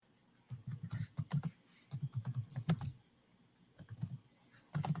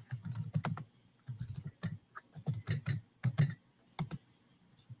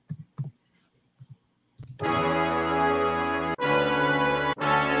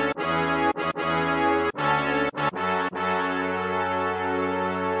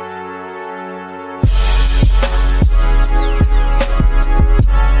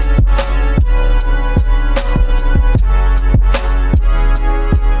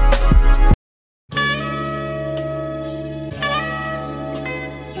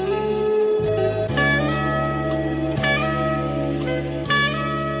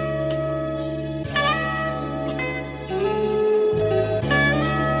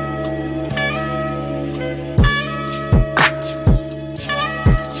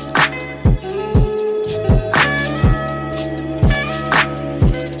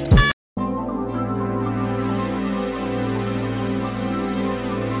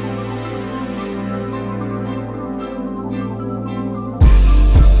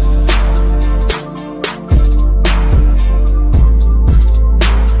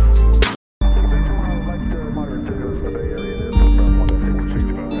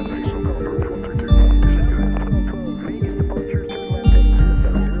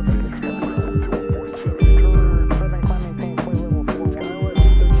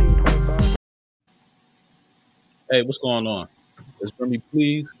Hey, what's going on? It's Remy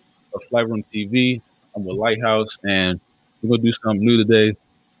Please of Flight Room TV. I'm with Lighthouse, and we're going to do something new today.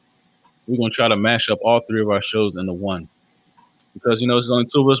 We're going to try to mash up all three of our shows into one. Because, there's only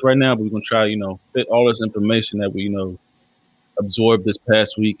two of us right now, but we're going to try, fit all this information that we, absorbed this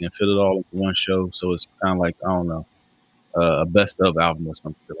past week and fit it all into one show. So it's kind of like, I don't know, a best of album or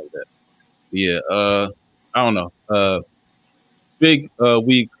something like that. Yeah, I don't know. Big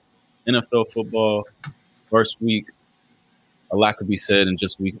week, NFL football. First week, a lot could be said in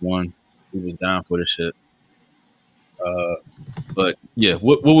just week one. We was down for the shit. But yeah,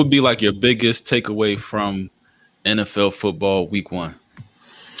 what would be like your biggest takeaway from NFL football week one?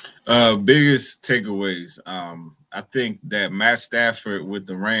 Biggest takeaways. I think that Matt Stafford with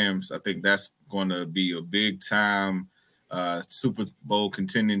the Rams, I think that's going to be a big time Super Bowl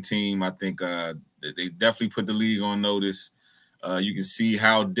contending team. I think they definitely put the league on notice. You can see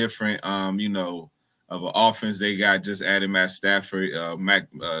how different, of an offense they got. Just added Matt Stafford, McVay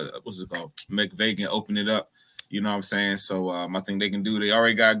open it up. You know what I'm saying? So I think they can do. They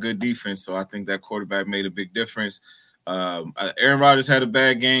already got good defense, so I think that quarterback made a big difference. Aaron Rodgers had a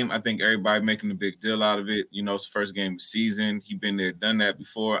bad game. I think everybody making a big deal out of it. It's the first game of the season. He been there, done that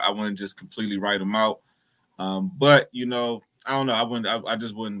before. I wouldn't just completely write him out. But I don't know. I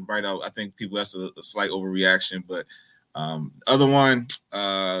just wouldn't write out. I think people, that's a slight overreaction. But other one,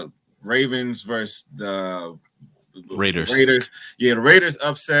 Ravens versus the Raiders. Yeah, the Raiders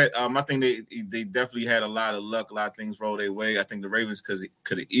upset. I think they definitely had a lot of luck. A lot of things rolled their way. I think the Ravens could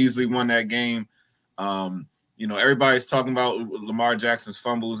have easily won that game. Everybody's talking about Lamar Jackson's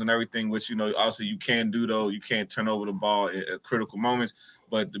fumbles and everything, which, also you can do, though. You can't turn over the ball at critical moments.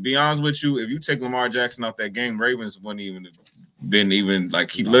 But to be honest with you, if you take Lamar Jackson off that game, Ravens wouldn't even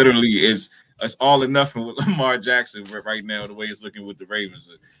like, he literally is. It's all or nothing with Lamar Jackson right now, the way it's looking with the Ravens.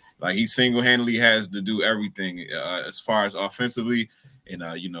 Like, he single-handedly has to do everything as far as offensively. And,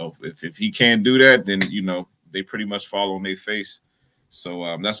 if he can't do that, then, they pretty much fall on their face.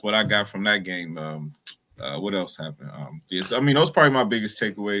 So that's what I got from that game. What else happened? Yes, I mean, those are probably my biggest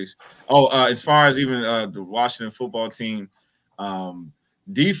takeaways. As far as even the Washington football team,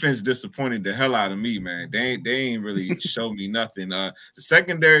 defense disappointed the hell out of me, man. They ain't really showed me nothing. The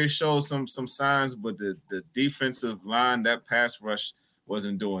secondary showed some signs, but the defensive line, that pass rush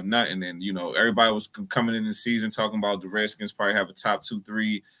wasn't doing nothing. And, everybody was coming in the season talking about the Redskins probably have a top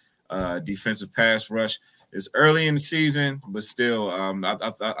 2-3 defensive pass rush. It's early in the season, but still, I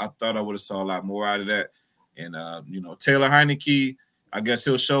thought I would have saw a lot more out of that. And, Taylor Heineke, I guess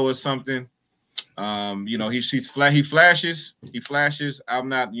he'll show us something. He flashes. I'm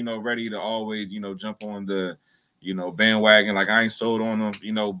not, ready to always, jump on the, bandwagon. Like, I ain't sold on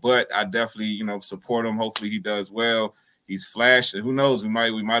him, but I definitely, support him. Hopefully he does well. He's flashed. Who knows? We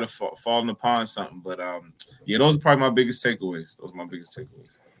might have fallen upon something. But, those are probably my biggest takeaways.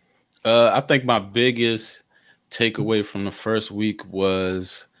 I think my biggest takeaway from the first week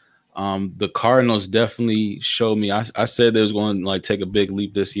was the Cardinals definitely showed me. I said they was going to take a big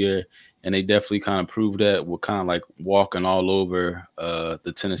leap this year, and they definitely kind of proved that. We're kind of like walking all over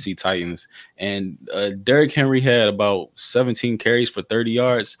the Tennessee Titans. And Derrick Henry had about 17 carries for 30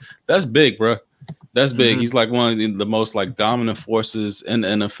 yards. That's big, bro. That's big. He's like one of the most like dominant forces in the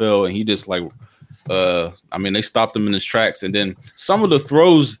NFL, and he just like they stopped him in his tracks. And then some of the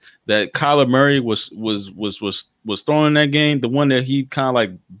throws that Kyler Murray was throwing in that game, the one that he kind of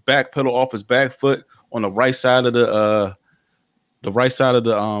like backpedal off his back foot on the right side of the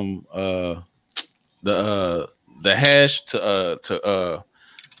hash to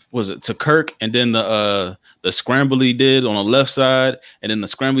Kirk, and then the scramble he did on the left side, and then the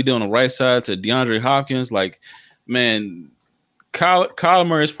scramble he did on the right side to DeAndre Hopkins. Like, man, Kyler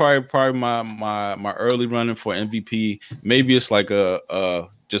Murray is probably my early running for MVP. Maybe it's like a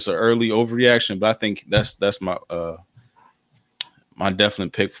just an early overreaction, but I think that's my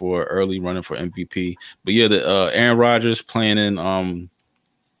definite pick for early running for MVP. But yeah, the Aaron Rodgers playing in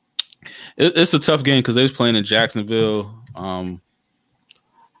it's a tough game because they was playing in Jacksonville.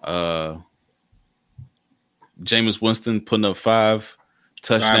 Jameis Winston putting up 5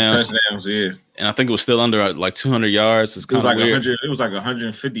 touchdowns. 5 touchdowns, yeah. And I think it was still under like 200 yards. It's kind of like weird. 100. It was like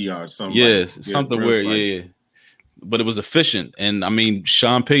 150 yards. Something. Yes, like, something weird. Yeah. But it was efficient. And I mean,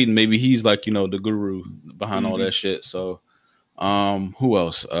 Sean Payton, maybe he's like, the guru behind all that shit. So who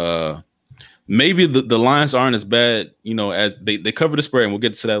else? Maybe the Lions aren't as bad, as they cover the spread, and we'll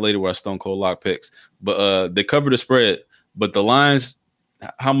get to that later where I Stone Cold Lock picks. But they cover the spread. But the Lions,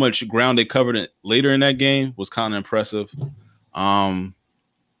 how much ground they covered it later in that game was kind of impressive.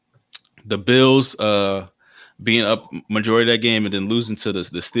 The Bills being up majority of that game and then losing to the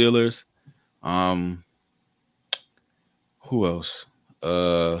Steelers. Who else?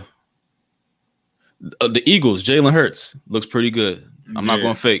 The Eagles, Jalen Hurts looks pretty good. I'm not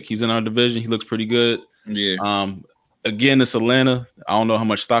going to fake. He's in our division. He looks pretty good. Yeah. Again, it's Atlanta. I don't know how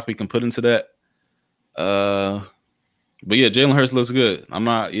much stock we can put into that. But yeah, Jalen Hurts looks good. I'm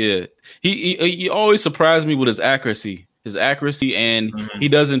not. Yeah, he always surprised me with his accuracy. And he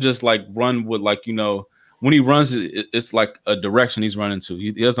doesn't just like run with like when he runs, it's like a direction he's running to.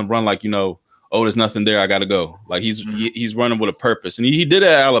 He doesn't run like oh, there's nothing there, I gotta go. Like he's running with a purpose, and he did it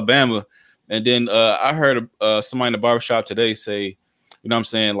at Alabama. And then I heard somebody in the barbershop today say, what I'm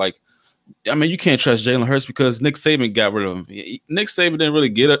saying, like, I mean, you can't trust Jalen Hurts because Nick Saban got rid of him. Nick Saban didn't really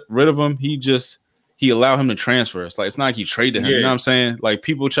get rid of him. He allowed him to transfer. It's like it's not like he traded him. Yeah. You know what I'm saying? Like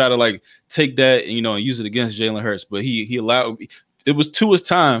people try to like take that and and use it against Jalen Hurts, but he allowed. It was to his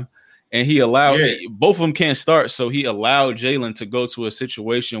time, and he allowed both of them can't start, so he allowed Jalen to go to a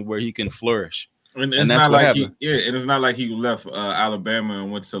situation where he can flourish. And it's not like and it's not like he left Alabama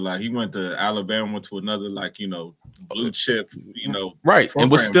and went to he went to Alabama, went to another blue chip, right, program.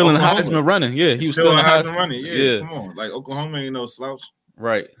 And was still in Heisman running. Yeah, he was still in Heisman running. Yeah, come on, like Oklahoma ain't no slouch.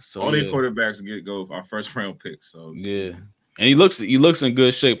 Right. So all their quarterbacks go our first round picks. So yeah. And he looks in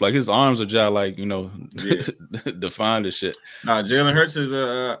good shape. Like his arms are just like, defined and shit. Nah, Jalen Hurts is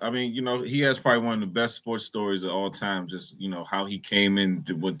he has probably one of the best sports stories of all time. Just, how he came in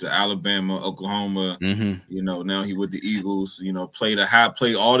with the Alabama, Oklahoma, now he with the Eagles, played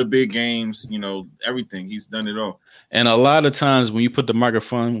all the big games, everything. He's done it all. And a lot of times when you put the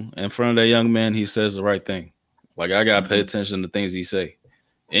microphone in front of that young man, he says the right thing. Like I gotta pay attention to things he say.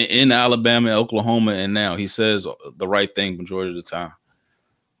 In Alabama, Oklahoma, and now he says the right thing majority of the time.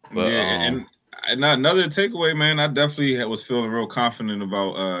 But, and another takeaway, man, I definitely was feeling real confident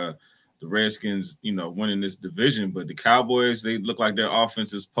about the Redskins, winning this division. But the Cowboys, they look like their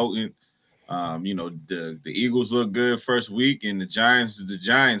offense is potent. The Eagles look good first week, and the Giants is the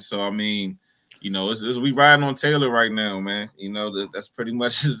Giants. So I mean, we riding on Taylor right now, man. That's pretty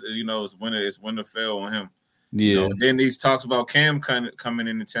much it's winner fell on him. Yeah. Then these talks about Cam coming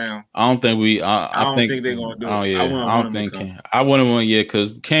into town. I don't think I don't think they're gonna do it. Yeah. I don't think Cam. I wouldn't want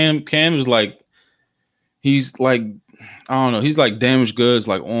because Cam is like he's like I don't know. He's like damaged goods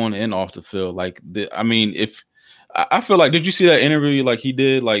like on and off the field. Like if I feel like did you see that interview like he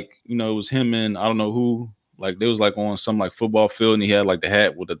did like it was him and I don't know who. Like they was like on some like football field and he had like the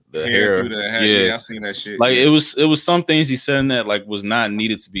hat with the hair. Yeah, I seen that shit. Like it was some things he said in that like was not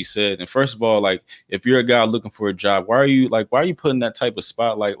needed to be said. And first of all, like if you're a guy looking for a job, why are you putting that type of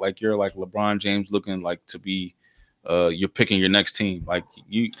spotlight like you're like LeBron James looking like to be you're picking your next team. Like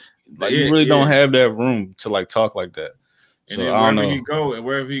you really don't have that room to like talk like that. And so, then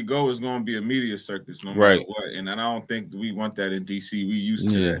wherever he go is going to be a media circus, no matter what. And I don't think we want that in DC. We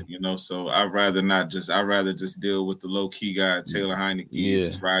used to that, So I'd rather just deal with the low key guy, Taylor Heineke,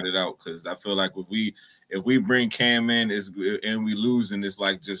 and just ride it out. Because I feel like if we bring Cam in and we lose, and it's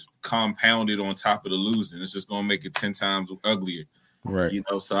like just compounded on top of the losing, it's just going to make it 10 times uglier. Right.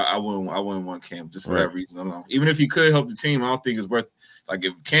 So I wouldn't want Cam just for that reason alone. Even if he could help the team, I don't think it's worth. Like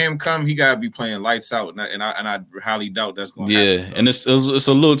if Cam come, he gotta be playing lights out, and I highly doubt that's going to happen. Yeah, and it's a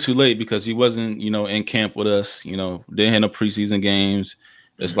little too late because he wasn't in camp with us. Didn't have no preseason games.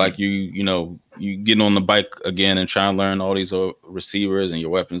 It's like you getting on the bike again and trying to learn all these receivers and your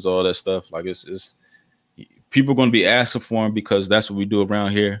weapons, all that stuff. Like it's people are going to be asking for him because that's what we do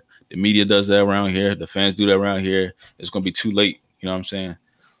around here. The media does that around here. The fans do that around here. It's going to be too late. You know what I'm saying?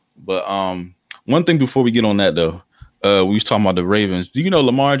 But one thing before we get on that though. We was talking about the Ravens. Do you know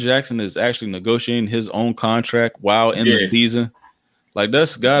Lamar Jackson is actually negotiating his own contract while in the season? Like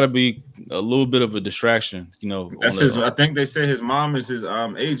that's got to be a little bit of a distraction, you know. That's his. I think they said his mom is his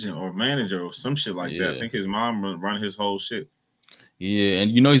agent or manager or some shit like that. I think his mom run his whole shit. Yeah,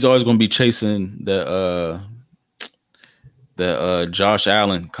 and you know he's always going to be chasing the Josh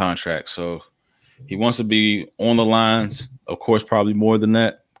Allen contract. So he wants to be on the lines. Of course, probably more than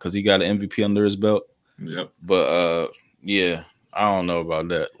that because he got an MVP under his belt. Yep. But yeah, I don't know about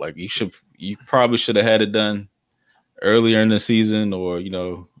that. Like you probably should have had it done earlier in the season, or you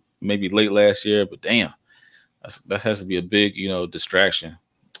know maybe late last year. But damn, that has to be a big distraction.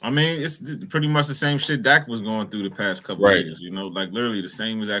 I mean, it's pretty much the same shit Dak was going through the past couple of years. You know, like literally the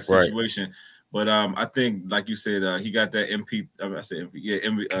same exact situation. Right. But I think, like you said, he got that MVP.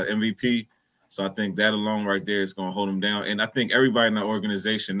 So I think that alone right there is going to hold him down. And I think everybody in the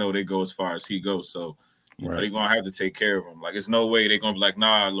organization know they go as far as he goes. So you know, they're going to have to take care of him. Like, it's no way they're going to be like,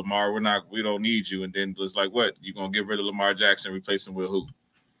 nah, Lamar, we don't need you. And then it's like, what? You're going to get rid of Lamar Jackson, replace him with who?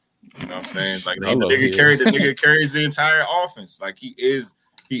 You know what I'm saying? Like, the nigga carries the entire offense. Like, he is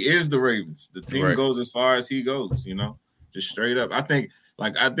the Ravens. The team goes as far as he goes, you know, just straight up. I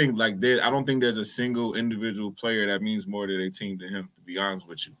don't think there's a single individual player that means more to their team than him, to be honest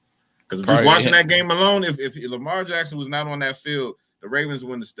with you. Because just watching that game alone, if Lamar Jackson was not on that field, the Ravens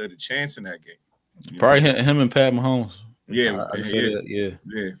wouldn't have stood a chance in that game. Probably him and Pat Mahomes. Yeah.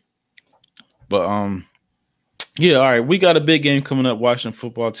 But yeah, all right. We got a big game coming up. Washington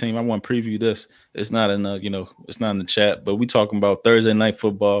football team. I want to preview this. It's not in it's not in the chat, but we talking about Thursday night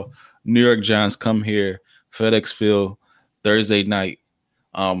football. New York Giants come here, FedEx Field, Thursday night.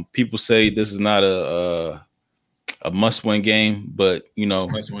 People say this is not a must-win game, but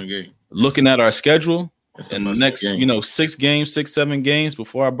must-win game. Looking at our schedule and the next, 6-7 games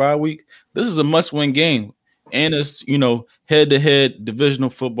before our bye week, this is a must-win game. And it's, head-to-head divisional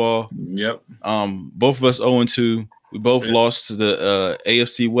football. Yep. Both of us 0-2. We both lost to the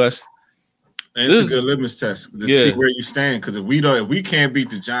AFC West. And it's a good litmus test to see where you stand. Because if we can't beat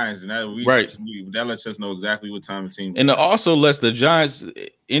the Giants, then that lets us know exactly what time the team. And it also lets the Giants,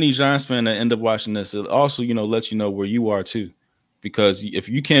 any Giants fan that end up watching this, it also lets you know where you are too. Because if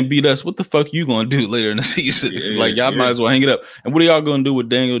you can't beat us, what the fuck you gonna do later in the season? Y'all might as well hang it up. And what are y'all gonna do with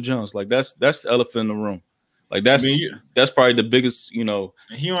Daniel Jones? Like that's the elephant in the room. Like that's probably the biggest, And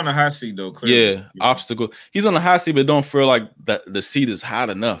he on the hot seat though. Clearly. Yeah, obstacle. He's on the hot seat, but don't feel like the seat is hot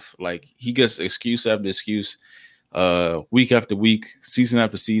enough. Like he gets excuse after excuse, week after week, season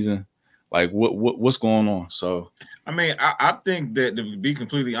after season. Like what's going on? So I mean, I think that, to be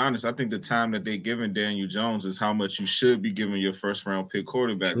completely honest, I think the time that they giving Daniel Jones is how much you should be giving your first round pick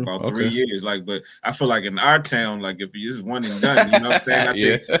quarterback, about 3 years. Like, but I feel like in our town, like if he is one and done, you know what I'm saying? I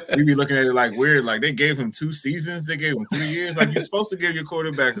think we be looking at it like weird. Like they gave him 2 seasons, they gave him 3 years. Like you're supposed to give your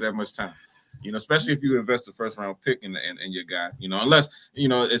quarterback that much time. Especially if you invest the first round pick in your guy, unless,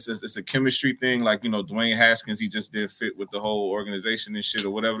 it's a chemistry thing. Like, Dwayne Haskins, he just didn't fit with the whole organization and shit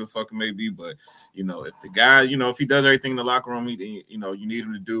or whatever the fuck it may be. But, if the guy, if he does everything in the locker room, you need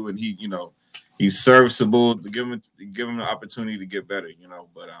him to do, and he, he's serviceable, to give him the opportunity to get better,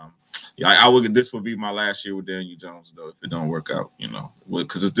 but, this would be my last year with Daniel Jones though, if it don't work out,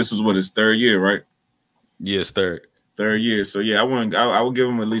 because this is his 3rd year, right? Yes, third year. So yeah, I would give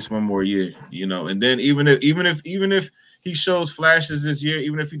him at least 1 more year, and then even if he shows flashes this year,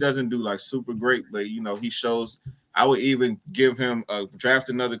 even if he doesn't do like super great, but he shows, I would even give him draft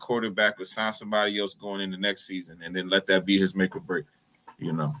another quarterback or sign somebody else going in the next season, and then let that be his make or break,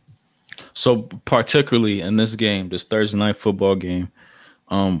 So particularly in this game, this Thursday night football game,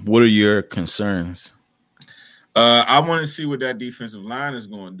 what are your concerns? I want to see what that defensive line is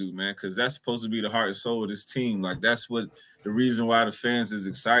going to do, man, because that's supposed to be the heart and soul of this team. Like that's what the reason why the fans is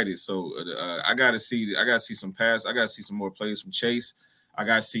excited. So I gotta see some pass. I gotta see some more plays from Chase. I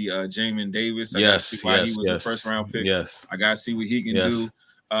gotta see Jamin Davis. I gotta see why he was a first round pick. Yes, I gotta see what he can do.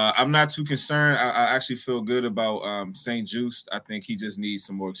 I'm not too concerned. I actually feel good about St. Juice. I think he just needs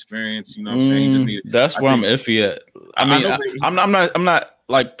some more experience. You know what I'm saying? He just that's where I'm iffy at. I'm not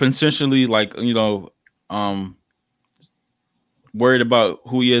like potentially like worried about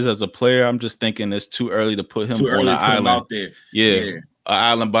who he is as a player. I'm just thinking it's too early to put him on an island out there. An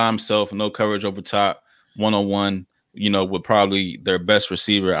island by himself, no coverage over top, 1-on-1. With probably their best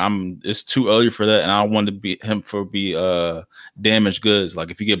receiver. It's too early for that, and I don't want to be damaged goods.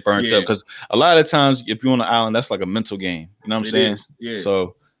 Like if you get burnt up, because a lot of times if you're on the island, that's like a mental game. You know what I'm saying? Yeah.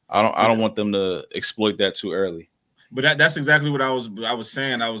 So I don't want them to exploit that too early. But that's exactly what I was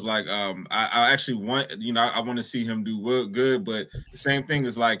saying. I was like, I actually want, I want to see him do good, but the same thing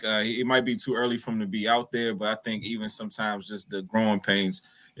is like, it might be too early for him to be out there. But I think even sometimes just the growing pains,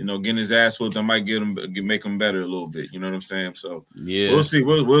 getting his ass whooped, I might make him better a little bit. You know what I'm saying? So yeah, we'll see.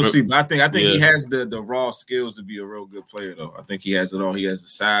 We'll see. But I think yeah. he has the raw skills to be a real good player, though. I think he has it all. He has the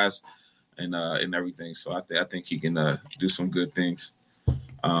size and everything. So I think he can do some good things.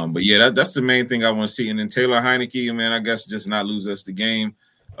 But yeah, that's the main thing I want to see. And then Taylor Heineke, man, I guess just not lose us the game.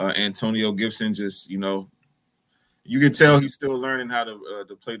 Antonio Gibson, just you can tell he's still learning how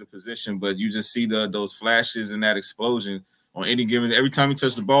to play the position, but you just see those flashes and that explosion on any given. Every time he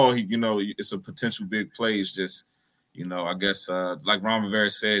touches the ball, it's a potential big play. It's just, I guess like Ron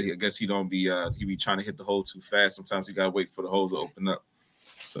Rivera said, I guess he be trying to hit the hole too fast. Sometimes you gotta wait for the holes to open up.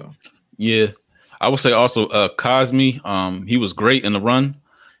 So yeah, I would say also Cosme, he was great in the run.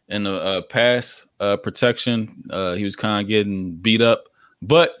 In the pass protection, he was kind of getting beat up,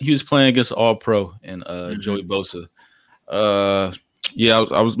 but he was playing against All-Pro and Joey Bosa. Yeah,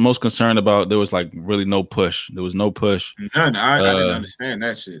 I was most concerned about there was like really no push. There was no push. None. I didn't understand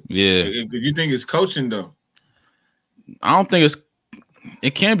that shit. Yeah. You think it's coaching though? I don't think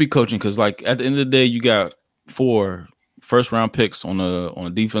it can be coaching because like at the end of the day, you got 4 first-round picks on a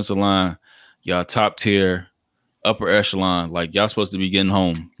defensive line. Y'all top tier. Upper echelon, like y'all supposed to be getting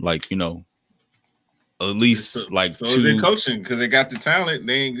home, like at least so 2. Is it coaching because they got the talent,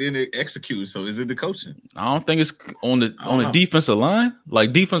 they didn't execute? So is it the coaching? I don't think it's on the defensive line.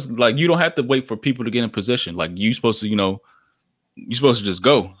 Like defense, like you don't have to wait for people to get in position. Like you're supposed to, you're supposed to just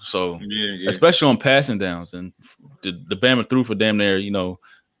go. So yeah. Especially on passing downs, and the Bama threw for damn near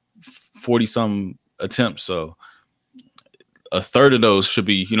 40 some attempts. So a third of those should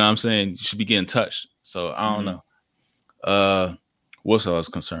be, should be getting touched. So I don't know. What's I was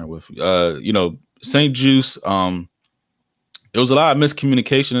concerned with? St. Juice. There was a lot of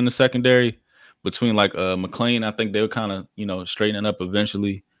miscommunication in the secondary between like McLean. I think they were kind of straightening up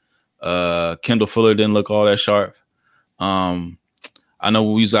eventually. Kendall Fuller didn't look all that sharp. I know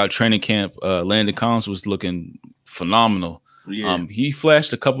when we was out training camp, Landon Collins was looking phenomenal. Yeah. He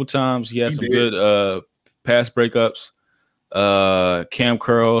flashed a couple times. He had some good pass breakups. Cam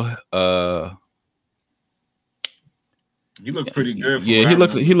Curl. He looked pretty good. Yeah,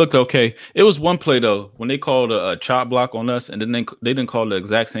 he looked okay. It was one play though when they called a chop block on us, and then they didn't call the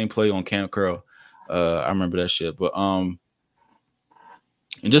exact same play on Cam Curl. I remember that shit. But and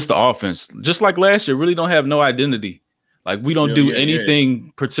just the offense, just like last year, really don't have no identity. Like we don't do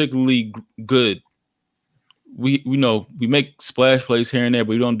anything particularly good. We make splash plays here and there,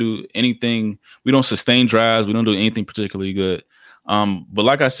 but we don't do anything. We don't sustain drives. We don't do anything particularly good. But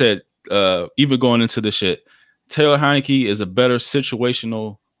like I said, even going into the shit, Taylor Heineke is a better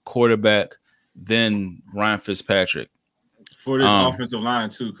situational quarterback than Ryan Fitzpatrick. For this offensive line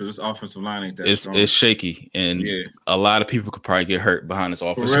too, because this offensive line ain't that strong. It's shaky, and a lot of people could probably get hurt behind this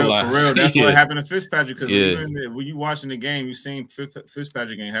offensive line. For real, that's what happened to Fitzpatrick. Because when you watching the game, you seen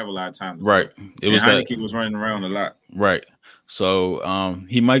Fitzpatrick ain't have a lot of time. Right, Heineke was running around a lot. Right, so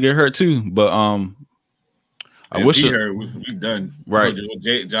he might get hurt too, but I wish we done. Right,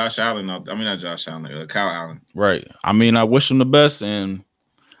 Josh Allen. I mean not Josh Allen. Kyle Allen. Right. I mean, I wish him the best, and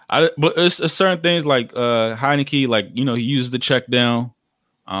but it's certain things like Heineke, like he uses the check down.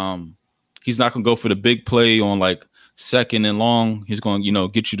 He's not gonna go for the big play on like second and long. He's going to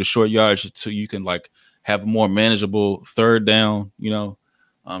get you the short yards so you can like have a more manageable third down. He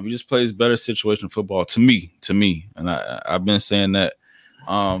just plays better situation football to me, and I've been saying that.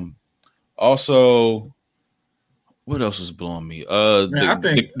 Also, what else is blowing me?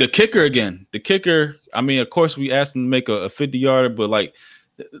 The kicker again. The kicker. I mean, of course, we asked him to make a 50-yarder, but like.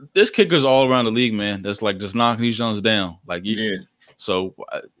 This kicker's all around the league, man. That's like just knocking these Jones down. Like So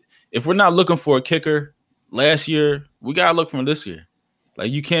if we're not looking for a kicker last year, we gotta look for this year.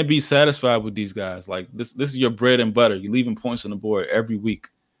 Like you can't be satisfied with these guys. Like this is your bread and butter. You're leaving points on the board every week.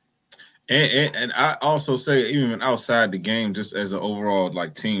 And I also say even outside the game, just as an overall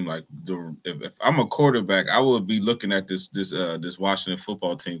like team, like if I'm a quarterback, I would be looking at this Washington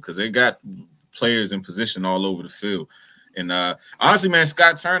football team because they got players in position all over the field. And honestly, man,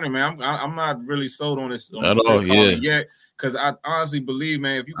 Scott Turner, man, I'm not really sold on this at all yet because I honestly believe,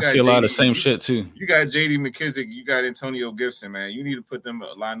 man, if you got I see a lot of the same shit too. You got J.D. McKissick, you got Antonio Gibson, man. You need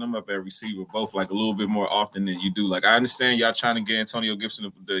to line them up at receiver, both like a little bit more often than you do. Like I understand y'all trying to get Antonio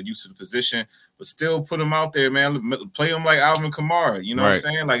Gibson the use of the position, but still put him out there, man. Play him like Alvin Kamara. You know what I'm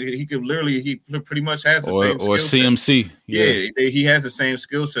saying? Like he pretty much has the same skill CMC. set. Yeah, he has the same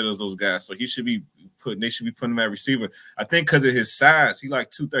skill set as those guys, so he should be be putting him at receiver. I think because of his size, he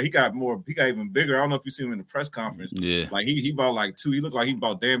like 230. He got even bigger. I don't know if you see him in the press conference. Yeah, like he bought like he looked like he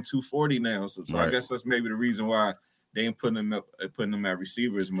bought damn 240 now. So right. I guess that's maybe the reason why they ain't putting him at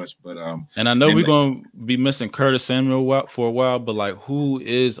receiver as much. But and I know we're gonna be missing Curtis Samuel for a while, but like, who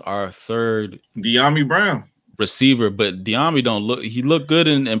is our third De'Ami Brown receiver? But De'Ami don't look. He looked good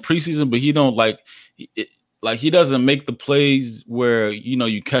in preseason, but he don't he doesn't make the plays where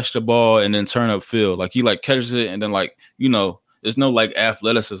you catch the ball and then turn up field. Like he like catches it and then there's no like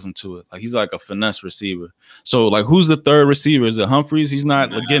athleticism to it. Like he's like a finesse receiver. So like, who's the third receiver? Is it Humphreys? He's not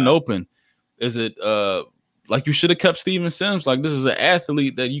getting open. Is it like you should have kept Steven Sims? Like this is an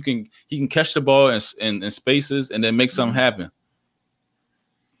athlete that he can catch the ball in spaces and then make something happen.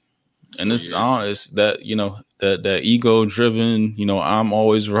 And it's that that ego driven, I'm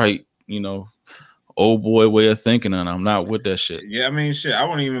always right, old boy way of thinking, and I'm not with that shit. Yeah, I mean, shit, I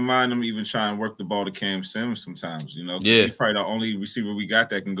wouldn't even mind them even trying to work the ball to Cam Sims sometimes, Yeah, he's probably the only receiver we got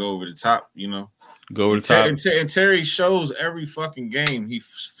that can go over the top, Go over the top. And Terry shows every fucking game. He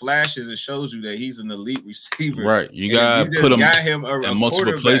flashes and shows you that he's an elite receiver. Right. You got to put him in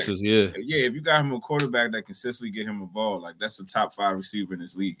multiple places. Yeah. Yeah, if you got him a quarterback that consistently get him a ball, like that's a top 5 receiver in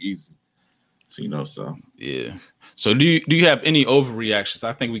this league easy. So, so. Yeah. So do you have any overreactions?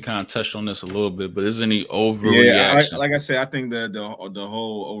 I think we kind of touched on this a little bit, but is there any overreaction? Yeah, like I said, I think the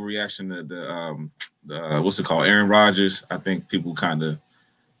whole overreaction, the what's it called, Aaron Rodgers. I think people kind of,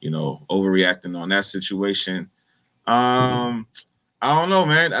 overreacting on that situation. I don't know,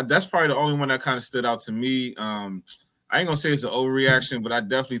 man. That's probably the only one that kind of stood out to me. I ain't gonna say it's an overreaction, but I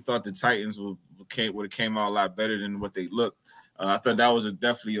definitely thought the Titans would have came out a lot better than what they looked. I thought that was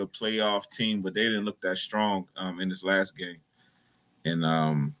definitely a playoff team, but they didn't look that strong in this last game.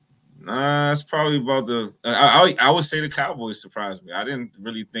 And it's probably about the. I would say the Cowboys surprised me. I didn't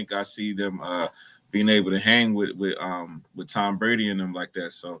really think I see them being able to hang with Tom Brady and them like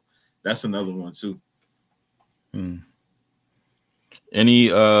that. So that's another one too. Any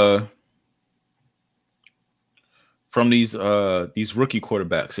from these rookie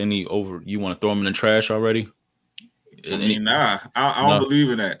quarterbacks? Any over? You want to throw them in the trash already? Nah, I don't believe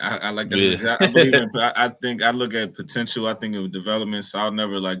in that. I like that. Yeah. I believe in. I think I look at potential. I think of development. So I'll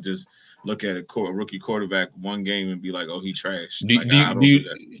never like just look at a rookie quarterback one game and be like, "Oh, he trash."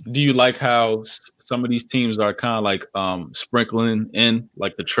 Do you like how some of these teams are kind of like sprinkling in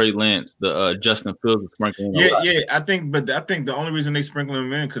like the Trey Lance, the Justin Fields sprinkling? Yeah. I think the only reason they sprinkle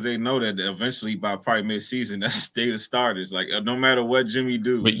them in because they know that eventually by probably mid-season that's they the starters. Like no matter what Jimmy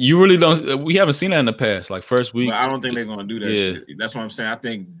do. But you really don't. We haven't seen that in the past. Like first week, but I don't think they're gonna do that. Shit. That's what I'm saying. I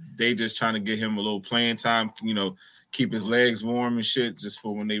think they just trying to get him a little playing time. Keep his legs warm and shit just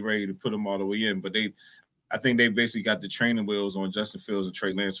for when they ready to put him all the way in. But I think they basically got the training wheels on Justin Fields and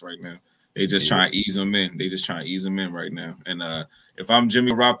Trey Lance right now. They just trying to ease them in. They just trying to ease them in right now. And if I'm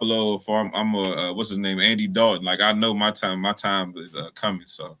Jimmy Garoppolo, if I'm a what's his name, Andy Dalton, like I know my time is coming.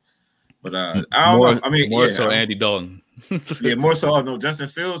 So, but I don't know. I mean, more so Andy Dalton. Yeah, more so. No, Justin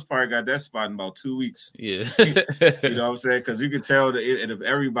Fields probably got that spot in about 2 weeks. Yeah, you know what I'm saying? Because you can tell that if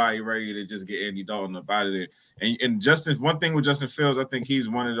everybody ready to just get Andy Dalton up out of there. And Justin, one thing with Justin Fields, I think he's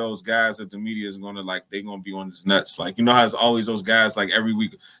one of those guys that the media is gonna like. They're gonna be on his nuts. Like how it's always those guys like every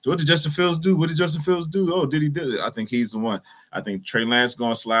week. So what did Justin Fields do? What did Justin Fields do? Oh, did he do it? I think he's the one. I think Trey Lance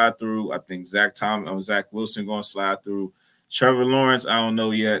gonna slide through. I think Zach Wilson gonna slide through. Trevor Lawrence, I don't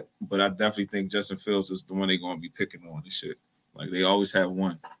know yet, but I definitely think Justin Fields is the one they're gonna be picking on and shit. Like they always have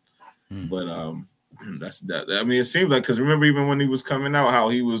one. But that's that. I mean, it seems like because remember even when he was coming out, how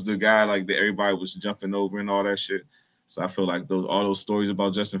he was the guy like that everybody was jumping over and all that shit. So I feel like all those stories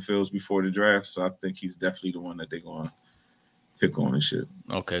about Justin Fields before the draft. So I think he's definitely the one that they're gonna pick on and shit.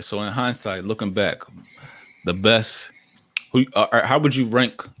 Okay, so in hindsight, looking back, the best. How would you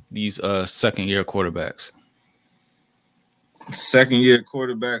rank these second-year quarterbacks? Second-year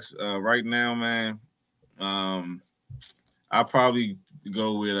quarterbacks right now, man. I'll probably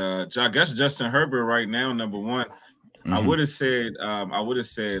go with I guess Justin Herbert right now, number one. I would have said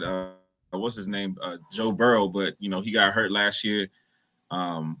what's his name? Joe Burrow, but he got hurt last year.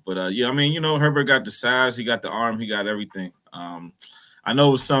 Yeah, I mean, Herbert got the size, he got the arm, he got everything. I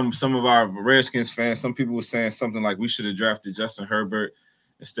know some of our Redskins fans, some people were saying something like we should have drafted Justin Herbert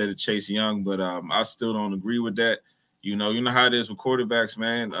instead of Chase Young, but I still don't agree with that. You know how it is with quarterbacks,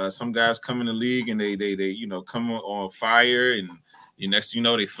 man. Some guys come in the league and they come on fire, and the next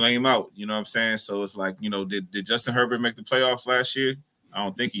they flame out. You know what I'm saying? So it's like, did Justin Herbert make the playoffs last year? I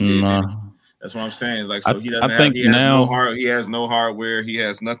don't think he did. That's what I'm saying. Like, so he doesn't he has no hardware. He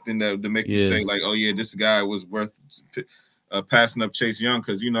has nothing to make you say like, oh yeah, this guy was worth passing up Chase Young,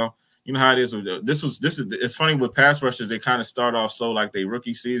 because you know how it is with it's funny with pass rushers, they kind of start off slow like they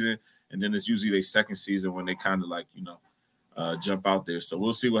rookie season, and then it's usually their second season when they kind of like, jump out there. So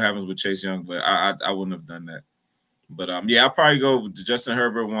we'll see what happens with Chase Young, but I wouldn't have done that. But I'll probably go with the Justin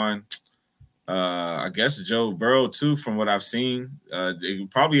Herbert one. I guess Joe Burrow too, from what I've seen.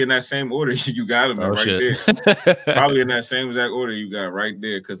 Probably in that same order you got them there. Probably in that same exact order you got right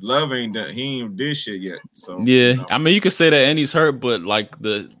there, because Love ain't done, he ain't did shit yet. So yeah, I mean you could say that and he's hurt, but like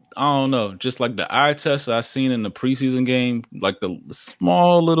I don't know, just like the eye test I seen in the preseason game, like the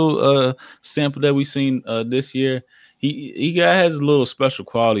small little sample that we seen this year, he has a little special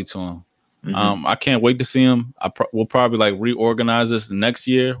quality to him. Mm-hmm. I can't wait to see him. We'll probably like reorganize this next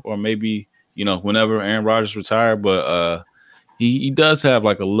year, or maybe whenever Aaron Rodgers retired. But he does have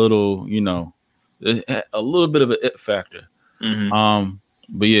like a little, a little bit of an it factor. Mm-hmm.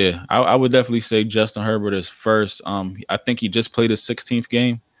 But yeah, I would definitely say Justin Herbert is first. I think he just played his 16th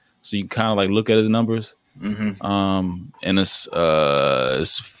game, so you kind of like look at his numbers. Mm-hmm. And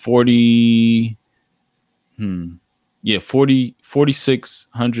it's 40.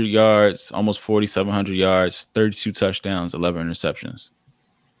 4,600 yards, almost 4,700 yards, 32 touchdowns, 11 interceptions.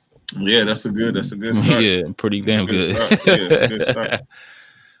 Yeah, that's a good start. Yeah, pretty damn good. Yeah, it's a good start.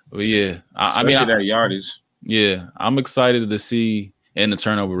 But yeah, I mean that yardage. Yeah, I'm excited to see, and the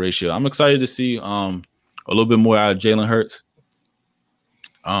turnover ratio. I'm excited to see a little bit more out of Jalen Hurts.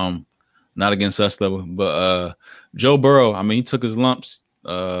 Not against us though, but Joe Burrow. I mean, he took his lumps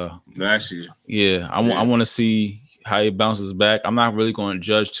last year. Yeah, I want to see how he bounces back. I'm not really going to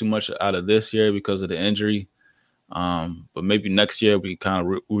judge too much out of this year because of the injury. But maybe next year we kind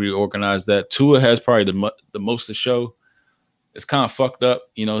of reorganize that. Tua has probably the most to show. It's kind of fucked up,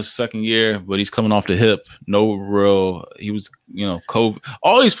 his second year, but he's coming off the hip. No real, he was, COVID.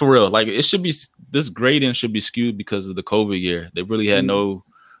 All these for real. Like it should be, this grading should be skewed because of the COVID year. They really had no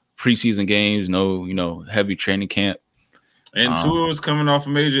preseason games, no, heavy training camp. And Tua was coming off a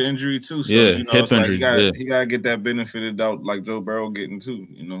major injury too. So, hip injury. He got to get that benefited out like Joe Burrow getting too,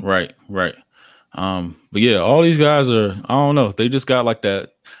 Right. But yeah, all these guys are, I don't know. They just got like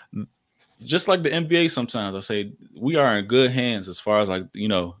that. Just like the NBA sometimes, I say we are in good hands as far as like,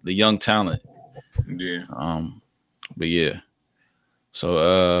 the young talent. Yeah. But yeah. So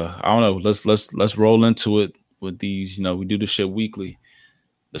I don't know. Let's roll into it with these, we do this shit weekly.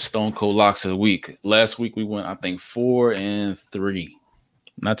 The Stone Cold Locks of the week. Last week we went, I think, 4-3.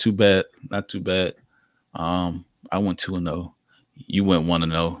 Not too bad. I went 2-0. You went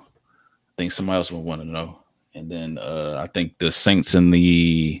 1-0. I think somebody else went 1-0. And then I think the Saints and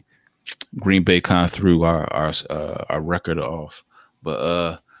the Green Bay kind of threw our record off.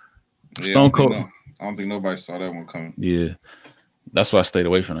 But Stone Cold. I don't think nobody saw that one coming. Yeah. That's why I stayed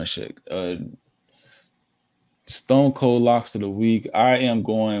away from that shit. Stone Cold Locks of the week. I am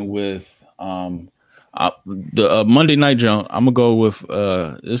going with the Monday night jump. I'm gonna go with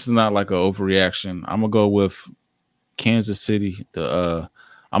this is not like an overreaction. I'm gonna go with Kansas City. I'm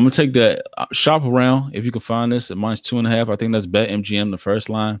gonna take that shop around if you can find this at -2.5. I think that's BetMGM, the first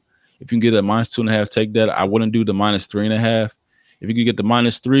line. If you can get a -2.5, take that. I wouldn't do the -3.5. If you could get the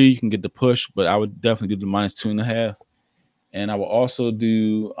 -3, you can get the push, but I would definitely do the -2.5. And I will also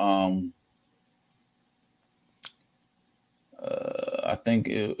do I think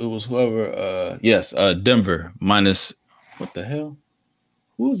it was whoever. Yes, Denver minus. What the hell?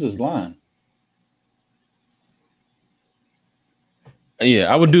 Who is this line?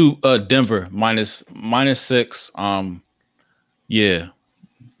 Yeah, I would do Denver -6. Yeah,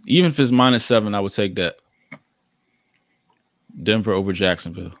 even if it's -7, I would take that. Denver over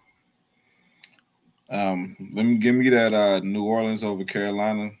Jacksonville. Give me that New Orleans over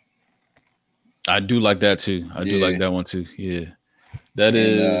Carolina. I do like that too. I do like that one too. Yeah, that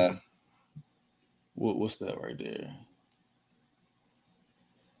is. What's that right there?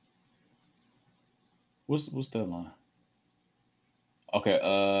 What's that line? Okay.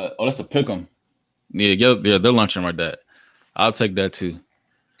 That's a pick 'em. Yeah, they're lunching right there. I'll take that too.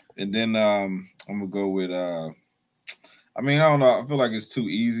 And then I'm gonna go with. I don't know. I feel like it's too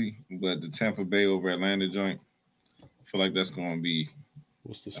easy, but the Tampa Bay over Atlanta joint. I feel like that's gonna be.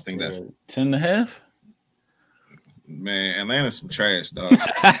 What's the spread? I think that's 10.5. Man, Atlanta's some trash, dog.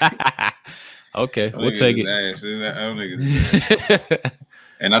 Okay, we'll take it. I don't think it's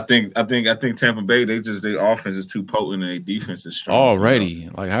and I think Tampa Bay, their offense is too potent and their defense is strong. Already,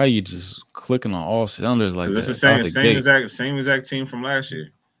 like how you just clicking on all cylinders like that? It's the same exact team from last year.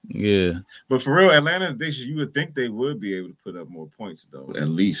 Yeah, but for real, Atlanta, you would think they would be able to put up more points though, at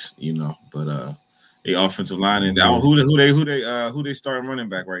least, But the offensive line and who they starting running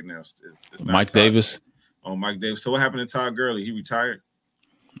back right now? It's Mike Davis. Oh, Mike Davis. So what happened to Todd Gurley? He retired?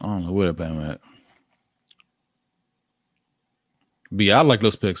 I don't know where I'm at. But yeah, I like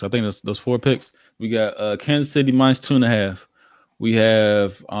those picks. I think those 4 picks. We got Kansas City minus 2.5. We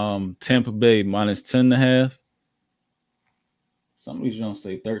have Tampa Bay minus 10.5. Some of these don't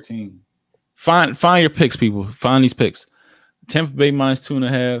say 13. Find your picks, people. Find these picks. Tampa Bay minus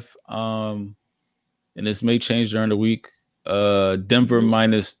 2.5. And this may change during the week. Denver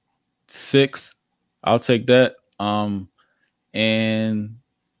minus 6. I'll take that. And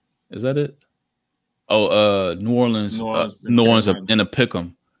is that it? Oh, New Orleans in a pick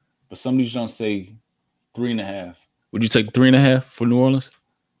 'em. But some of these don't say 3.5. Would you take 3.5 for New Orleans?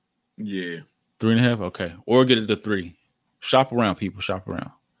 Yeah. 3.5? Okay. Or get it to 3. Shop around, people. Shop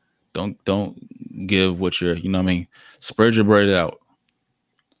around. Don't give what you're, you know what I mean? Spread your bread out.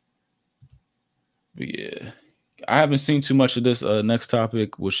 But yeah. I haven't seen too much of this next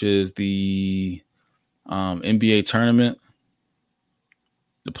topic, which is the NBA tournament.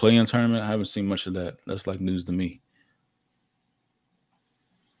 The play-in tournament. I haven't seen much of that. That's like news to me.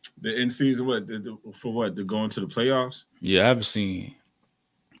 The in season, for what? To go into the playoffs? Yeah, I haven't seen.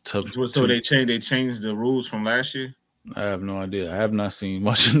 So they changed the rules from last year? I have no idea. I have not seen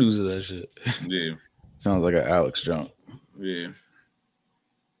much news of that shit. Yeah. Sounds like an Alex jump. Yeah.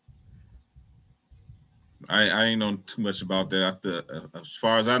 I ain't know too much about that. As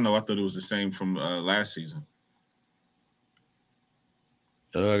far as I know, I thought it was the same from last season.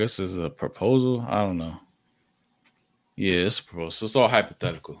 I guess it's a proposal. I don't know. Yeah, it's a proposal. So it's all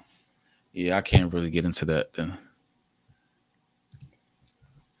hypothetical. Yeah, I can't really get into that then.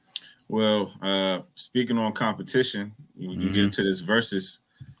 Well, speaking on competition, you get into this versus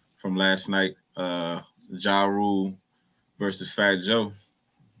from last night, Ja Rule versus Fat Joe.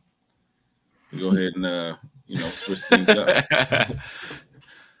 You go ahead and switch things up.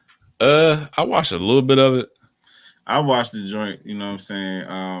 I watched a little bit of it. I watched the joint, you know what I'm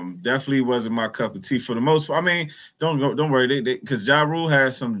saying? Definitely wasn't my cup of tea for the most part. I mean, don't worry, because Ja Rule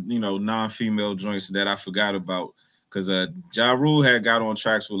has some, non-female joints that I forgot about. Because Ja Rule had got on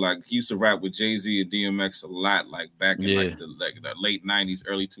tracks with, like, he used to rap with Jay-Z and DMX a lot, like back in the late 90s,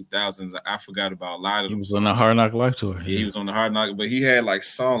 early 2000s. I forgot about a lot of them. He was on the Hard Knock Life tour. Yeah, he was on the Hard Knock, but he had like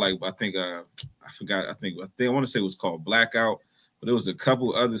song, like I want to say it was called Blackout, but there was a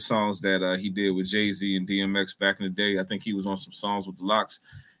couple other songs that he did with Jay-Z and DMX back in the day. I think he was on some songs with the Locks.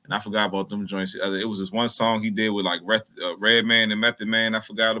 And I forgot about them joints. It was this one song he did with like Redman and Method Man. I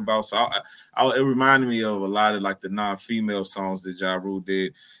forgot about. So it reminded me of a lot of like the non-female songs that Ja Rule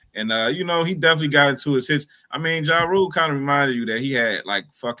did. And he definitely got into his hits. I mean, Ja Rule kind of reminded you that he had like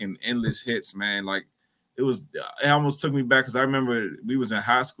fucking endless hits, man. Like it almost took me back because I remember we was in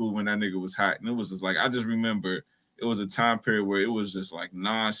high school when that nigga was hot, and it was just like I just remember it was a time period where it was just like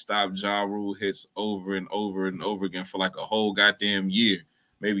nonstop Ja Rule hits over and over and over again for like a whole goddamn year.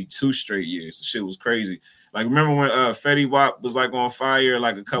 Maybe 2 straight years. The shit was crazy. Like, remember when Fetty Wap was like on fire,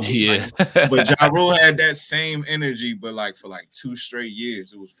 like a couple, but Ja Rule had that same energy, but like for like 2 straight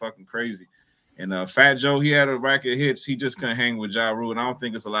years. It was fucking crazy. And Fat Joe, he had a rack of hits. He just couldn't hang with Ja Rule, and I don't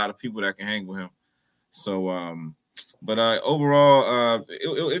think it's a lot of people that can hang with him. So, but overall,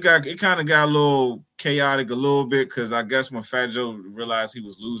 it kind of got a little chaotic a little bit because I guess when Fat Joe realized he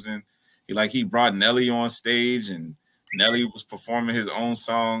was losing, he brought Nelly on stage and Nelly was performing his own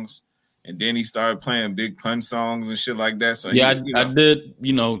songs, and then he started playing Big Pun songs and shit like that. So yeah, I did,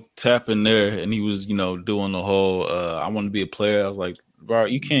 tap in there, and he was, doing the whole I want to be a player. I was like, bro,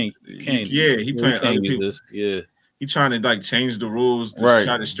 you can't. Yeah, he playing other people. This. Yeah, he trying to like change the rules to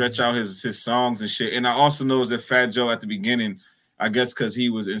try to stretch out his songs and shit. And I also know that Fat Joe at the beginning, I guess because he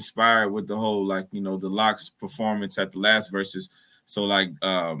was inspired with the whole the Locks performance at the last verses. So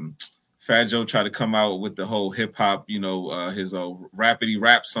Fat Joe tried to come out with the whole hip hop, his rapidy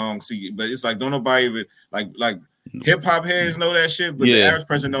rap songs. But it's like don't nobody even like hip hop heads know that shit, but the average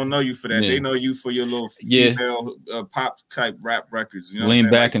person don't know you for that. Yeah. They know you for your little female pop type rap records. Lean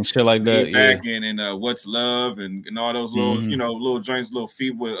back and shit like that. Lean back and What's Love and all those little little joints, little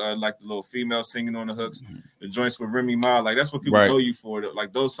feet with like the little female singing on the hooks. The joints with Remy Ma, like that's what people know you for.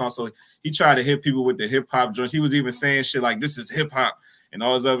 Like those songs. So he tried to hit people with the hip hop joints. He was even saying shit like this is hip hop. And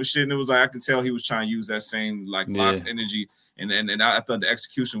all this other shit, and it was like I could tell he was trying to use that same Locks energy, and I thought the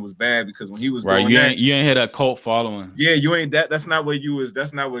execution was bad because when he was doing you ain't had that cult following. Yeah, you ain't that. That's not what you was.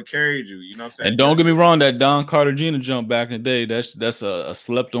 That's not what carried you. You know what I'm saying? And don't get me wrong, that Don Cartagena jump back in the day, that's a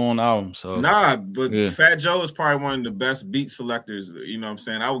slept on album. So but Fat Joe is probably one of the best beat selectors. You know what I'm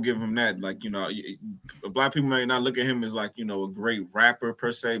saying? I would give him that. Like black people may not look at him as like a great rapper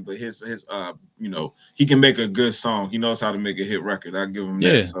per se, but his he can make a good song. He knows how to make a hit record. I give him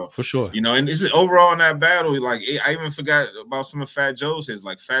that. So for sure. And this is overall in that battle. Like I even forgot about some of Fat Joe's hits.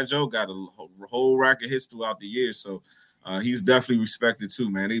 Like Fat Joe got a whole rack of hits throughout the year, so he's definitely respected too,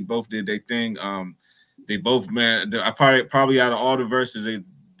 man. They both did their thing. They both, man. I probably out of all the verses,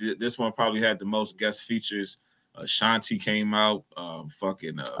 this one probably had the most guest features. Shanti came out. I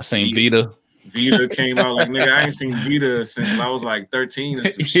seen Vita. Vita came out. Like, nigga, I ain't seen Vita since I was like 13 or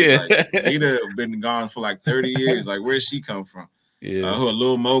some shit. Like, Vita been gone for like 30 years. Like, where'd she come from? Yeah.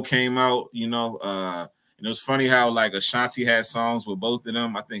 Lil Mo came out, you know. And it was funny how like Ashanti had songs with both of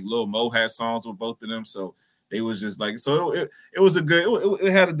them. I think Lil Mo had songs with both of them. So they was just like, so it was a good,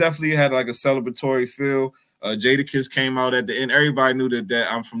 it definitely had like a celebratory feel. Jadakiss came out at the end. Everybody knew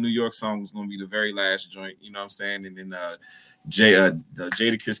that I'm from New York song was gonna be the very last joint, you know what I'm saying? And then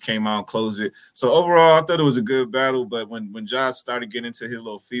Jadakiss came out and closed it. So overall, I thought it was a good battle. But when Josh started getting into his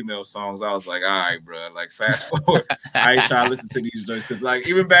little female songs, I was like, all right, bro. Like, fast forward. I ain't trying to listen to these joints because, like,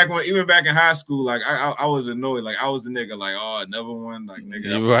 even back in high school, like, I was annoyed. Like, I was the nigga, like, oh, another one. Like,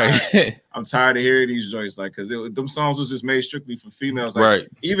 nigga, I'm tired of hearing these joints. Like, because them songs was just made strictly for females. Like, right.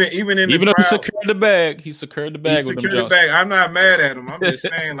 Even in the crowd, he secured the bag. He secured the bag. I'm not mad at him. I'm just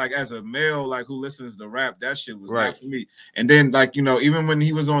saying, like, as a male, like, who listens to rap, that shit was not for me. And then, like, you know, even when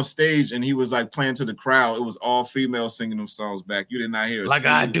he was on stage and he was like playing to the crowd, it was all females singing them songs back. You did not hear like,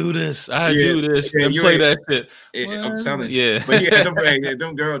 I do this, do this, and play that shit. I'm telling you, but he had them,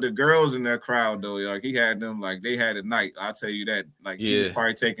 the girls in that crowd though. Like, he had them, like, they had a night. I'll tell you that. Like, he was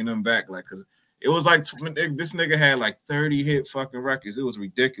probably taking them back, like, because it was like this nigga had like 30 hit fucking records. It was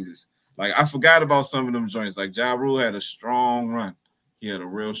ridiculous. Like, I forgot about some of them joints. Like, Ja Rule had a strong run. He had a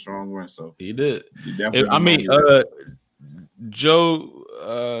real strong run. So he did.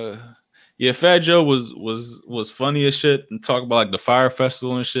 Joe, Fat Joe was funny as shit and talk about like the Fire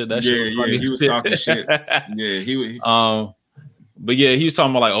Festival and shit. That shit was funny. He was talking shit. Yeah, he but yeah, he was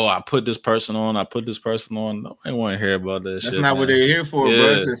talking about like, oh, I put this person on. Nobody want to hear about that. That's shit, not man. what they're here for,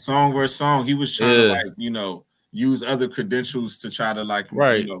 bro. It's song versus song. He was trying to, like, you know, use other credentials to try to, like,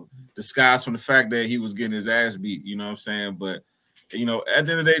 you know, disguise from the fact that he was getting his ass beat. You know what I'm saying? But, you know, at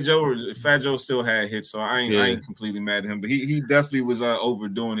the end of the day, Fat Joe still had hits, so I ain't completely mad at him. But he definitely was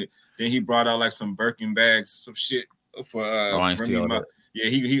overdoing it. Then he brought out like some Birkin bags, some shit for Remy Ma. Yeah,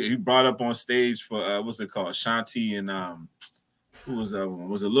 he brought up on stage for what's it called, Shanti and who was that one?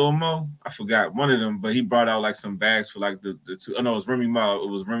 Was it Lil Mo? I forgot one of them, but he brought out like some bags for like the two. Oh no, it was Remy Ma. It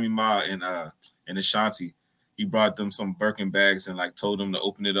was Remy Ma and Ashanti. He brought them some Birkin bags and like told them to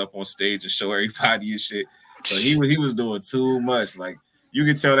open it up on stage and show everybody and shit. So he was doing too much. Like, you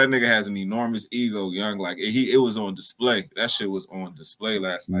can tell that nigga has an enormous ego, young. Like, it was on display. That shit was on display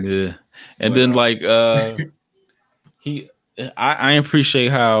last night. Yeah, and then like I appreciate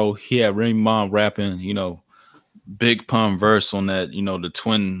how he had Remy Ma rapping, you know, big pun verse on that, you know, the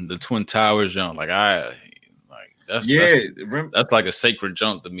twin towers jump. Like, that's like a sacred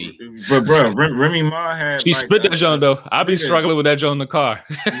jump to me. But bro, Remy Ma had she spit that jump though. I'd be struggling with that jump in the car.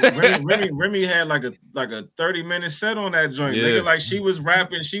 Remy had like a 30-minute set on that joint. Nigga, like, she was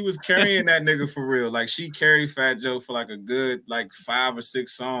rapping, she was carrying that nigga for real. Like, she carried Fat Joe for like a good like 5 or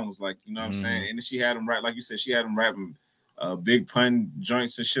 6 songs. Like, you know what I'm saying? And then she had him rap, like you said, she had him rapping big pun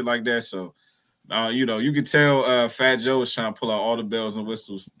joints and shit like that. So you know, you could tell Fat Joe was trying to pull out all the bells and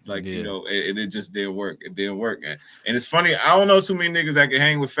whistles, like, you know, it just didn't work. It didn't work, and it's funny. I don't know too many niggas that can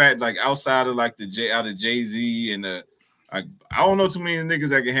hang with Fat, like, outside of like out of Jay-Z and I don't know too many niggas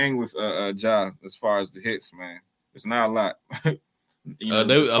that can hang with Ja as far as the hits, man. It's not a lot. You know,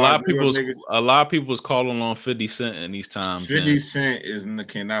 a lot of people was calling on 50 Cent in these times. 50 Cent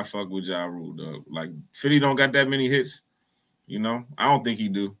cannot fuck with Ja Rule, though. Like, 50 don't got that many hits. You know, I don't think he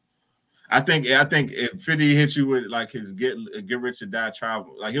do. I think if 50 hits you with like his Get Rich or Die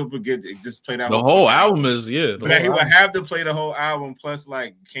Tribal, like, he'll just play that the whole album is but he would have to play the whole album plus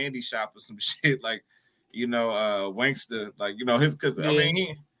like Candy Shop or some shit, like, you know, Wankster, like, you know, because I mean,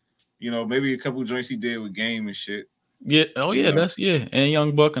 he, you know, maybe a couple joints he did with Game and shit. Yeah. Oh yeah, that's and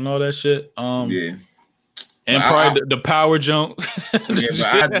Young Buck and all that shit. And but probably the power jump.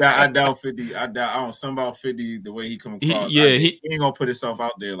 Yeah, but I doubt 50. I don't something about 50 the way he come across. He ain't gonna put himself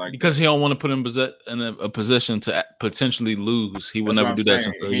out there like because he don't want to put him in a position to potentially lose. He will never do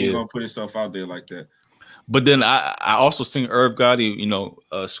that. He ain't gonna put himself out there like that. But then I also seen Irv Gotti, you know,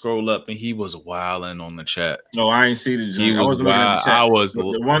 scroll up and he was wilding on the chat. No, I ain't see the joint. I wasn't looking at the chat.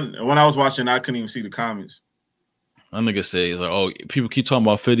 The one I was watching, I couldn't even see the comments. That nigga says like, oh, people keep talking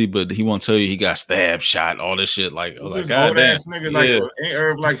about 50, but he won't tell you he got stabbed, shot, all this shit. Like, God damn, nigga, like, ain't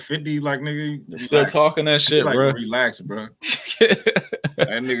Irv like 50? Like, nigga, still talking that shit, like, bro. Relax, bro.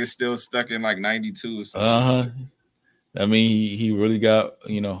 That nigga still stuck in like 92 or something. I mean, he really got,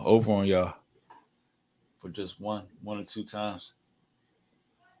 you know, over on y'all. for just one or two times.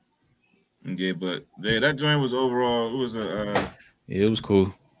 Yeah, but that joint was overall. It was a. Yeah, it was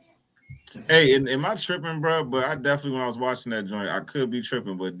cool. Hey, am I tripping, bro? But I definitely, when I was watching that joint, I could be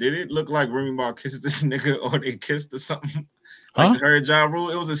tripping. But did it look like Remy Ma kissed this nigga, or they kissed or something? Like her and Ja Rule,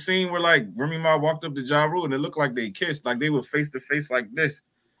 it was a scene where like Remy Ma walked up to Ja Rule, and it looked like they kissed, like they were face to face like this.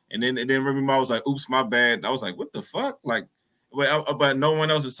 And then Remy Ma was like, "Oops, my bad." I was like, "What the fuck?" Like, but no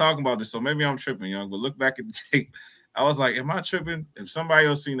one else is talking about this, so maybe I'm tripping, young. But look back at the tape. I was like, "Am I tripping?" If somebody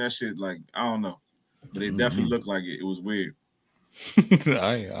else seen that shit, like I don't know, but it definitely looked like it. It was weird.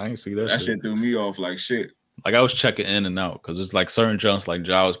 I ain't see that shit threw me off like shit. Like I was checking in and out because it's like certain jumps like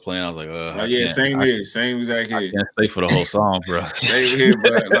Ja was playing. I was like, same exact here. I can't stay for the whole song, bro. Same here,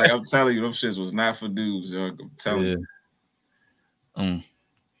 bro. Like I'm telling you, those shits was not for dudes. Yo. I'm telling you.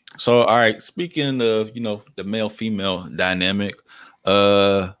 So all right, speaking of the male female dynamic,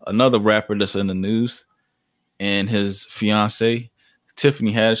 another rapper that's in the news and his fiance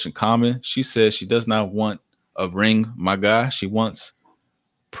Tiffany Haddish in common. She says she does not want a ring, my guy. She wants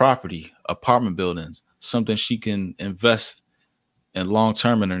property, apartment buildings, something she can invest in long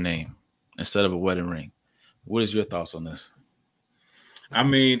term in her name instead of a wedding ring. What is your thoughts on this? I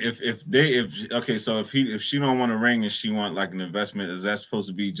mean, if she don't want a ring and she want like an investment, is that supposed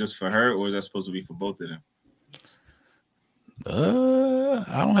to be just for her, or is that supposed to be for both of them?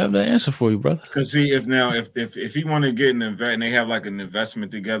 I don't have that answer for you, brother. Because see, if he want to get an invest and they have like an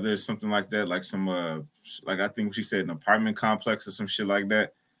investment together, something like that, like some like I think she said an apartment complex or some shit like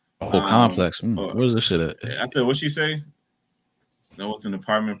that. A whole complex. Where's this shit at? I thought what she say? No, with an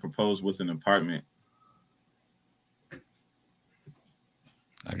apartment proposed with an apartment.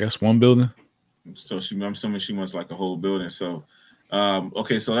 I guess one building. So I'm assuming she wants like a whole building. So,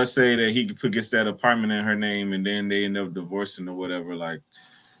 okay, so let's say that he gets that apartment in her name, and then they end up divorcing or whatever. Like,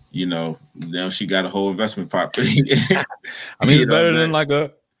 now she got a whole investment property. I mean, it's better than like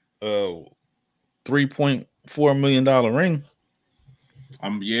a $3.4 million ring.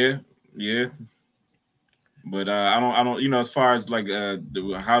 Yeah. But I don't. As far as like,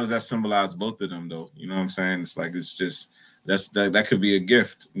 how does that symbolize both of them though? You know what I'm saying? It's like it's just that could be a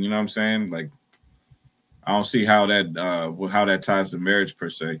gift. You know what I'm saying? Like, I don't see how that ties to marriage per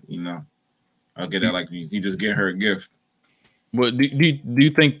se. I'll get that like he just get her a gift. Well, do you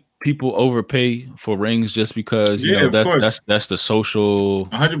think people overpay for rings just because that's the social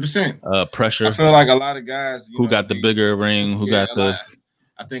 100% pressure? I feel like a lot of guys who got the bigger ring, who got the.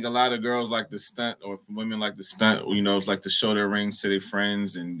 I think a lot of girls like to stunt, or women like to stunt. It's like to show their rings to their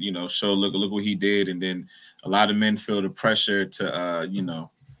friends, and show look what he did, and then a lot of men feel the pressure to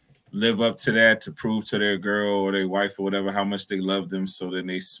live up to that, to prove to their girl or their wife or whatever how much they love them. So then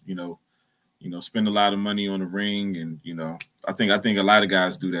they spend a lot of money on the ring, and I think a lot of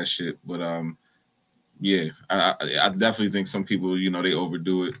guys do that shit. But I definitely think some people they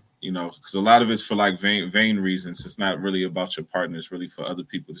overdo it. Because a lot of it's for like vain reasons. It's not really about your partner. It's really for other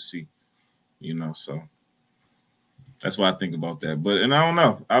people to see. So that's why I think about that. And I don't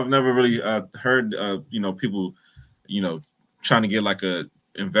know. I've never really heard people trying to get like a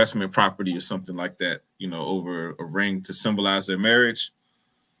investment property or something like that, over a ring to symbolize their marriage.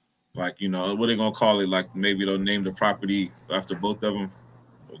 Like, what are they gonna call it? Like maybe they'll name the property after both of them.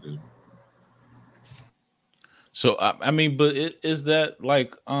 So I mean, but is that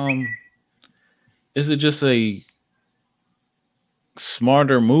like is it just a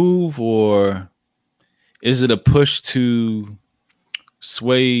smarter move, or is it a push to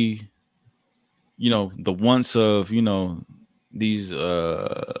sway the wants of these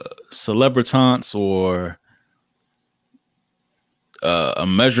celebritants, or a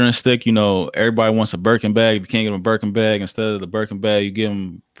measuring stick? Everybody wants a Birkin bag. If you can't get them a Birkin bag, instead of the Birkin bag you give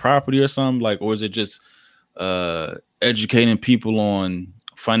them property or something, like, or is it just educating people on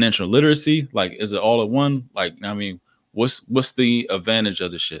financial literacy? Like, is it all at one? Like, I mean, what's the advantage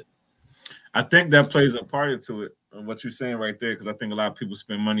of the shit? I think that plays a part into it, what you're saying right there, because I think a lot of people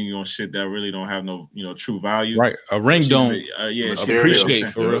spend money on shit that really don't have no true value. Right, a ring don't appreciate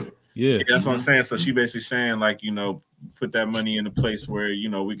for real. Yeah, that's what I'm saying. So she basically saying like put that money in a place where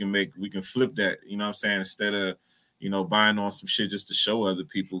we can flip that. You know what I'm saying, instead of buying on some shit just to show other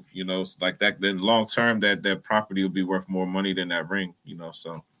people. It's like that. Then long term, that property will be worth more money than that ring.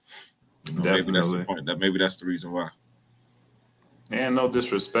 So maybe that's the point. Maybe that's the reason why. And no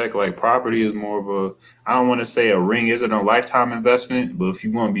disrespect, like property is more of a, I don't want to say a ring isn't a lifetime investment, but if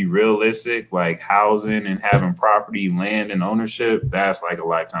you want to be realistic, like housing and having property, land and ownership, that's like a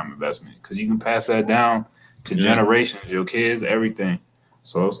lifetime investment, because you can pass that down to generations, your kids, everything.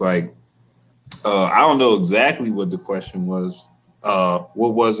 So it's like, I don't know exactly what the question was.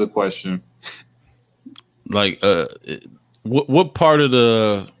 What was the question? like what part of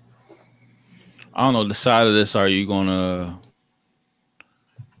the I don't know the side of this are you gonna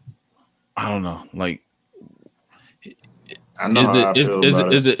I don't know like I know how I feel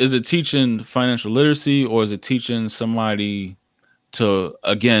about it. Is it teaching financial literacy or is it teaching somebody to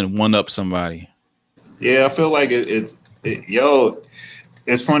again one up somebody? Yeah, I feel like it's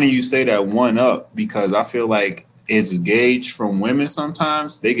funny you say that one up because I feel like it's gauged from women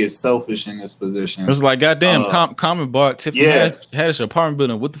sometimes. They get selfish in this position. It's like goddamn Common bought Tiffany Haddish apartment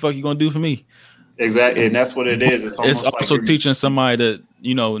building. What the fuck you gonna do for me? Exactly, and that's what it is. It's almost it's also like teaching somebody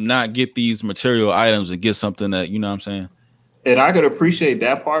to, not get these material items and get something that, you know what I'm saying? And I could appreciate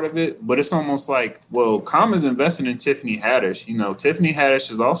that part of it, but it's almost like, well, Common's investing in Tiffany Haddish. Tiffany Haddish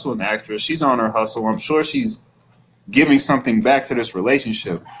is also an actress. She's on her hustle. I'm sure she's giving something back to this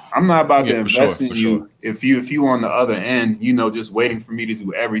relationship. I'm not about to invest in you if you on the other end, just waiting for me to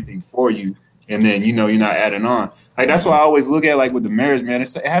do everything for you. And then, you're not adding on. Like, that's why I always look at, like, with the marriage, man,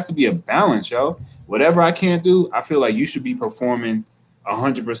 it has to be a balance, yo. Whatever I can't do, I feel like you should be performing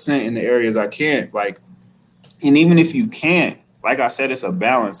 100% in the areas I can't. Like, and even if you can't, like I said, it's a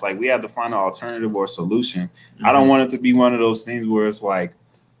balance. Like, we have to find an alternative or solution. Mm-hmm. I don't want it to be one of those things where it's like,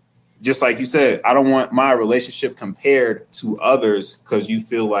 just like you said, I don't want my relationship compared to others because you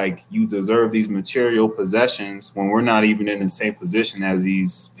feel like you deserve these material possessions when we're not even in the same position as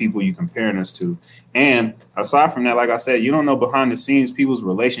these people you comparing us to. And aside from that, like I said, you don't know behind the scenes people's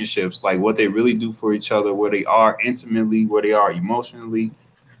relationships, like what they really do for each other, where they are intimately, where they are emotionally,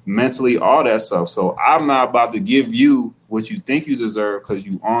 mentally, all that stuff. So I'm not about to give you what you think you deserve because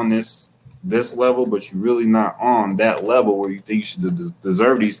you on this level, but you're really not on that level where you think you should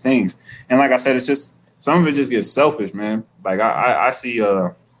deserve these things. And like I said, it's just some of it just gets selfish, man. Like I see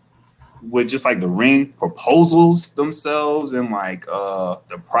with just like the ring proposals themselves and like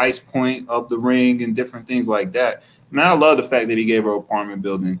the price point of the ring and different things like that. Man, I love the fact that he gave her an apartment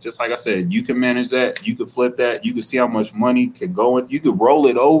building. Just like I said, you can manage that, you could flip that, you could see how much money could go in, you could roll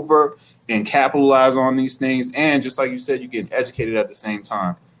it over and capitalize on these things. And just like you said, you get educated at the same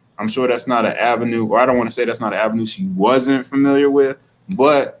time. I'm sure that's not an avenue, or I don't want to say that's not an avenue she wasn't familiar with,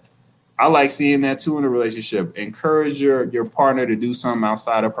 but I like seeing that too in a relationship. Encourage your partner to do something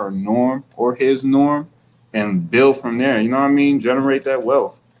outside of her norm or his norm and build from there. You know what I mean? Generate that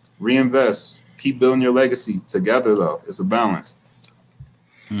wealth, reinvest, keep building your legacy together, though. It's a balance.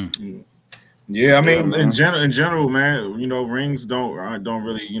 Yeah, I mean, in general, man, rings don't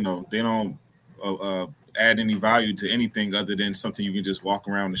really, they don't add any value to anything other than something you can just walk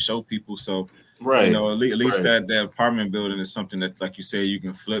around and show people. So, right, at least that apartment building is something that, like you say, you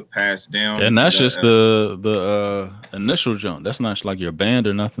can flip, pass down. And that's just the initial jump. That's not like your band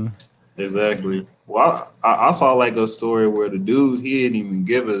or nothing. Exactly. Well, I saw like a story where the dude, he didn't even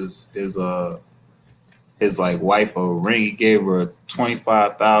give his like wife a ring. He gave her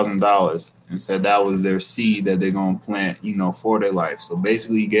 $25,000 and said that was their seed that they're gonna plant, for their life. So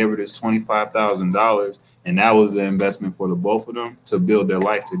basically, he gave her this $25,000, and that was the investment for the both of them to build their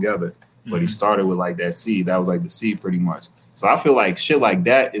life together. Mm-hmm. But he started with like that seed. That was like the seed, pretty much. So I feel like shit like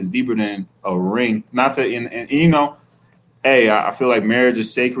that is deeper than a ring. Not to, and hey, I feel like marriage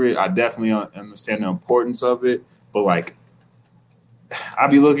is sacred. I definitely understand the importance of it. But like, I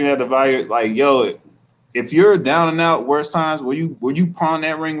be looking at the value, like, yo, if you're down and out, worst times, will you pawn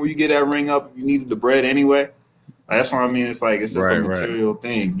that ring? Will you get that ring up if you needed the bread anyway? Like, that's what I mean. It's like it's just a material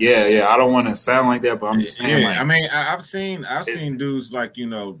thing. Yeah. I don't want to sound like that, but I'm just saying. Yeah, like, I mean, I've seen dudes like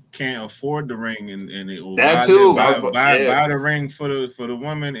can't afford the ring and it will that too. Buy the ring for the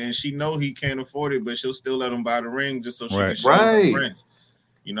woman, and she know he can't afford it, but she'll still let him buy the ring just so she can show her friends.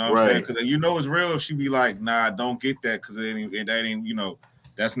 You know what I'm saying? Because it's real if she be like, nah, don't get that because that ain't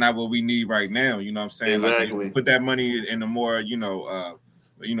that's not what we need right now. You know what I'm saying? Exactly. Like, put that money in a more a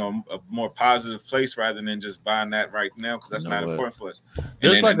more positive place rather than just buying that right now because that's not important for us.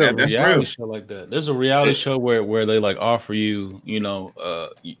 There's like a reality show like that. There's a reality show where they like offer you,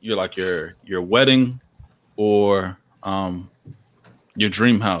 you're like your wedding or your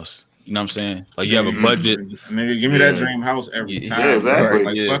dream house. You know what I'm saying? Like you have a budget. Nigga, give me that dream house every time. Yeah, exactly.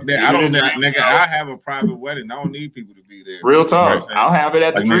 Like, fuck that. I don't nigga. I have a private wedding. I don't need people to be there. Real talk. I'll have it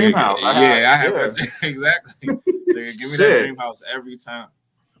at the dream house. I have it. Exactly. Nigga, give me that dream house every time.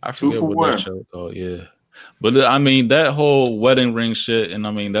 I forget what that show called. Yeah. But I mean that whole wedding ring shit, and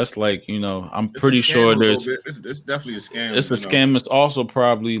I mean that's like I'm pretty sure there's it's definitely a scam. It's a scam. It's also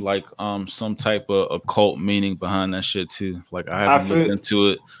probably like some type of occult meaning behind that shit too. Like I haven't looked into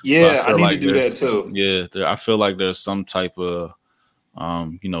it. Yeah, I need to do that too. Yeah, I feel like there's some type of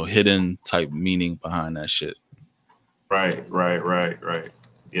hidden type meaning behind that shit. Right.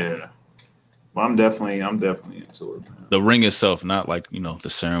 Yeah. Well, I'm definitely into it, man. The ring itself, not like, you know, the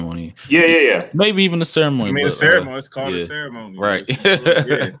ceremony. Yeah. Maybe even the ceremony. I mean, but, the ceremony. It's called yeah. a ceremony, right?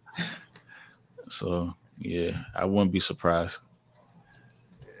 Yeah. So yeah, I wouldn't be surprised.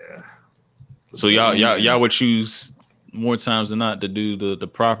 Yeah. So y'all would choose more times than not to do the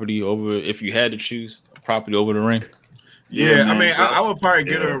property over, if you had to choose property over the ring. Yeah, man, I mean, so, I would probably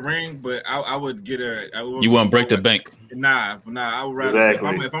get her a ring, but I would get her. You wouldn't break the bank. Nah. I would rather.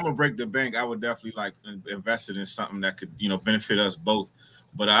 Exactly. If I'm gonna break the bank, I would definitely like invest it in something that could, you know, benefit us both.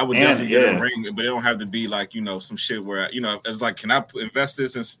 But I would definitely get a ring, but it don't have to be like, you know, some shit where, you know, it's like, can I invest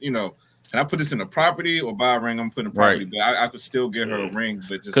this in, you know, can I put this in a property or buy a ring? I'm putting a property, but I could still get her a ring,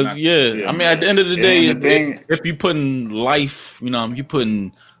 but just because I mean, at the end of the day, if you put in life, you know, you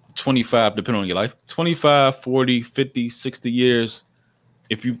putting 25, depending on your life, 25, 40, 50, 60 years.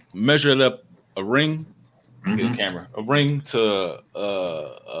 If you measure it up, a ring, get a camera, a ring to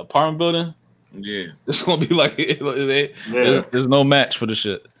a apartment building, it's gonna be like there's no match for the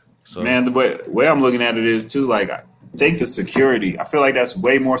shit. So man, the way I'm looking at it is too, like, take the security. I feel like that's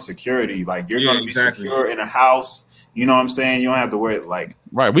way more security. Like, you're gonna be secure in a house. You know what I'm saying? You don't have to worry. Like,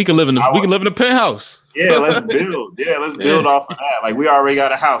 right, we can live in a penthouse. Yeah, let's build. Let's build off of that. Like, we already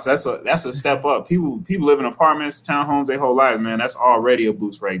got a house. That's a step up. People live in apartments, townhomes, their whole lives, man. That's already a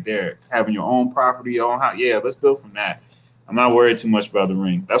boost right there. Having your own property, your own house. Yeah, let's build from that. I'm not worried too much about the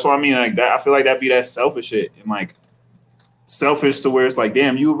ring. That's what I mean. Like that, I feel like that'd be that selfish shit, and like selfish to where it's like,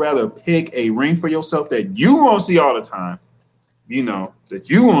 damn, you would rather pick a ring for yourself that you won't see all the time, you know, that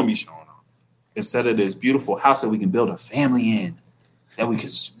you won't be showing off, instead of this beautiful house that we can build a family in, that we can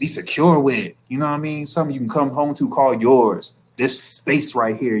be secure with. You know what I mean? Something you can come home to, call yours. This space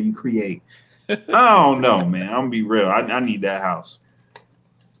right here you create. I don't know, man. I'm gonna be real. I need that house.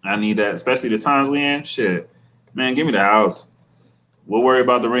 I need that, especially the times we in. Shit, man, give me the house. We'll worry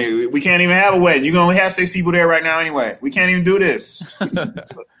about the ring. We can't even have a wedding. You're gonna have 6 people there right now anyway. We can't even do this.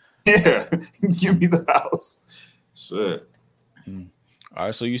 Yeah, give me the house. Shit. All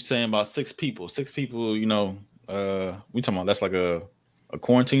right, so you're saying about 6 people. 6 people, you know, we talking about that's like a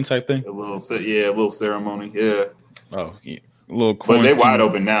quarantine type thing? A little ceremony, yeah. Oh, yeah. A little quarantine. But they wide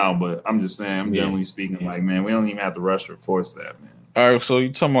open now, but I'm just saying, I'm generally speaking, like, man, we don't even have to rush or force that, man. All right, so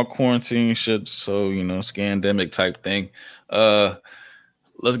you talking about quarantine shit, so, you know, scandemic type thing.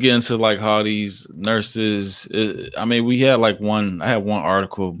 Let's get into like how these nurses, I mean, I had one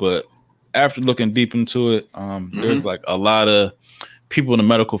article, but after looking deep into it, there's like a lot of people in the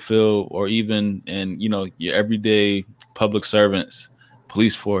medical field, or even in, you know, your everyday public servants,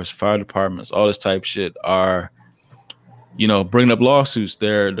 police force, fire departments, all this type shit are, you know, bringing up lawsuits.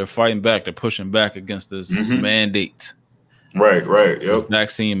 They're fighting back. They're pushing back against this mandate. Right. Yep. This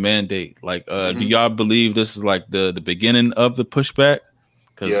vaccine mandate. Like, do y'all believe this is like the beginning of the pushback?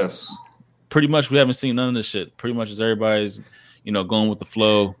 Yes. Pretty much we haven't seen none of this shit. Pretty much as everybody's, you know, going with the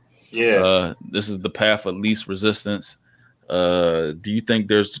flow. Yeah. This is the path of least resistance. Do you think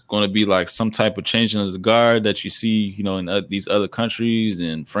there's going to be like some type of changing of the guard that you see, you know, in these other countries,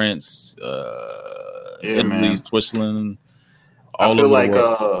 in France, Italy, Switzerland? I feel like,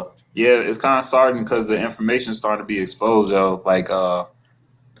 it's kind of starting because the information is starting to be exposed, yo. Like,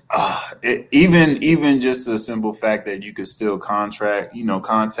 even just the simple fact that you could still contact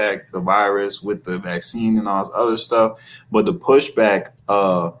the virus with the vaccine and all this other stuff, but the pushback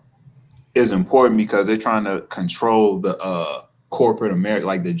is important because they're trying to control the corporate America,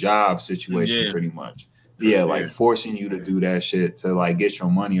 like the job situation, pretty much. Like forcing you to do that shit to like get your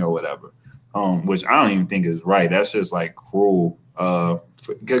money or whatever, which I don't even think is right. That's just like cruel.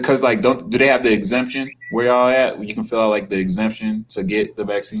 Because like, do they have the exemption where y'all at? You can fill out like the exemption to get the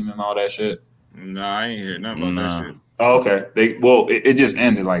vaccine and all that shit. No, I ain't hear nothing about that shit. Oh, okay. It just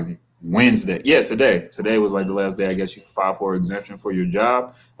ended like Wednesday. Yeah, today. Today was like the last day. I guess you can file for exemption for your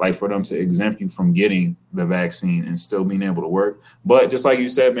job, like for them to exempt you from getting the vaccine and still being able to work. But just like you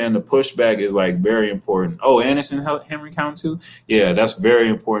said, man, the pushback is like very important. Oh, and it's in Henry County too. Yeah, that's very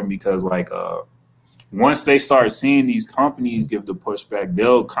important because like once they start seeing these companies give the pushback,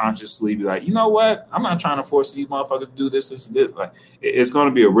 they'll consciously be like, you know what? I'm not trying to force these motherfuckers to do this. Like, it's going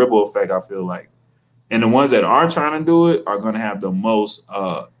to be a ripple effect, I feel like. And the ones that are trying to do it are going to have the most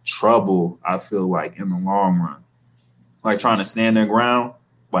trouble, I feel like, in the long run. Like, trying to stand their ground,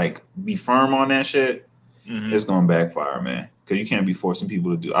 like, be firm on that shit, it's going to backfire, man. Because you can't be forcing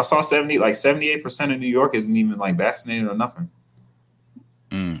people to do it. I saw 78% of New York isn't even, like, vaccinated or nothing.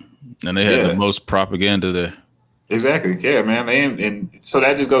 And they had the most propaganda there. Exactly. Yeah, man. And so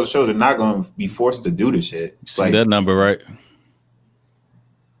that just goes to show they're not going to be forced to do this shit. You see that number, right?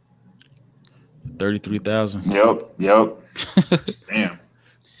 33,000. Yep. Damn.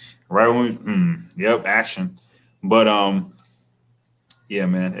 Right when yep, action. But yeah,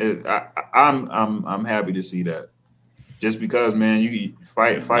 man, I'm happy to see that. Just because, man, you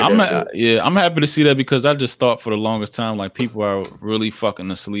fight that shit. Yeah, I'm happy to see that because I just thought for the longest time like people are really fucking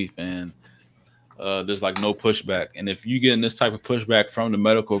asleep and there's like no pushback. And if you get this type of pushback from the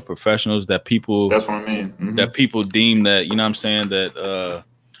medical professionals that people that's what I mean. Mm-hmm. That people deem that, you know what I'm saying, that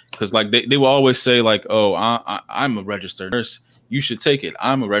because like they will always say like, oh, I'm a registered nurse, you should take it.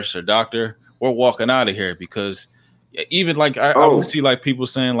 I'm a registered doctor. We're walking out of here because even like I would see like people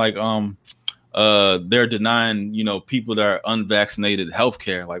saying like they're denying, you know, people that are unvaccinated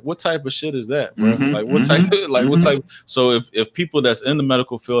healthcare. Like, what type of shit is that, bro? Mm-hmm, like, what type? Like, what type? So, if people that's in the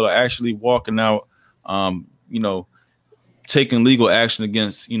medical field are actually walking out, you know, taking legal action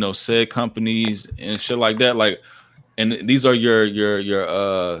against, you know, said companies and shit like that, like, and these are your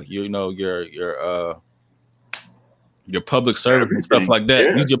public servants and stuff like that.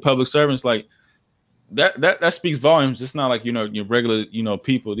 Yeah. These are your public servants, like. That speaks volumes. It's not like, you know, your regular, you know,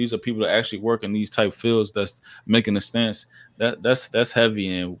 people. These are people that actually work in these type fields that's making a stance. That's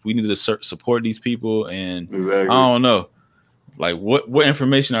heavy, and we need to support these people. And exactly. I don't know, like what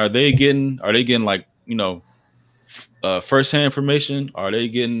information are they getting? Are they getting like, you know, firsthand information? Are they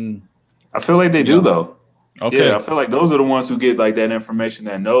getting? I feel like they do though. Okay. Yeah, I feel like those are the ones who get like that information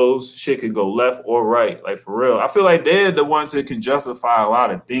that knows shit can go left or right. Like for real, I feel like they're the ones that can justify a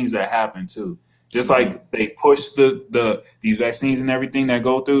lot of things that happen too. Just like they push these vaccines and everything that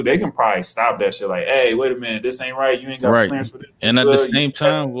go through, they can probably stop that shit. Like, hey, wait a minute, this ain't right. You ain't got clearance for this. And at the same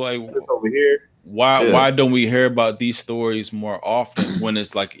time, like, over here. Why don't we hear about these stories more often? When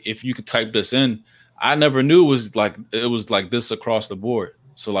it's like, if you could type this in, I never knew it was like this across the board.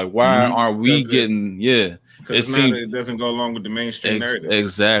 So like, why aren't we getting? It doesn't go along with the mainstream narrative.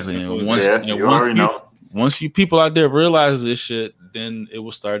 Exactly. And once you people out there realize this shit, then it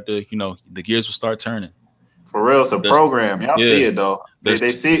will start to, you know, the gears will start turning. For real, it's a program. Y'all see it though. They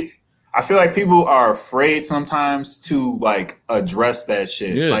see it. I feel like people are afraid sometimes to like address that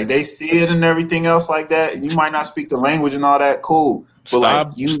shit. Yeah. Like they see it and everything else like that. You might not speak the language and all that, cool. But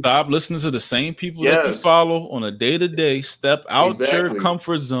stop listening to the same people that you follow on a day-to-day. Step out your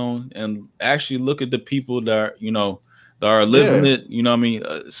comfort zone and actually look at the people that are, you know, that are living it. You know what I mean?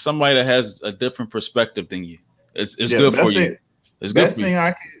 Somebody that has a different perspective than you. It's good for you. It's good for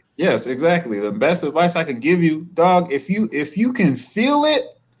you. Yes, exactly. The best advice I can give you, dog, if you can feel it,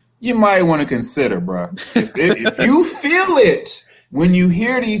 you might want to consider, bro. If you feel it when you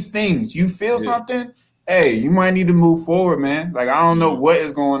hear these things, you feel something, hey, you might need to move forward, man. Like, I don't know what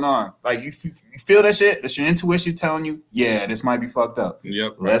is going on. Like, you feel that shit? That's your intuition telling you, yeah, this might be fucked up.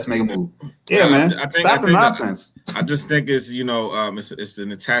 Yep. Let's make a move. Yeah, man. Stop the nonsense. I just think it's, you know, it's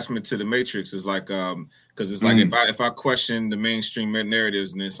an attachment to the matrix. It's like, because it's like if I question the mainstream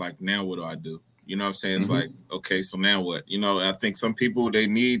narratives, and it's like, now what do I do? You know what I'm saying? It's like, okay, so now what? You know, I think some people, they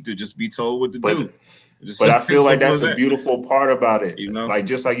need to just be told what to do. But I feel like that's a beautiful part about it. You know, like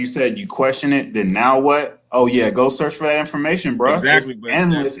just like you said, you question it, then now what? Oh yeah, go search for that information, bro. Exactly, it's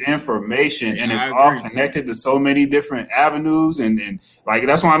endless information, and it's all connected to so many different avenues, and like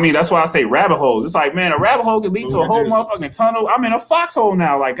that's what I mean. That's why I say rabbit holes. It's like, man, a rabbit hole can lead to a whole motherfucking tunnel. I'm in a foxhole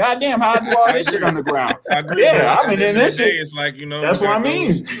now. Like, goddamn, how I do all this shit underground? Yeah, I'm in this shit. It's like, you know, that's what I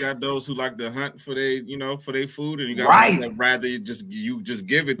mean. You got those who like to hunt for their food, and you got those that rather you just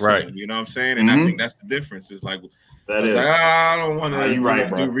give it to them. You know what I'm saying? And I think that's the difference. It's like. I don't want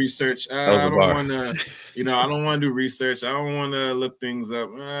to do research. I don't want to, I don't want to do research. I don't want to look things up.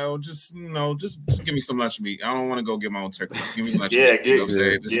 Just give me some lunch meat. I don't want to go get my own turkey. Just give me lunch meat. You know what I'm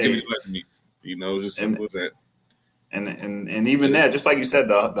saying? Just give me lunch meat. Just simple as that. And even that, just like you said,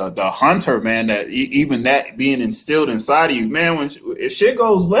 the hunter, man, that even that being instilled inside of you, man, if shit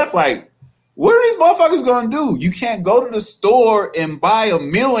goes left, like, what are these motherfuckers gonna do? You can't go to the store and buy a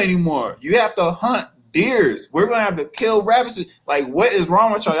meal anymore. You have to hunt deers. We're gonna have to kill rabbits. Like, what is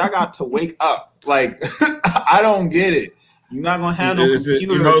wrong with y'all? Y'all got to wake up. Like, I don't get it. You're not gonna have no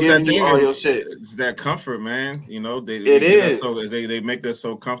computer giving you all your shit. It's that comfort, man. They make us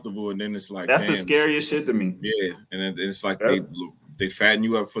so comfortable, and then it's like that's the scariest shit to me. Yeah, and it's like they fatten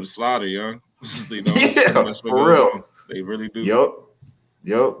you up for the slaughter, young. Yeah, for real. They really do.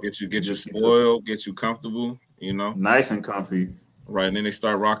 Yup. Get you spoiled, get you comfortable. Nice and comfy. Right, and then they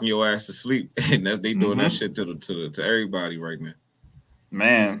start rocking your ass to sleep, and they doing that shit to everybody right now.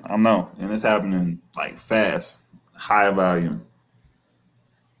 Man, I know, and it's happening like fast, high volume.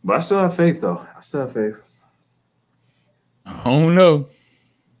 But I still have faith, though. I don't know.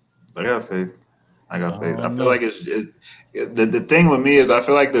 I got faith. I feel like the thing with me is I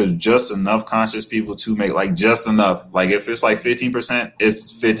feel like there's just enough conscious people to make like just enough. Like if it's like 15%,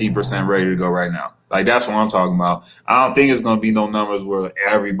 it's 15% ready to go right now. Like that's what I'm talking about. I don't think it's gonna be no numbers where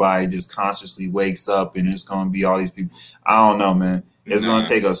everybody just consciously wakes up and it's gonna be all these people. I don't know, man. It's gonna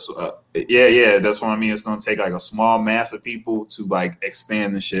take us. Yeah. That's what I mean. It's gonna take like a small mass of people to like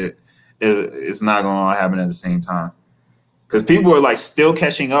expand the shit. It's not gonna happen at the same time. Because people are like still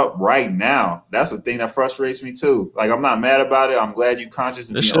catching up right now. That's the thing that frustrates me too. Like I'm not mad about it. I'm glad you conscious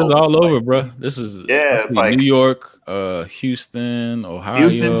and This being shit's open all to over, like, bro. This is it's like New York, Houston, Houston Ohio.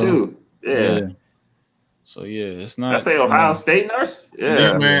 too. Yeah. So yeah, it's I not. say Ohio State nurse.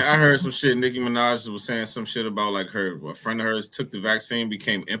 Yeah, Yeah. man. I heard some shit. Nicki Minaj was saying some shit about like a friend of hers took the vaccine,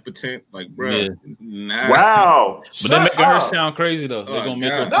 became impotent. Like, bro, nah. Wow. But they're making her sound crazy though. They're gonna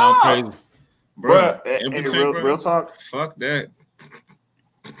make her sound crazy. Bro, real talk. Fuck that.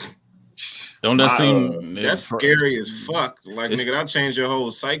 Don't that seem that's scary as fuck? Like, nigga, that'll change your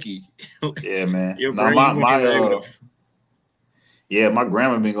whole psyche. Yeah, man. Your brain, my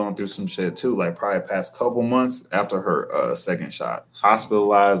grandma been going through some shit too. Like probably past couple months after her second shot,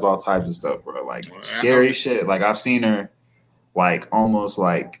 hospitalized, all types of stuff, bro. Like scary shit. Like I've seen her, like almost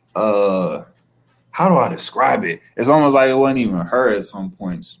like how do I describe it? It's almost like it wasn't even her at some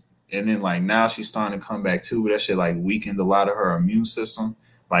points. And then like now she's starting to come back too, but that shit like weakened a lot of her immune system,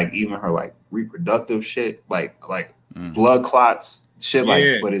 like even her like reproductive shit, like blood clots, shit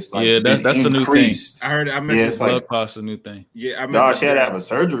but it's like that's increased. A new thing. I met this blood clot's a new thing. Yeah, she had to have a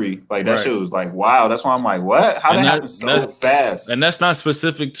surgery. Like that shit was like wow. That's why I'm like, what? How that happened so fast? And that's not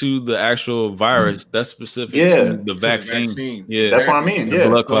specific to the actual virus. That's specific to the vaccine. Yeah, that's what I mean. The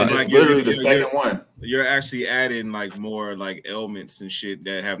blood clot. It's literally the second one. You're actually adding like more like ailments and shit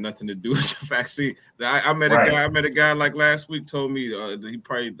that have nothing to do with your vaccine. I met a guy like last week told me I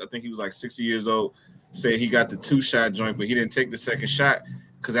think he was like 60 years old. Said he got the 2-shot joint, but he didn't take the second shot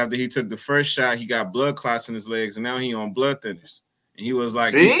because after he took the first shot, he got blood clots in his legs, and now he on blood thinners. And he was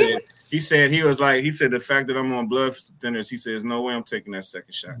like, he said the fact that I'm on blood thinners, he says no way I'm taking that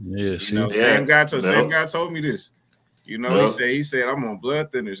second shot. Yeah, same guy told me this. He said I'm on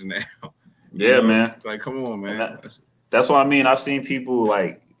blood thinners now. Man. Like, come on, man. That's what I mean. I've seen people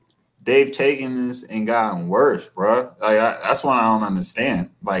like they've taken this and gotten worse, bro. Like that's what I don't understand.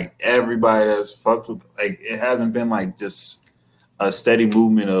 Like everybody that's fucked with, like it hasn't been like just a steady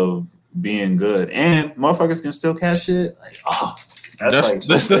movement of being good, and motherfuckers can still catch shit. Like,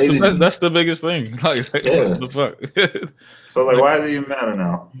 that's the biggest thing. Like what the fuck? So like, why does it even matter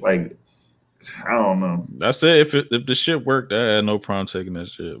now? Like, I don't know. That's it. If the shit worked, I had no problem taking that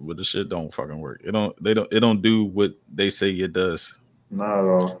shit. But the shit don't fucking work. It don't do what they say it does. Not at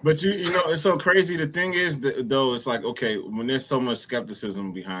all. But you know, it's so crazy. The thing is, though, it's like, okay, when there's so much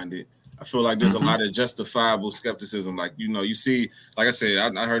skepticism behind it, I feel like there's a lot of justifiable skepticism. Like, you know, you see, like I said,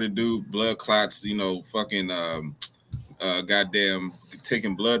 I heard a dude blood clots, you know, fucking goddamn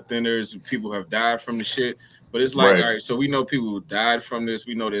taking blood thinners. People have died from the shit. But it's like, all right, so we know people who died from this.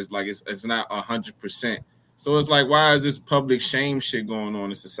 We know there's like it's not 100%. So it's like, why is this public shame shit going on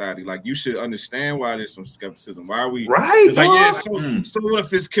in society? Like, you should understand why there's some skepticism. Why are we right? Like, so what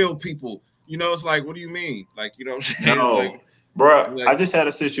if it's killed people? You know, it's like, what do you mean? Like, you know what I'm saying? No, like, bro. I just had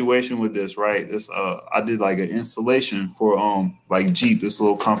a situation with this, right? This I did like an installation for like Jeep, this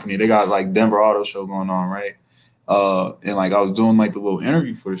little company. They got like Denver Auto Show going on, right? And like I was doing like the little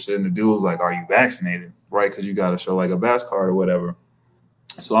interview for the shit, and the dude was like, "Are you vaccinated?" Right? Because you got to show like a VAX card or whatever.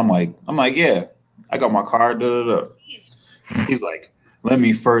 So I'm like, yeah, I got my card. He's like, let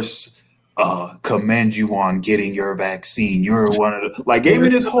me first commend you on getting your vaccine. You're one of the gave me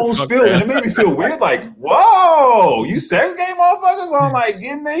this whole spiel, and it made me feel weird. Like, whoa, you segregate motherfuckers on like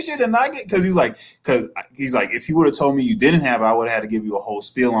getting that shit and not get because he's like, if you would have told me you didn't have, I would have had to give you a whole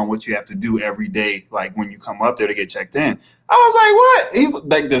spiel on what you have to do every day, like when you come up there to get checked in. I was like, what? He's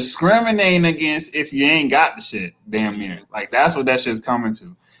like discriminating against if you ain't got the shit, damn near. Like that's what that shit's coming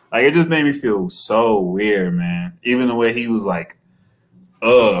to. Like it just made me feel so weird, man. Even the way he was like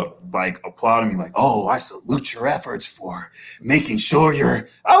applauding me, like, oh, I salute your efforts for making sure you're.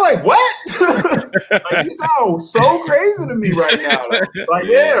 I'm like, what? Like, you sound so crazy to me right now. Like,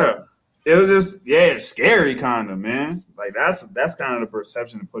 yeah, it was just, it's scary, kind of, man. Like, that's kind of the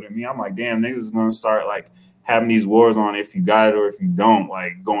perception to put in me. I'm like, damn, niggas is gonna start like having these wars on if you got it or if you don't,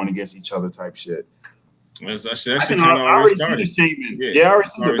 like going against each other type shit. I already see the shaming. Yeah, I already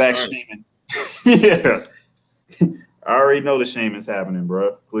see the back shaming. Yeah. I already know the shame is happening,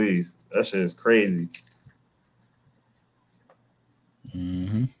 bro. Please. That shit is crazy.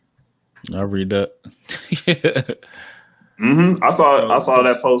 Mm-hmm. I read that. I saw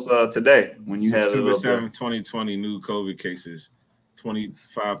that post today when you had September it up there. 7th, 2020, new COVID cases,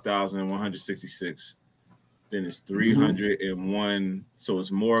 25,166. Then it's 301. So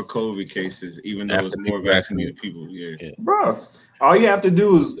it's more COVID cases, even though it's more vaccinated people. Yeah. Bro, all you have to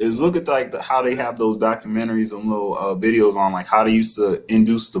do is look at like how they have those documentaries and little videos on like how they used to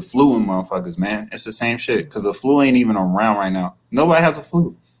induce the flu in motherfuckers, man. It's the same shit because the flu ain't even around right now. Nobody has a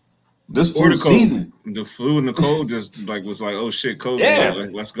flu. This flu season. The flu and the cold just like was like, oh shit, COVID. Yeah.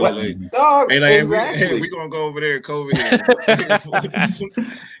 Like, let's go late. Dog, hey, like, exactly. we gonna go over there, COVID here.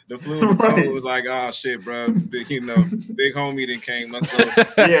 The flu and the cold was like, oh shit, bro. Big homie that came. Let's go.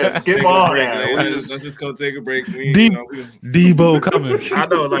 Yeah, skip all that. Let's just go take a break. Debo coming. I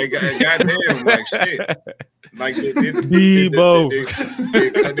know, like, goddamn, like shit. Like, did COVID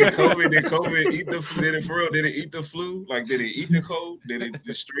eat the flu? Did it for real? Did it eat the flu? Like, did it eat the cold? Did it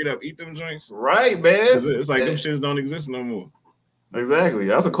just straight up eat them joints? Right, man. It's like them shits don't exist no more. Exactly.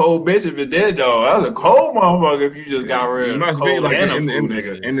 That's a cold bitch if it did, though. That's a cold motherfucker if you just got rid of it. Must cold be like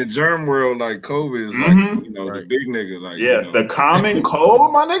and in the germ world, like COVID is like the big nigga. Like the common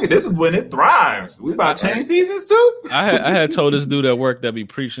cold, my nigga. This is when it thrives. We about to change seasons too. I had told this dude at work that be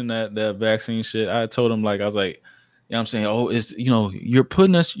preaching that vaccine shit. I told him I was like, you know what I'm saying, oh, it's you're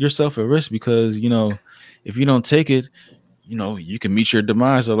putting yourself at risk because if you don't take it, you can meet your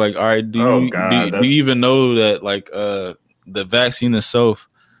demise. So like, all right, do you even know that like the vaccine itself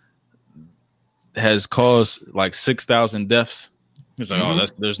has caused like 6,000 deaths? It's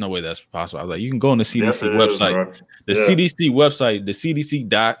like, there's no way that's possible. I was like, you can go on the CDC website. CDC website, the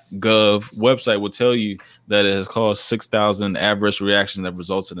CDC.gov website will tell you that it has caused 6,000 adverse reactions that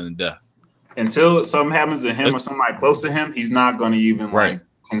resulted in death. Until something happens to him or somebody close to him, he's not going to even like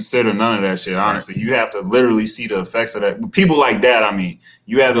consider none of that shit. Honestly, you have to literally see the effects of that. People like that, I mean,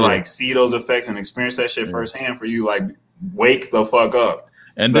 you have to like see those effects and experience that shit firsthand for you. Like, wake the fuck up.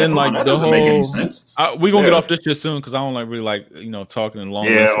 And then like that the doesn't whole make any sense. We're gonna get off this shit soon because I don't really like talking long.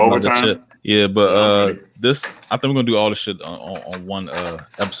 Overtime. Shit. Yeah, but this I think we're gonna do all the shit on one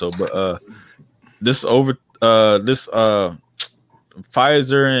episode. But this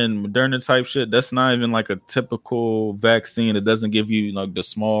Pfizer and Moderna type shit, that's not even like a typical vaccine. It doesn't give you like the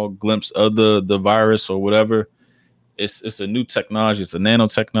small glimpse of the virus or whatever. It's a new technology. It's a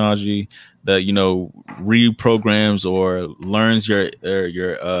nanotechnology that reprograms or learns your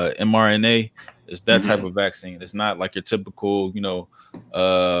mRNA. It's that type of vaccine. It's not like your typical what do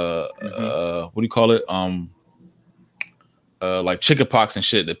you call it? Like chickenpox and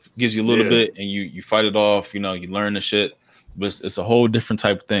shit that gives you a little bit and you fight it off. You learn the shit, but it's a whole different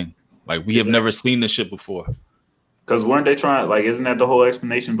type of thing. Like we have never seen this shit before. Because weren't they trying? Like, isn't that the whole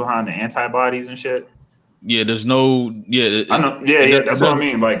explanation behind the antibodies and shit? Yeah, there's no. I know. Yeah. That's what I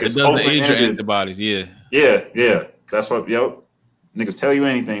mean. Like, it doesn't age your antibodies. Yeah. That's what. Niggas tell you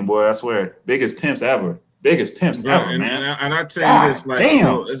anything, boy. I swear. Biggest pimps ever, man. And I tell you this, like,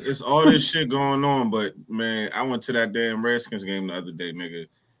 damn, it's all this shit going on. But man, I went to that damn Redskins game the other day, nigga.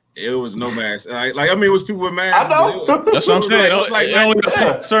 It was no mask. Like I mean, it was people with masks. I know. That's what I'm saying. Only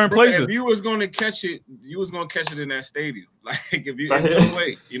certain places. If you was going to catch it, you was going to catch it in that stadium. Like if you, no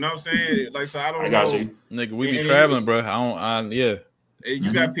way. You know what I'm saying? Like, so I don't know. Got you. Nigga, we be traveling, bro.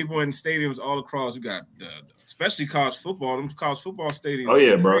 You got people in stadiums all across. You got especially college football. Them college football stadiums. Oh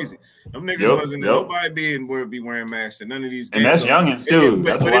yeah, bro. Crazy. Them niggas wasn't nobody be wearing masks in none of these games. And that's youngins too.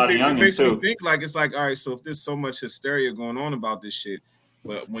 That's a lot of youngins too. Think like it's like, all right, so if there's so much hysteria going on about this shit.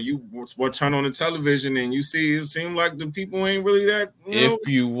 But when you turn on the television and you see, it seems like the people ain't really that. If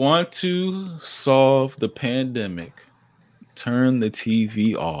you want to solve the pandemic, turn the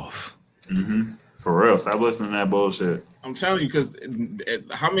TV off. For real, stop listening to that bullshit. I'm telling you, because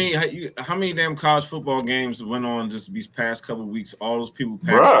how many damn college football games went on just these past couple of weeks? All those people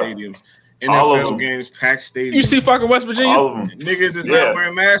packed stadiums. NFL games packed stadiums. You see fucking West Virginia? All of them. Niggas is not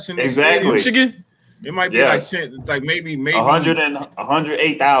wearing masks in the exactly. Michigan. It might be like 10, like maybe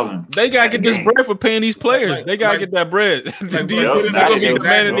 108,000. They gotta get this bread for paying these players. They gotta get that bread. They're gonna be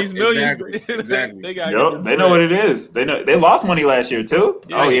demanding these millions. Exactly. They know what it is. They know they lost money last year too.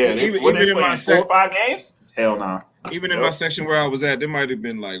 Even in my 4 or 5 games. Hell no. Nah. Even in my section where I was at, there might have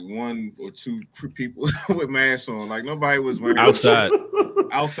been like 1 or 2 people with masks on. Like nobody was wearing outside.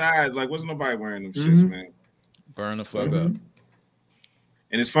 Like wasn't nobody wearing them shits, man. Burn the fuck up.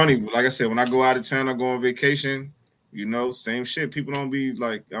 And it's funny, like I said, when I go out of town, I go on vacation, same shit. People don't be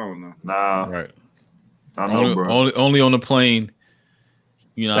like, I don't know. Nah. Right. I know, bro. Only on the plane.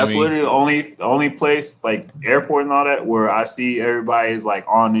 That's literally the only place, like airport and all that, where I see everybody is like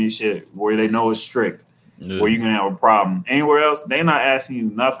on this shit, where they know it's strict. where you're gonna have a problem. Anywhere else, they not asking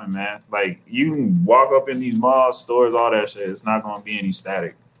you nothing, man. Like you can walk up in these malls, stores, all that shit. It's not gonna be any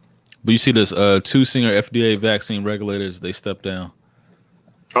static. But you see this 2 senior FDA vaccine regulators, they stepped down.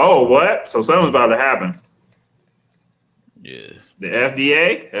 Oh, what? So something's about to happen. Yeah. The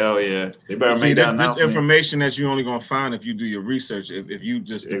FDA? Hell yeah. They better make that announcement. This information that you're only gonna find if you do your research. If you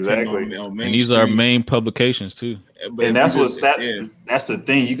just depend on and these are main publications too. But and that's that's the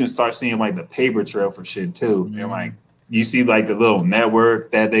thing. You can start seeing like the paper trail for shit too. Mm-hmm. And like you see like the little network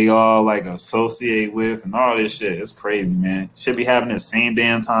that they all like associate with and all this shit. It's crazy, man. Should be happening the same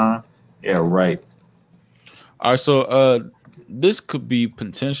damn time. Yeah, right. All right, so this could be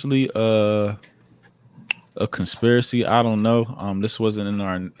potentially a conspiracy. I don't know. This wasn't in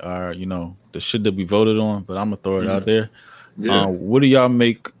our the shit that we voted on, but I'm gonna throw it out there. Yeah. What do y'all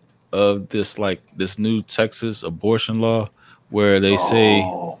make of this new Texas abortion law where they say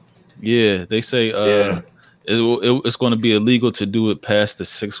it's going to be illegal to do it past the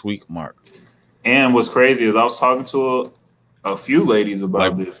 6-week mark? And what's crazy is I was talking to a few ladies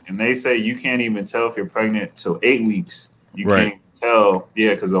about this, and they say you can't even tell if you're pregnant till 8 weeks. You can't even tell,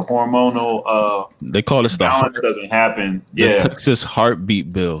 because the hormonal they call this balance doesn't happen. The Texas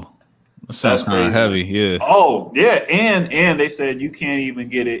heartbeat bill. That sounds kind of heavy, yeah. Oh, yeah, and they said you can't even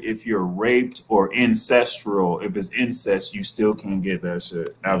get it if you're raped or ancestral. If it's incest, you still can't get that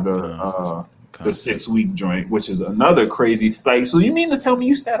shit after the 6-week joint, which is another crazy. Like, so you mean to tell me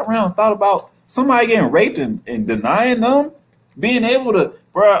you sat around and thought about somebody getting raped and denying them being able to?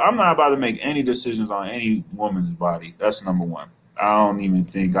 Bro, I'm not about to make any decisions on any woman's body. That's number one. I don't even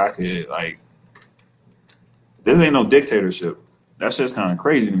think I could, like, this ain't no dictatorship. That's just kind of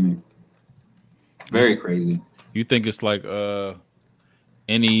crazy to me. Very crazy. You think it's like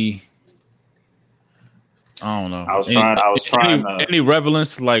any? I don't know. I was trying any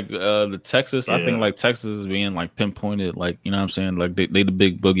relevance like the Texas. Yeah. I think like Texas is being like pinpointed, like, you know what I'm saying? Like they the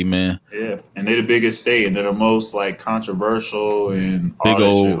big boogeyman. Yeah, and they're the biggest state, and they're the most like controversial and all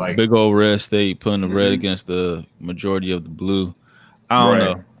that shit, like big old red state putting the red against the majority of the blue. I don't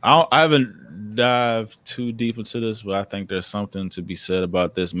know. I haven't dive too deep into this, but I think there's something to be said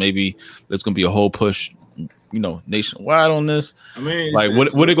about this. Maybe there's gonna be a whole push, nationwide on this. I mean, like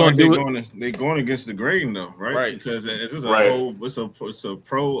what are they gonna do? They're going against the grain though, right? Right. Because it's a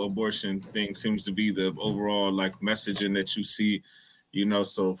pro-abortion thing seems to be the overall like messaging that you see,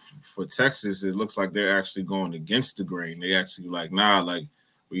 So for Texas, it looks like they're actually going against the grain. They actually like, nah, like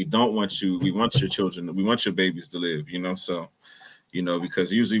we don't want you. We want your children. We want your babies to live. So.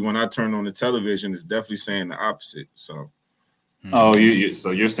 Because usually when I turn on the television, it's definitely saying the opposite. So, so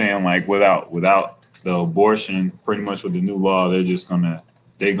you're saying like without the abortion, pretty much with the new law, they're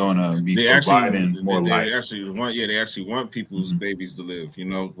gonna be providing more life. They actually want people's babies to live.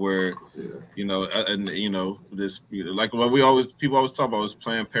 This like what people always talk about is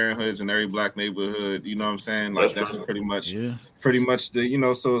Planned Parenthoods in every black neighborhood. You know what I'm saying? Like that's pretty much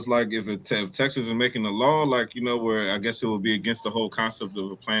the So it's like if Texas is making a law, like where I guess it would be against the whole concept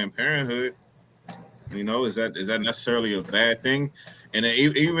of a Planned Parenthood. Is that necessarily a bad thing? And then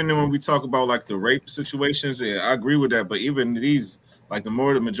even when we talk about like the rape situations, I agree with that. But even these, like the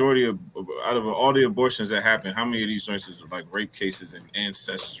majority of out of all the abortions that happen, how many of these joints is like rape cases and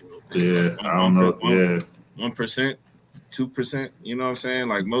ancestral things? Yeah, like I don't know. 1%, 2%. You know what I'm saying?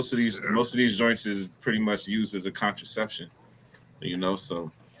 Like most of these joints is pretty much used as a contraception.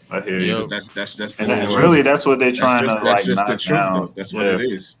 So I hear you. That's that's what they're trying to like knock down. That's what it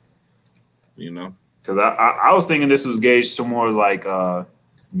is. Because I was thinking this was gauged to more like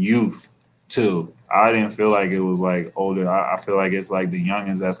youth too. I didn't feel like it was like older. I feel like it's like the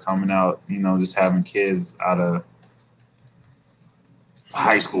youngins that's coming out, just having kids out of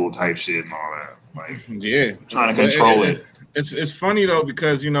high school type shit and all that. Like, trying to control it. It's funny though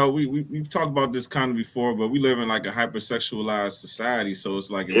because we've talked about this kind of before, but we live in like a hypersexualized society, so it's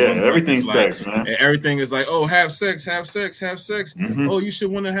like everything's sex, man. Everything is like, oh, have sex. Mm-hmm. Oh, you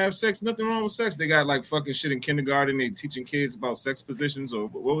should want to have sex. Nothing wrong with sex. They got like fucking shit in kindergarten. They teaching kids about sex positions or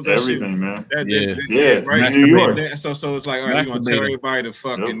what was that? Everything, shit? Man. Right. New York. So it's like, all right, we're gonna tell everybody to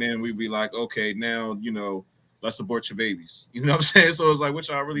fuck, and then we'd be like, okay, now let's abort your babies. You know what I'm saying? So it's like, what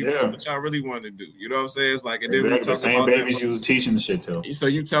y'all really want to do? You know what I'm saying? It's like, and then we talk the same about babies you was teaching the shit to. So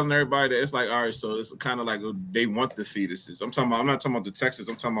you telling everybody that it's like, all right, so it's kind of like they want the fetuses. I'm not talking about the Texas.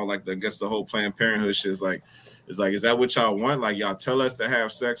 I'm talking about like I guess the whole Planned Parenthood shit is like, is that what y'all want? Like y'all tell us to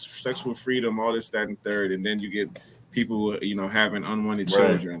have sexual freedom, all this, that, and third, and then you get people, having unwanted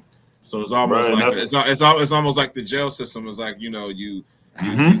children. So it's almost it's almost like the jail system is like, you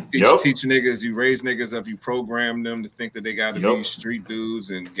teach niggas, you raise niggas up, you program them to think that they got to be street dudes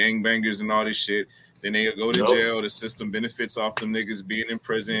and gangbangers and all this shit. then they go to jail. The system benefits off them niggas being in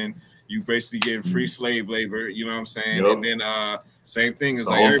prison. You basically getting free slave labor. You know what I'm saying? And then same thing is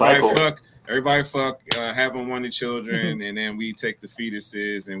like everybody fuck, having one of the children, and then we take the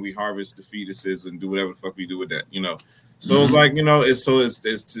fetuses and we harvest the fetuses and do whatever the fuck we do with that. You know. So it's like, you know, it's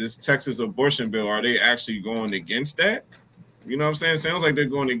this Texas abortion bill. Are they actually going against that? You know what I'm saying? It sounds like they're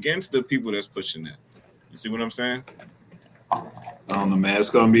going against the people that's pushing that. You see what I'm saying? I don't know, man. It's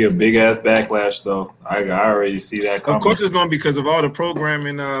gonna be a big ass backlash, though. I already see that coming. Of course, it's gonna be because of all the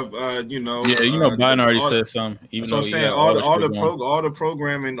programming of, you know. Yeah, you know, Biden already said something. Even though I'm saying all the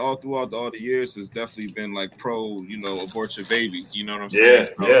programming all throughout all the years has definitely been like pro, you know, abort your baby. You know what I'm saying?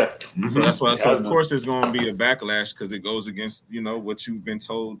 So that's why. So of course, it's gonna be a backlash because it goes against, you know, what you've been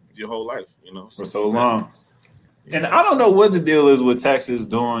told your whole life. You know, for so long. And I don't know what the deal is with Texas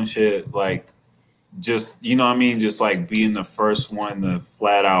doing shit like. Just, you know what I mean? Just like being the first one to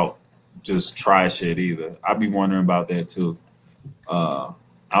flat out just try shit either. I'd be wondering about that too. I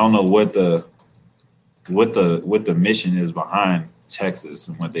don't know what the mission is behind Texas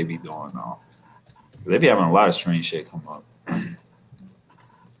and what they be doing now. They be having a lot of strange shit come up.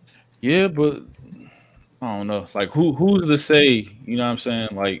 Yeah, but I don't know. Like who's to say, you know what I'm saying?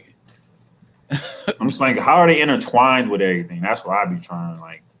 Like I'm just like, how are they intertwined with everything? That's what I be trying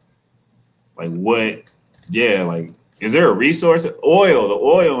like what? Yeah, like, is there a resource? The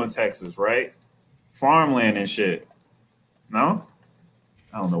oil in Texas, right? Farmland and shit. No?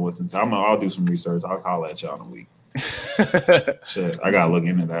 I don't know what's in town. I'll do some research. I'll call at y'all in a week. Shit, I gotta look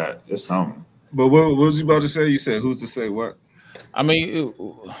into that. It's something. But what was you about to say? You said who's to say what? I mean,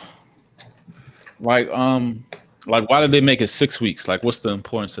 like why did they make it 6 weeks? Like, what's the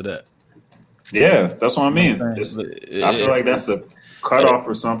importance of that? Yeah, that's what I mean. I feel like that's a cutoff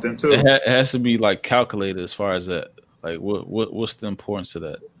or something too. It has to be like calculated as far as that. Like, what's the importance of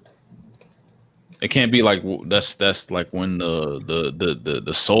that? It can't be like that's like when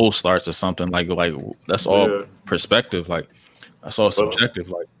the soul starts or something. Like that's all perspective. Like that's all subjective.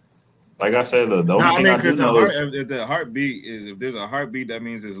 Like I said, the only thing I do know is if the heartbeat is, if there's a heartbeat, that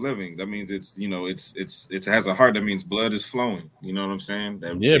means it's living. That means it's, you know, it has a heart. That means blood is flowing. You know what I'm saying?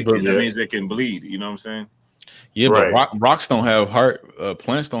 That means it can bleed. You know what I'm saying? Yeah, right. But rocks don't have heart.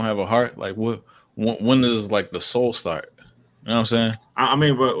 Plants don't have a heart. Like when does like the soul start? You know what I'm saying? I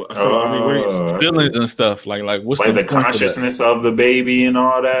mean, but feelings and stuff. Like what's like the consciousness of the baby and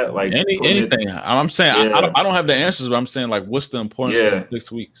all that. Like anything. I'm saying I don't have the answers, but I'm saying like what's the importance of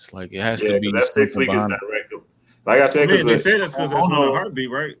 6 weeks? Like it has to be. That 6 weeks is not regular. Like I said, because they say that's because that's when the heartbeat,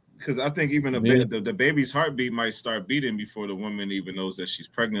 right? Because I think even the baby's heartbeat might start beating before the woman even knows that she's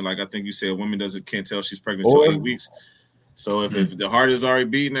pregnant. Like I think you said, a woman can't tell she's pregnant until 8 weeks. So if the heart is already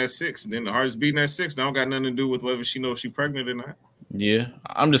beating at 6, then the heart is beating at 6. That don't got nothing to do with whether she knows she's pregnant or not. Yeah,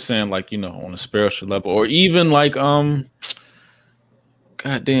 I'm just saying, like, you know, on a spiritual level, or even like goddamn,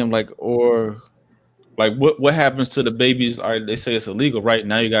 like, or like what happens to the babies? All right, they say it's illegal, right?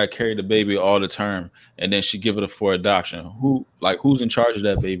 Now you gotta carry the baby all the term, and then she give it up for adoption. Who's in charge of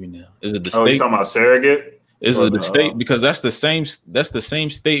that baby now? Is it the state? Oh, you talking about surrogate? Is it the state? Because that's the same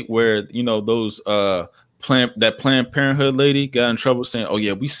state where, you know, those Planned Parenthood lady got in trouble saying, "Oh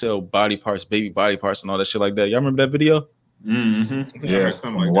yeah, we sell body parts, baby body parts, and all that shit like that." Y'all remember that video? Mm-hmm. Yeah,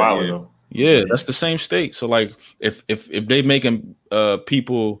 something a while ago. Yeah, that's the same state. So like, if they making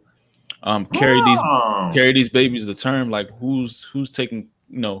people carry these babies to term, like who's taking,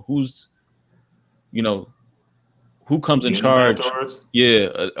 who comes in charge?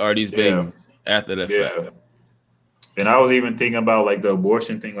 Are these babies after that fact? And I was even thinking about like the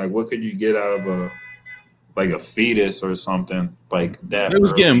abortion thing. Like, what could you get out of a fetus or something like that? They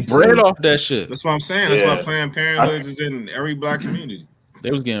was getting bread off that shit. That's what I'm saying. That's why Planned Parenthood is in every black community.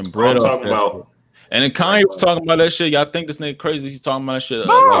 They was getting bread off that shit. And then Kanye was talking about that shit. Y'all think this nigga crazy? He's talking about that shit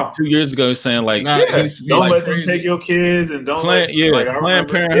like 2 years ago. He's saying like, don't let them take your kids and don't Planned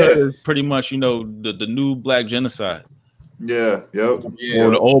Parenthood is pretty much, the new black genocide. Yeah, yep. Or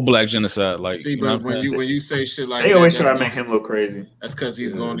the old black genocide. Like, see, but when you say shit like they always try to make him look crazy. That's because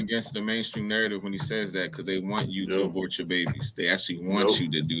he's going against the mainstream narrative when he says that, because they want you to abort your babies. They actually want you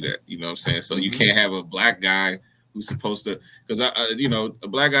to do that. You know what I'm saying? So you can't have a black guy who's supposed to, because a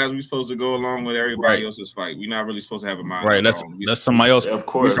black guy, we're supposed to go along with everybody else's fight. We're not really supposed to have a mind. Right. That's somebody else. Of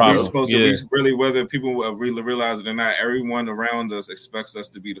course. We're supposed to really, whether people really realize it or not, everyone around us expects us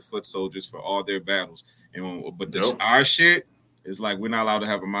to be the foot soldiers for all their battles. But our shit is like, we're not allowed to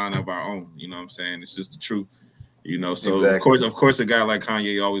have a mind of our own. You know what I'm saying? It's just the truth. So exactly. of course, a guy like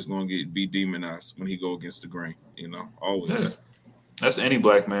Kanye always going to be demonized when he go against the grain. Always. That's any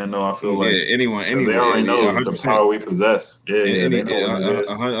black man, though. I feel like anyone, they already know 100%. the power we possess. They know what it is.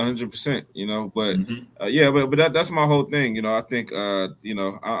 100%. But mm-hmm. but that's my whole thing. I think I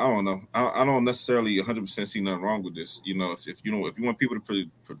don't know. I don't necessarily 100% see nothing wrong with this. If you want people to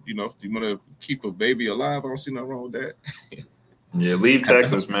if you want to keep a baby alive, I don't see nothing wrong with that. Yeah, leave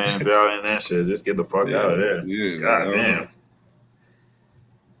Texas, man. If y'all in that shit, just get the fuck out of there. Yeah, God damn.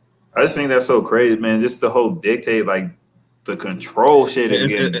 I just think that's so crazy, man. Just the whole dictate, like the control shit is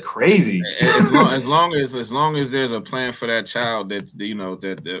getting crazy. As long as there's a plan for that child, that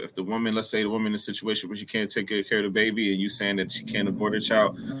that if the woman, let's say the woman in a situation where she can't take care of the baby, and you saying that she can't abort her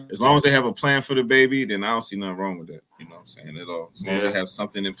child, as long as they have a plan for the baby, then I don't see nothing wrong with that. You know what I'm saying, at all. As long as they have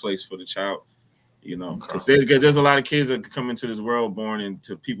something in place for the child. Because there's a lot of kids that come into this world born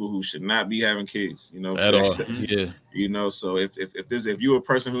into people who should not be having kids. At all, yeah. So if you're a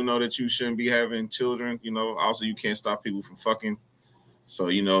person who know that you shouldn't be having children, also you can't stop people from fucking. So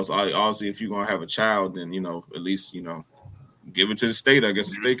so obviously if you're gonna have a child, then at least give it to the state. I guess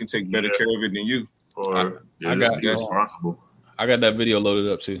the state can take better care of it than you. Or I got responsible. I got that video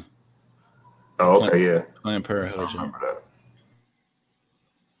loaded up too. Oh, okay, Planned Parenthood. I remember that.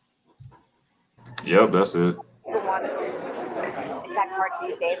 Yep, that's it.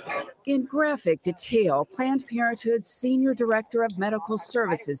 In graphic detail, Planned Parenthood's Senior Director of Medical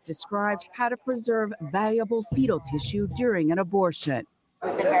Services described how to preserve valuable fetal tissue during an abortion.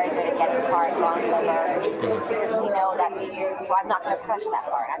 We've been very good at getting parts on liver because we know that so I'm not going to crush that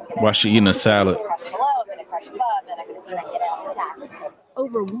part. I'm going to while she eating a salad. crush below, I'm going to crush above, then I'm going to get it intact.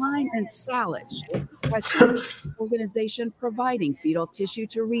 Over wine and salad, question organization providing fetal tissue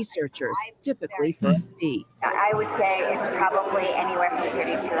to researchers, typically for a fee. I would say it's probably anywhere from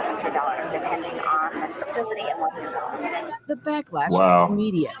 $30 to $100, depending on the facility and what's involved. The backlash was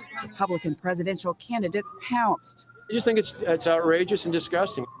immediate. Republican presidential candidates pounced. I just think it's outrageous and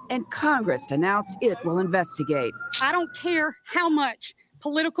disgusting. And Congress announced it will investigate. I don't care how much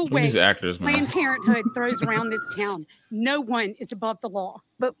political weight Planned Parenthood throws around this town. No one is above the law.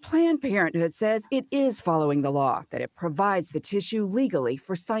 But Planned Parenthood says it is following the law, that it provides the tissue legally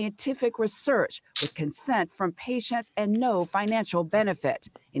for scientific research with consent from patients and no financial benefit.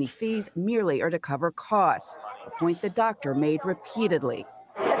 Any fees merely are to cover costs, a point the doctor made repeatedly.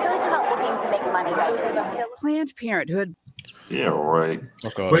 The village are not looking to make money right now. Planned Parenthood. Yeah, right.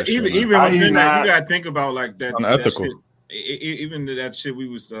 But even within that, you gotta think about like that. Unethical. That even that shit we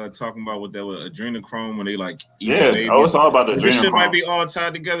was talking about with that adrenochrome when they like eat it's all about the adrenochrome. This shit might be all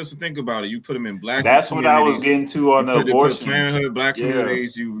tied together. So think about it. You put them in black. That's what I was getting to on the abortion. Parenthood, black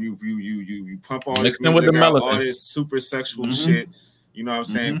communities. You pump all this with the all this super sexual shit. You know what I'm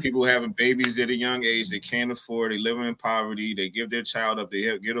saying? People having babies at a young age. They can't afford. They living in poverty. They give their child up.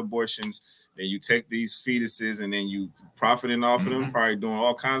 They get abortions. Then you take these fetuses and then you profiting off of them, probably doing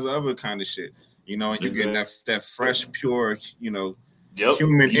all kinds of other kind of shit. And you're getting that fresh, pure, human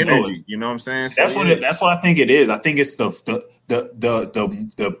energy. You know what I'm saying? So, that's what I think it is. I think it's the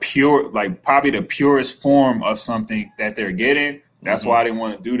pure, like probably the purest form of something that they're getting. That's why they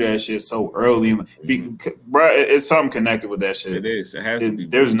want to do that shit so early. Bro, it's something connected with that shit. It is. It has to be.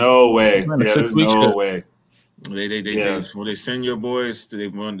 There's no way. There's no way. They send your boys to they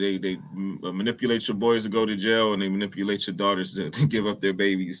manipulate your boys to go to jail, and they manipulate your daughters to give up their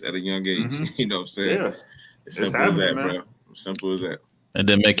babies at a young age. You know what I'm saying? Yeah, it's simple as that, bro. Simple as that. And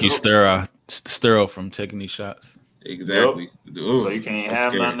then make you sterile from taking these shots. Exactly. Yep. So you can't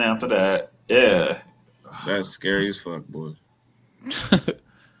have nothing after that. Yeah, that's scary as fuck, boy.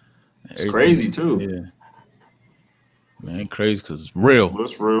 It's crazy too. Yeah, man, crazy because it's real.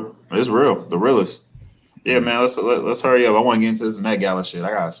 It's real. It's real. The realest. Yeah, man. Let's hurry up. I want to get into this Met Gala shit. I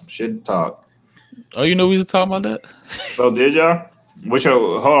got some shit to talk. Oh, we was talking about that? Oh, did y'all?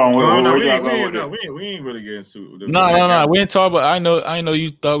 Hold on. Where y'all going with it? We ain't really getting to it. No. We ain't talking about. I know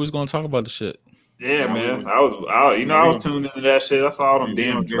you thought we was gonna talk about the shit. Yeah, man. I was tuned into that shit. I saw all them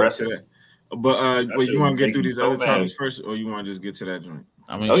damn dresses. But you want to get through these other topics first, or you want to just get to that joint?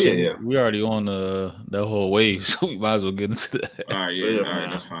 I mean, we already on that whole wave, so we might as well get into that. All right, all right,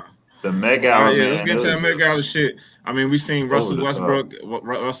 that's fine. The Met Gala, man. Let's get to that Met Gala shit. I mean, we seen Russell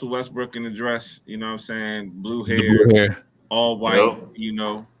Westbrook in the dress. You know what I'm saying? Blue hair, all white.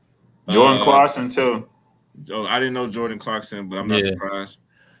 Yep. Jordan Clarkson too. Oh, I didn't know Jordan Clarkson, but I'm not surprised.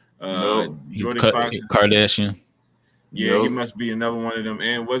 Jordan Clarkson, Kardashian. Yeah, he must be another one of them.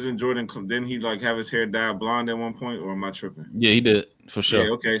 And wasn't Jordan? Didn't he like have his hair dyed blonde at one point, or am I tripping? Yeah, he did for sure.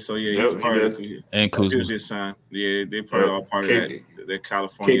 Yeah, okay, so he was part of it. And Kuzma. He was his son. Yeah, they probably all part of that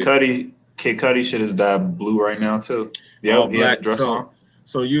California. Kid Cudi shit is dyed blue right now too. Yeah, all black. Dress on.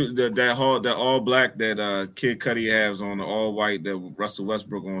 So that all black that Kid Cudi has on the all white that Russell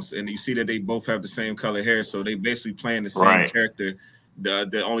Westbrook on, and you see that they both have the same color hair, so they basically playing the same character.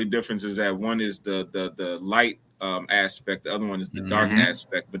 The only difference is that one is the light aspect, the other one is the dark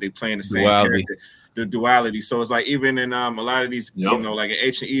aspect, but they playing the same character. The duality. So it's like even in a lot of these, you know, like in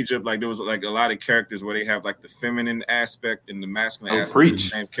ancient Egypt, like there was like a lot of characters where they have like the feminine aspect and the masculine aspect of the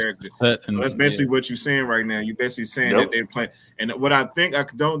same character. So that's basically what you're saying right now. You're basically saying that they're playing. And what I think,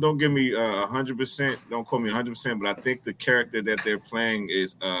 don't give me 100%, don't quote me 100%, but I think the character that they're playing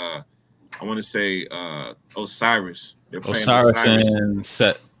is I want to say Osiris. They're playing Osiris and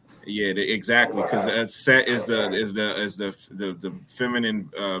Set. Yeah, exactly, because Set is the feminine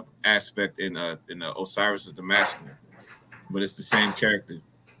aspect, and Osiris is the masculine. But it's the same character.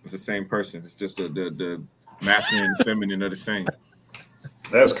 It's the same person. It's just the masculine and feminine are the same.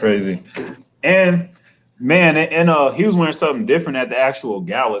 That's crazy. And man, and he was wearing something different at the actual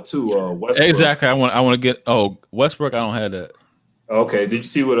gala too. Westbrook. Exactly. I want to get Westbrook. I don't have that. Okay. Did you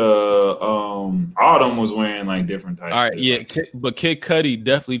see what Autumn was wearing? Like different types. All right. Yeah, but Kid Cudi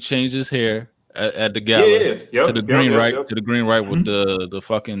definitely changed his hair at the gala to the green to the green with the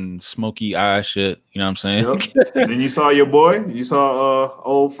fucking smoky eye shit. You know what I'm saying? Yep. Then you saw your boy. You saw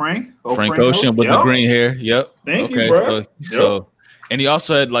old Frank Ocean with the green hair. Yep. Thank you, bro. So and he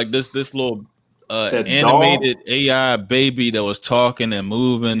also had like this little animated AI baby that was talking and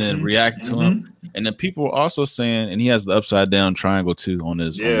moving and reacting to him. And then people were also saying, and he has the upside down triangle too on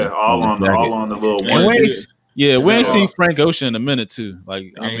his all on the little ones. We ain't seen Frank Ocean in a minute too.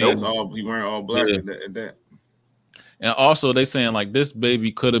 Like I mean, he wearing all black at that. And also they saying like this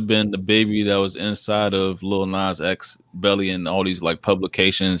baby could have been the baby that was inside of Lil Nas X belly and all these like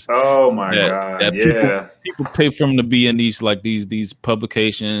publications. Oh my god! That people pay for him to be in these like these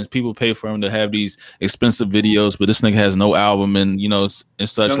publications. People pay for him to have these expensive videos, but this nigga has no album and and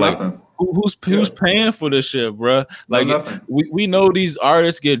such. Who's paying for this shit, bro? Like we know these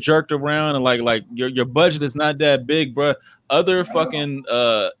artists get jerked around and like your budget is not that big, bro. Other fucking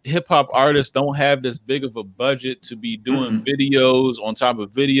hip hop artists don't have this big of a budget to be doing videos on top of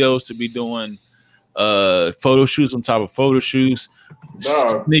videos, to be doing photo shoots on top of photo shoots,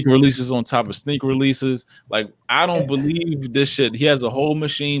 sneaker releases on top of sneaker releases. Like I don't believe this shit. He has a whole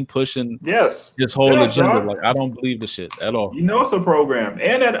machine pushing this whole agenda. Dog. Like I don't believe this shit at all. It's a program,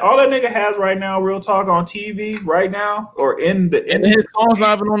 and all that nigga has right now, real talk on TV right now, or in his song's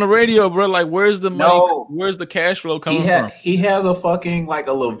not even on the radio, bro. Like where's the money? Where's the cash flow coming from? He has a fucking like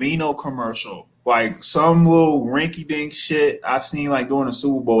a Lavino commercial. Like some little rinky dink shit I've seen like during the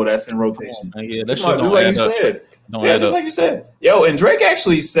Super Bowl that's in rotation. Yeah, that's just like you said. Just like you said. Yo, and Drake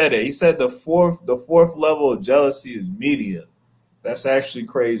actually said it. He said the fourth level of jealousy is media. That's actually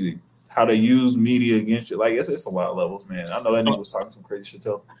crazy. How they use media against you. Like it's a lot of levels, man. I know that nigga was talking some crazy shit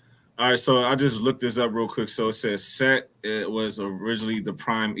too. All right, so I just looked this up real quick. So it says Set was originally the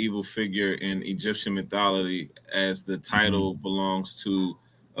prime evil figure in Egyptian mythology, as the title belongs to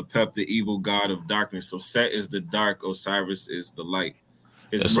Apep, the evil god of darkness. So Set is the dark, Osiris is the light.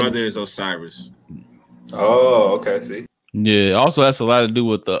 His brother is Osiris. Oh, okay. See. Yeah. Also, that's a lot to do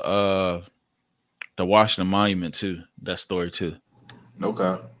with the Washington Monument too. That story too.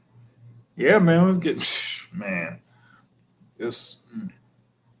 Okay. Yeah, man. Let's get man. What's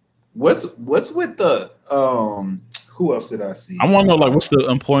with the who else did I see? I want to know like what's the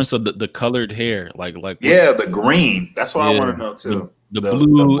importance of the colored hair? Like the green. That's what I want to know too. The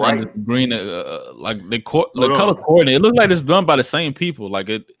blue and the green, like the color coordinate. It looks like it's done by the same people. Like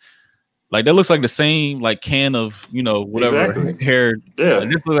that looks like the same like can of whatever hair. Yeah, it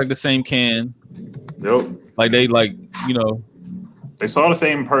just looks like the same can. Yep. Like they they saw the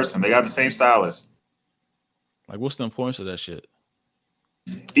same person. They got the same stylist. Like what's the importance of that shit?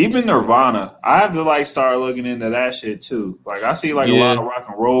 Even Nirvana, I have to like start looking into that shit too. Like I see like a lot of rock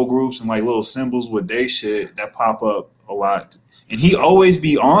and roll groups and like little symbols with their shit that pop up a lot. And he always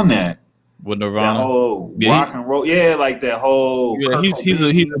be on that. With Nirvana. That whole rock and roll. Yeah, like that whole he's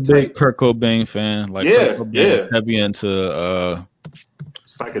a big Kurt Cobain fan. Like Kurt Cobain heavy into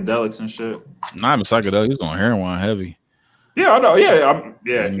psychedelics and shit. Not even psychedelics, he's on heroin heavy. Yeah, I know. Yeah,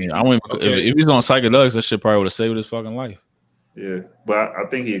 I mean, I wouldn't if he's on psychedelics, that shit probably would have saved his fucking life. Yeah, but I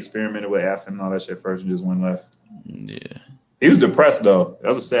think he experimented with acid and all that shit first and just went left. Yeah. He was depressed though. That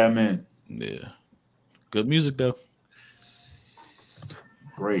was a sad man. Yeah. Good music though.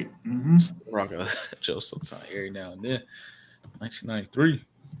 Great. Rock a Joe sometime every now and then. 1993.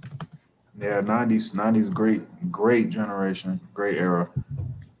 Yeah, 90s, great generation, great era.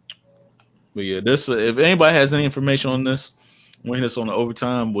 But yeah, this if anybody has any information on this, we're this on the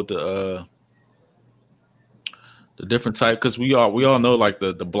overtime with the The different type, because we all know like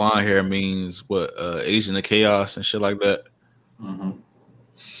the blonde hair means what Asian of chaos and shit like that. Mm-hmm.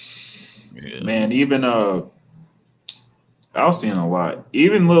 Yeah. Man, even I was seeing a lot.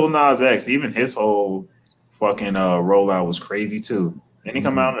 Even Lil Nas X, even his whole fucking rollout was crazy too. Then he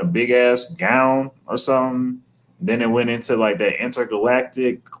come out in a big ass gown or something. Then it went into like that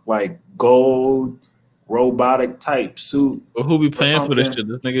intergalactic, like gold robotic type suit. But who be paying for this shit?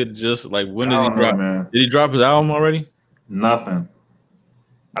 This nigga just like, when does he drop? Man. Did he drop his album already? Nothing.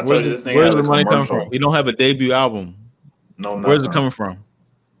 I told you this nigga Where's has the a money coming commercial. from? He don't have a debut album. No, nothing. Where's it coming from?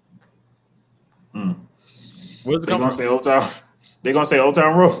 Where's it coming from? They gonna say Old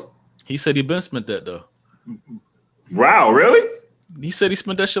Town Road. He said he been spent that though. Wow, really? He said he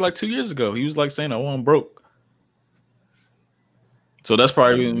spent that shit like 2 years ago. He was like saying, "I want broke." So that's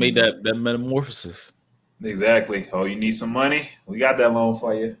probably made that metamorphosis. Exactly. Oh, you need some money? We got that loan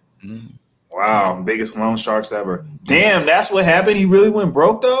for you. Wow, biggest loan sharks ever. Damn, that's what happened. He really went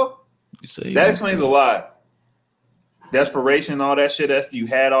broke though. That explains a lot. Desperation, all that shit. That you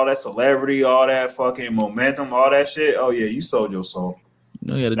had all that celebrity, all that fucking momentum, all that shit. Oh yeah, you sold your soul.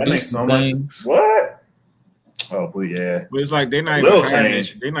 That makes so much sense. What? Oh, but yeah. But it's like they're not even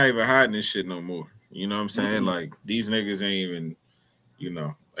hiding this shit no more. You know what I'm saying? Like these niggas ain't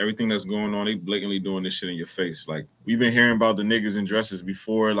even, everything that's going on, they blatantly doing this shit in your face. Like we've been hearing about the niggas in dresses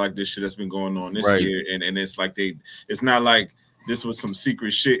before, like this shit that's been going on this year, and it's like it's not like this was some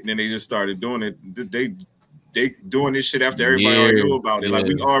secret shit and then they just started doing it. They doing this shit after everybody already knew about it. Like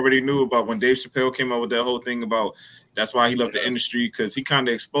we already knew about when Dave Chappelle came up with that whole thing about that's why he left the industry, because he kind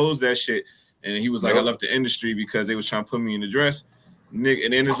of exposed that shit. And he was like, I left the industry because they was trying to put me in the dress. And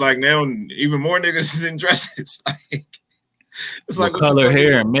then it's like now even more niggas is in dresses. It's like color,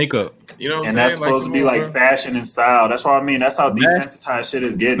 hair, and makeup. You know what I'm saying? And that's supposed to be like fashion and style. That's what I mean. That's how desensitized shit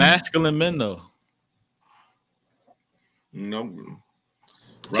is getting. Masculine men though.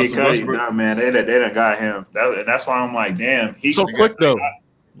 Kid Cudi, nah, man, they done got him. That's why I'm like, damn, he's so quick though.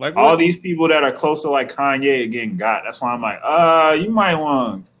 Like all these people that are close to like Kanye are getting got. That's why I'm like, you might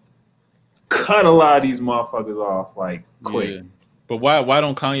want to cut a lot of these motherfuckers off like quick. Yeah. But why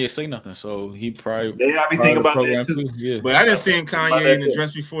don't Kanye say nothing? So he probably they be thinking about that too. Yeah. But I didn't see Kanye in the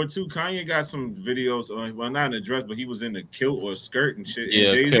dress before too. Kanye got some videos on, well, not in the dress, but he was in the kilt or skirt and shit.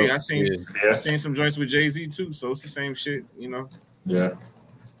 Yeah, and Jay-Z, I seen some joints with Jay-Z too. So it's the same shit, Yeah.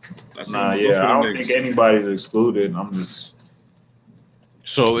 I don't think anybody's excluded. I'm just.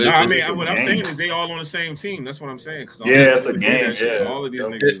 So what I'm saying is they all on the same team. That's what I'm saying. It's a game. Yeah, all of these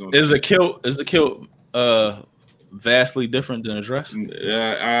niggas. Is the kilt vastly different than a dress?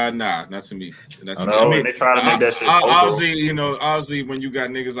 Nah, not to me. They try to make that shit. Obviously, when you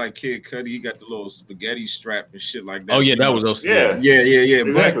got niggas like Kid Cudi, he got the little spaghetti strap and shit like that. Oh yeah, that was also yeah.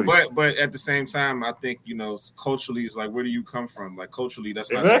 Exactly. But at the same time, I think culturally, it's like, where do you come from? Like culturally, that's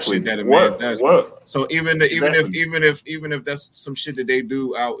not exactly some shit that a man does. What? So even if that's some shit that they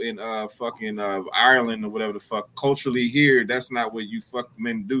do out in fucking Ireland or whatever the fuck, culturally here, that's not what you fuck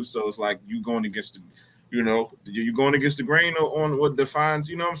men do. So it's like you going against the. You're going against the grain on what defines,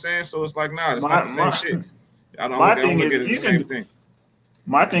 you know what I'm saying? So it's like, nah, it's not the same shit. My thing is, if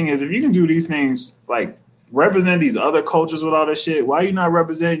you can do these things, like represent these other cultures with all this shit, why are you not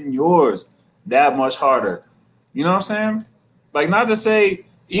representing yours that much harder? You know what I'm saying? Like, not to say,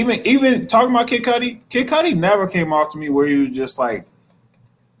 even talking about Kid Cudi never came off to me where he was just like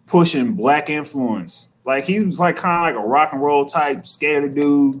pushing black influence. Like he was like kind of like a rock and roll type, skater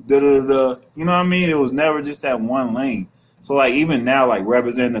dude, You know what I mean? It was never just that one lane. So like even now, like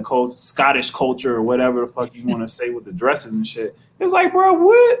representing the Scottish culture or whatever the fuck you want to say with the dresses and shit, it's like, bro,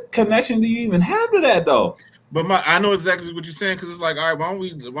 what connection do you even have to that though? But I know exactly what you're saying, because it's like, all right, why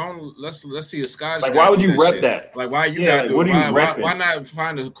don't let's see a Scottish. Like, why would you rep that? Like, why you got why not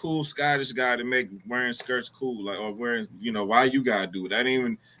find a cool Scottish guy to make wearing skirts cool, like, or wearing, why you gotta do it? That ain't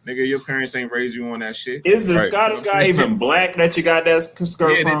even, nigga, your parents ain't raised you on that shit. Is the Scottish guy even black that you got that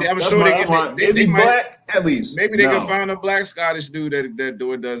skirt from? I'm sure is he black at least? Maybe they can find a black Scottish dude that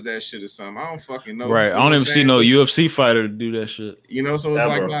does that shit or something. I don't fucking know. Right, I don't even see no UFC fighter to do that shit. So it's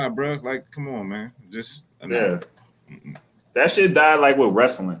like, nah, bro, like, come on, man, just. Yeah, that shit died like with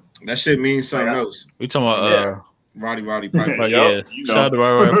wrestling. That shit means something else. We talking about Roddy Piper. Shout out to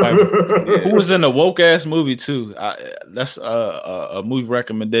Roddy Piper. Who was in a woke ass movie too. That's a movie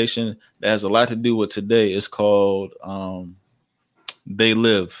recommendation that has a lot to do with today. It's called They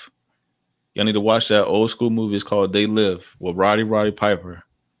Live. Y'all need to watch that old school movie. It's called They Live with Roddy Piper.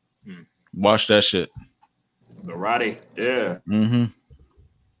 Watch that shit. The Roddy, yeah. Mm-hmm.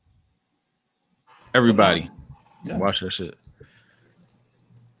 Everybody, watch that shit.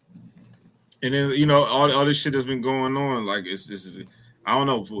 And then all this shit that's been going on, like it's I don't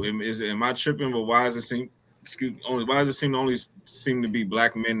know, am I tripping? But why does it seem to only seem to be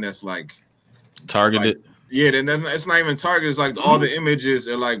black men that's like targeted? Like, yeah, then it's not even targeted. It's like all the images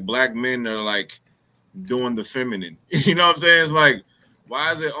are like black men are like doing the feminine. You know what I'm saying? It's like,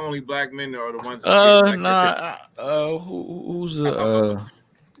 why is it only black men that are the ones? Who's the?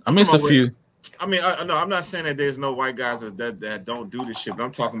 I mean, it's a few. I mean, I'm not saying that there's no white guys that don't do this shit, but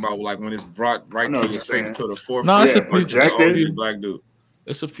I'm talking about like when it's brought right to the forefront. No, it's a few. Black dude.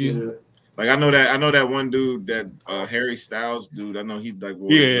 It's a few. Yeah. Like I know that one dude, that Harry Styles dude. I know he like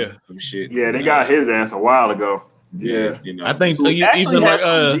some shit. Yeah, they got his ass a while ago. Yeah, I think so even like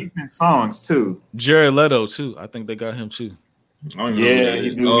some decent songs too. Jared Leto too. I think they got him too. Yeah,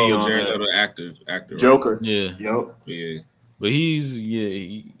 he do be on Jared Leto, actor, Joker. Right? Yeah, yeah. But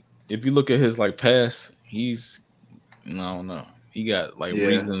if you look at his like past, I don't know. He got like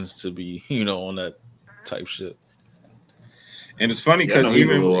reasons to be, on that type shit. And it's funny because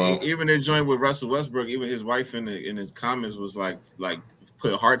even that joint with Russell Westbrook, even his wife in his comments was like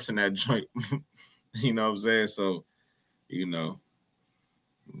put hearts in that joint. You know what I'm saying? So, what you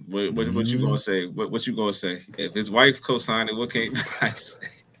gonna say? What you gonna say? If his wife co-signed it, what can I say?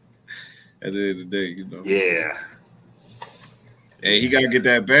 At the end of the day, Yeah. Hey, he gotta get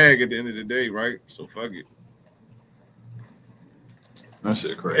that bag at the end of the day, right? So fuck it. That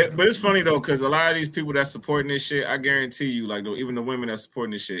shit crazy. But it's funny though, because a lot of these people that's supporting this shit, I guarantee you, like even the women that's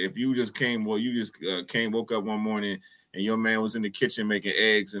supporting this shit, if you just woke up one morning and your man was in the kitchen making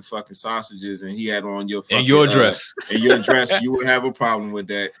eggs and fucking sausages, and he had on your fucking, dress, you would have a problem with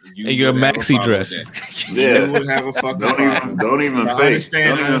that. And your maxi dress, you would have a fucking problem. Don't even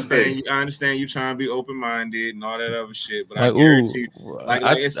fake. I understand you trying to be open minded and all that other shit, but I guarantee,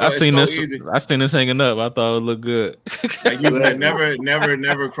 I seen this hanging up. I thought it looked good. Like you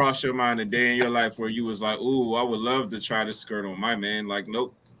never crossed your mind a day in your life where you was like, "Ooh, I would love to try this skirt on my man." Like,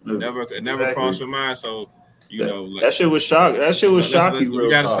 nope, never crossed your mind. So. That shit was shock. That shit was shocking. We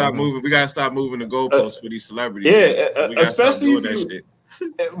gotta stop moving. We gotta stop moving the goalposts for these celebrities. Yeah, especially if you.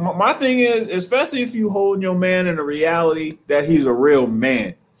 My thing is, especially if you hold your man in the reality that he's a real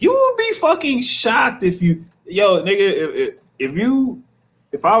man, you would be fucking shocked if you, nigga,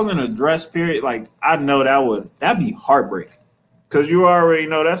 if I was in a dress period, like I know that'd be heartbreaking, because you already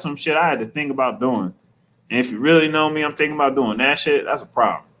know that's some shit I had to think about doing, and if you really know me, I'm thinking about doing that shit. That's a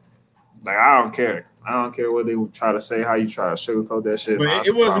problem. Like I don't care. I don't care what they would try to say, how you try to sugarcoat that shit. But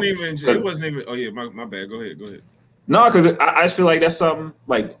it wasn't even. Oh yeah, my bad. Go ahead. No, because I just feel like that's something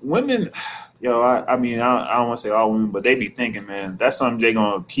like women. I mean, I don't want to say all women, but they be thinking, man, that's something they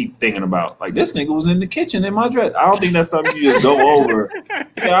gonna keep thinking about. Like this nigga was in the kitchen in my dress. I don't think that's something you just go over. I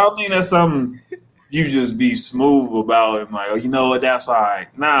don't think that's something you just be smooth about and like, oh, you know what, that's all right.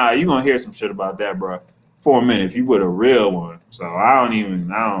 Nah, you gonna hear some shit about that, bro. For a minute, if you were a real one. So I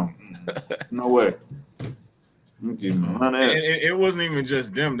don't. No way. It wasn't even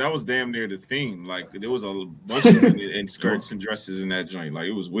just them. That was damn near the theme. Like there was a bunch of them in skirts and dresses in that joint. Like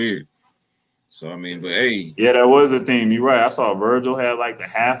it was weird. So I mean, but hey, yeah, that was a theme. You're right. I saw Virgil had like the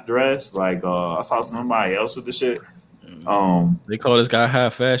half dress. Like I saw somebody else with the shit. They call this guy high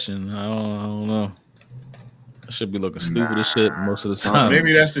fashion. I don't know. I should be looking stupid as shit most of the time.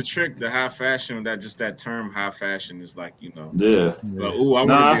 Maybe that's the trick. The high fashion, that term high fashion is like, Yeah. Like, ooh, I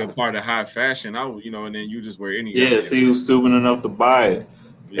want to be a part of high fashion. And then you just wear any. Yeah, see who's stupid enough to buy it.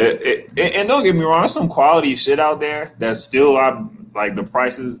 Yeah. And don't get me wrong, there's some quality shit out there that's still like the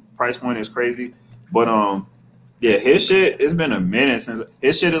price point is crazy. But his shit, it's been a minute since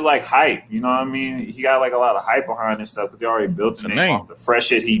his shit is like hype. You know what I mean? He got like a lot of hype behind this stuff because they already built a name off the fresh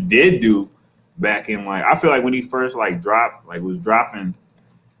shit he did do. Back in I feel like when he first was dropping,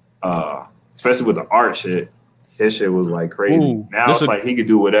 especially with the art shit, his shit was like crazy. Ooh, now it's like he could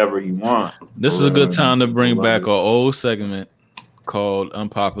do whatever he wants. This is a good time to bring back an old segment called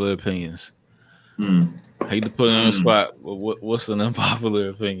Unpopular Opinions. I hate to put it on the spot, but what's an unpopular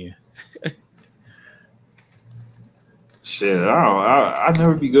opinion? Shit, I'd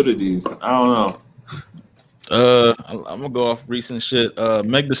never be good at these. I don't know. I'm gonna go off recent shit.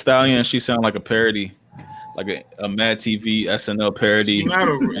 Meg Thee Stallion, she sound like a parody, like a Mad TV SNL parody.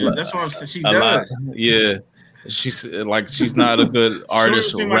 That's what I'm saying. She does. Yeah, she's not a good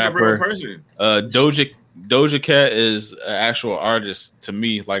artist or rapper. Like Doja Cat is an actual artist to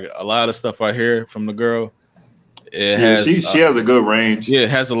me. Like a lot of stuff I hear from the girl, she has a good range. Yeah, it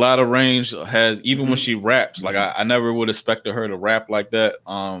has a lot of range. Even when she raps, like I never would expect her to rap like that.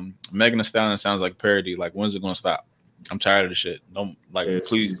 Megan Thee Stallion sounds like parody. Like when's it gonna stop? I'm tired of the shit. Don't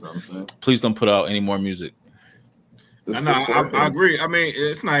please don't put out any more music. I agree. I mean,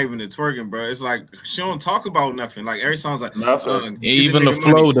 it's not even the twerking, bro. It's like she don't talk about nothing. Like every song's like even the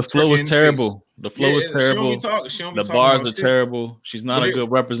flow. The flow is terrible. The flow is terrible. The bars are terrible. She's not a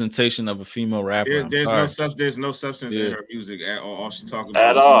good representation of a female rapper. There's no substance in her music at all. All she talking about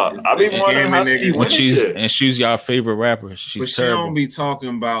at all. I be wondering how she and she's y'all favorite rapper. She's terrible. She don't be talking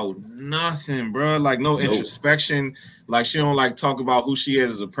about nothing, bro. Like no introspection. Like she don't like talk about who she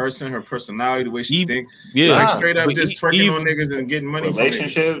is as a person, her personality, the way she thinks. Yeah, like straight up just twerking on niggas and getting money.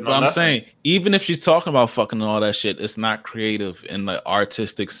 Relationship. But I'm saying, even if she's talking about fucking and all that shit, it's not creative in the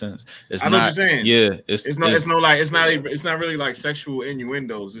artistic sense. It's not. What you're saying. Yeah, it's not really like sexual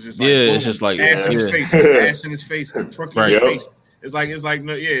innuendos. It's just like it's just like ass in his face, ass in his face, twerking his face. It's like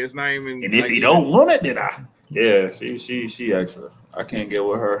no, it's not even. And if you don't want it, then she extra. I can't get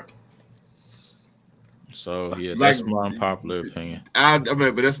with her. So yeah, that's my unpopular opinion. I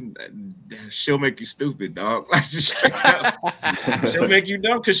mean, but she'll make you stupid, dog. Like just straight up. She'll make you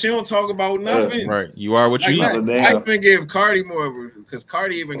dumb because she don't talk about nothing. Right, you are what you eat. I even give Cardi more because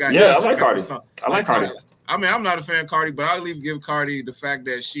Cardi even got. Yeah, I like Cardi. I like Cardi. I mean, I'm not a fan of Cardi, but I'll even give Cardi the fact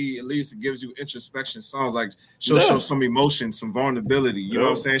that she at least gives you introspection songs. Like she'll show some emotion, some vulnerability. You know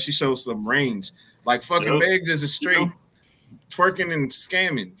what I'm saying? She shows some range. Like fucking Meg is a straight twerking and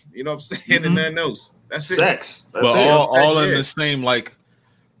scamming. You know what I'm saying? And nothing else. That's sex. It. That's all in the same like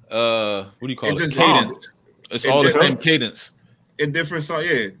what do you call it? Cadence. It's all the same cadence. In different song,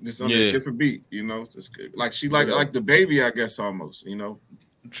 just on a different beat, you know. Just like she like the baby, I guess almost, you know.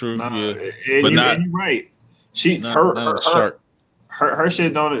 True, but you're right. Her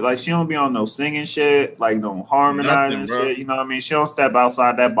shit don't like she don't be on no singing shit, like no harmonizing shit. You know what I mean? She don't step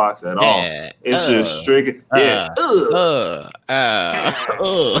outside that box at all. It's just strict.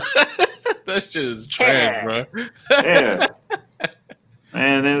 That's just trash, bro. Yeah.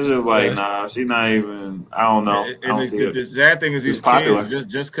 Man, it's just like, nah, she not even. I don't know. I don't see it. The sad thing is, these kids,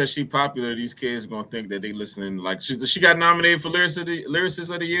 just because she popular, these kids gonna think that they listening. Like she got nominated for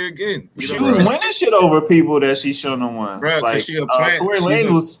Lyricist of the Year again. She was winning shit over people that she shouldn't have won. Bro, like Tory Lanez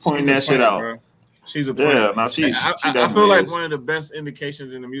was pointing that shit out. Bro. She's a plant. Yeah, no, I feel like one of the best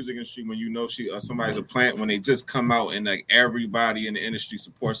indications in the music industry when you know somebody's a plant when they just come out and like everybody in the industry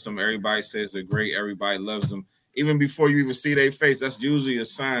supports them. Everybody says they're great. Everybody loves them. Even before you even see their face, that's usually a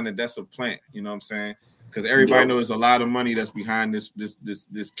sign that that's a plant. You know what I'm saying? Because everybody knows a lot of money that's behind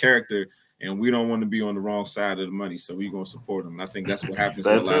this character, and we don't want to be on the wrong side of the money, so we're gonna support them. I think that's what happens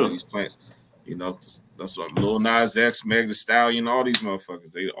with a lot of these plants. You know, that's what Lil Nas X, Meg Thee Stallion, all these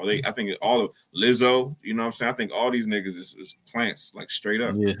motherfuckers. I think all of Lizzo. You know what I'm saying? I think all these niggas is plants, like straight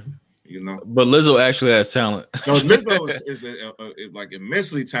up. Yeah. You know, but Lizzo actually has talent. No, Lizzo is like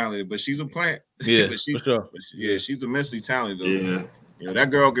immensely talented, but she's a plant. Yeah, for sure. She's immensely talented. Though. Yeah, you know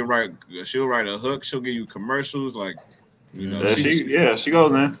that girl can write. She'll write a hook. She'll give you commercials. Like, you know, she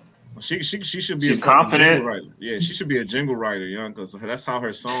goes in. She should be. She's confident. Writer. Yeah, she should be a jingle writer, because that's how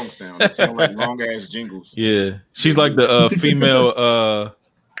her songs sound. They sound like long ass jingles. Yeah, she's like the female.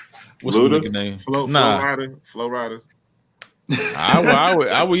 What's the name? Flow Rider.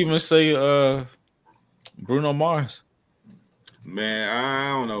 I would even say Bruno Mars. Man, I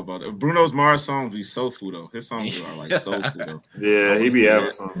don't know about it. Bruno Mars songs be soulful though. His songs are like soulful though. Yeah, he be having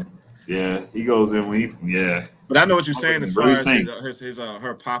some. Yeah, he goes in when But I know what you're saying as far as his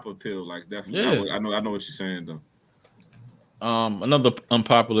her pop appeal, like definitely. Yeah. I know what you're saying though. Another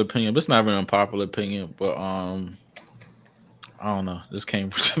unpopular opinion, but it's not even an unpopular opinion, but I don't know. This came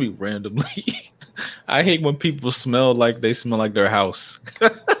to me randomly. I hate when people smell like they smell like their house.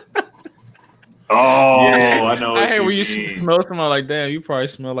 I know. I hate when you smell someone like, damn, you probably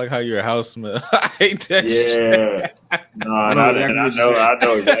smell like how your house smells. I hate that. Yeah. No, I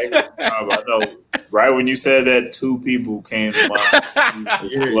know exactly. I know. Right when you said that, two people came to mind.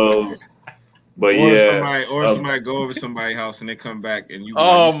 Clothes. But somebody go over somebody's house and they come back and you.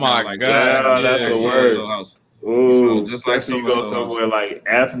 Oh my god, that's a word. Ooh, just like you go somewhere like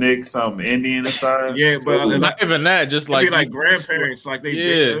ethnic, something Indian or something. Yeah, but not even that. Just like grandparents, like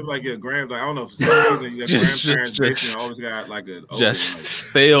they like your grand. Like, I don't know, for some reason your grandparents basically always got like a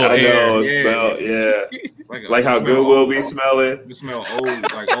stale air. Like how Goodwill be smelling. You smell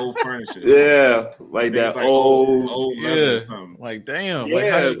old furniture. Yeah, like that like old leather or something. Like damn.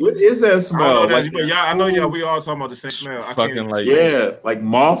 Yeah, what is that smell? I know y'all. We all talking about the same smell. Fucking like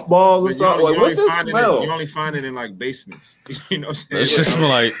mothballs or something. Like what's this smell? You only find it in like basements. You know what I'm saying? It's just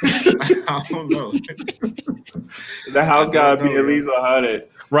like I don't know. The house gotta be at least 100.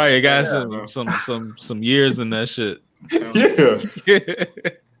 Right, it got some years in that shit. Yeah.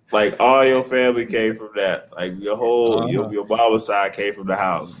 Like all your family came from that. Like your whole your mama's side came from the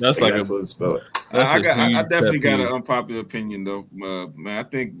house. That's like like that's what it's spelled. I definitely got an unpopular opinion though, man. I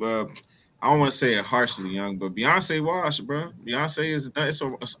think, I don't want to say it harshly, young, but Beyonce washed, bro. Beyonce it's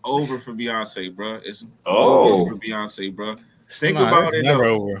over for Beyonce, bro. It's over for Beyonce, bro. Think about it though.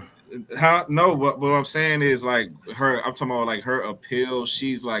 Over. No, what I'm saying is like her. I'm talking about like her appeal.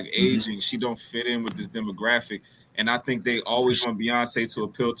 She's like aging. She don't fit in with this demographic. And I think they always want Beyonce to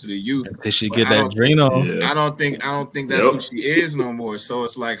appeal to the youth. Did she get that Drino? I don't think that's who she is no more. So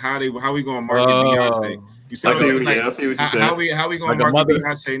it's like how we gonna market Beyonce? You see, I see what you're saying. How we gonna market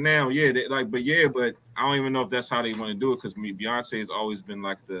Beyonce now? Yeah, but I don't even know if that's how they want to do it because Beyonce has always been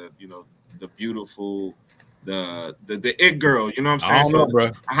like the beautiful, the it girl. You know what I'm saying? I don't know,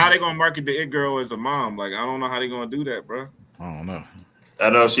 bro. How they gonna market the it girl as a mom? Like I don't know how they gonna do that, bro. I don't know. I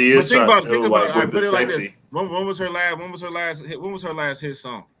know she is trying to still like with the sexy. When was her last hit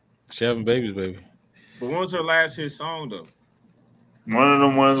song? She having babies, baby. But when was her last hit song though? One of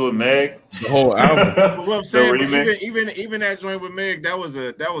them ones with Meg. The whole album. But what I'm saying, even that joint with Meg, that was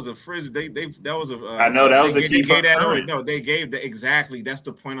a frisbee. That was a. I know that was a key current. No, they gave the exactly. That's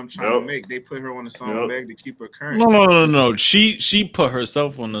the point I'm trying to make. They put her on the song with Meg to keep her current. No. She put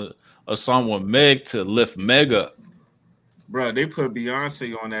herself on a song with Meg to lift Meg up. Bro, they put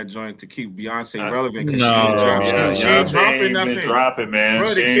Beyonce on that joint to keep Beyonce relevant. She ain't dropping, man.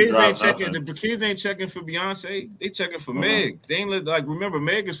 Bro, the kids ain't checking. The kids ain't checking for Beyonce. They checking for Meg. They ain't like remember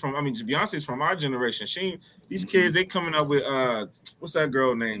Meg is from. I mean, Beyonce's from our generation. These kids they coming up with what's that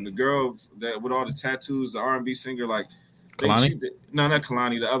girl name? The girl that with all the tattoos, the R&B singer like. Kalani? No, not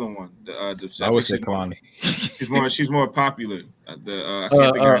Kalani. The other one. I would say Kalani. She's more popular. I can't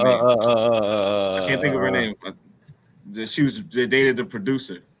think of her name. I can't think of her name. They dated the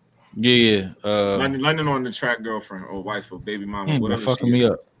producer. Yeah. London on the Track girlfriend or wife or baby mama. Whatever. Fucking me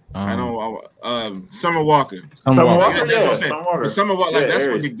up. I know. Summer Walker. Summer Walker.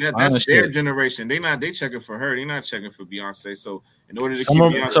 That's their generation. They checking for her. They not checking for Beyonce. So in order to keep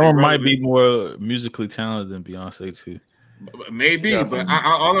Beyonce someone might be more musically talented than Beyonce too. Maybe, but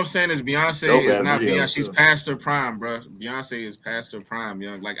all I'm saying is Beyonce is not Beyonce. She's past her prime, bro. Beyonce is past her prime,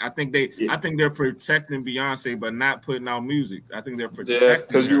 young. Like I think they're protecting Beyonce, but not putting out music. I think they're protecting. Yeah,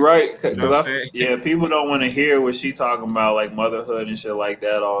 because you're right. Because people don't want to hear what she talking about, like motherhood and shit like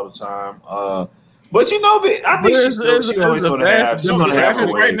that all the time. But I think she always going to have. She's going to have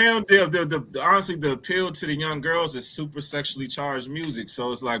her way. Right now, honestly, the appeal to the young girls is super sexually charged music. So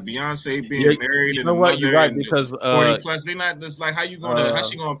it's like Beyonce being married and you're right because 40 plus. They not. It's like how she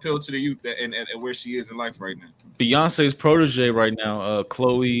gonna appeal to the youth and where she is in life right now. Beyonce's protege right now,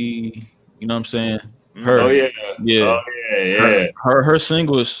 Chloe. You know what I'm saying? Her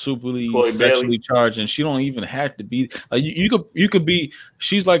single is superly sexually charged, and she don't even have to be. You could be.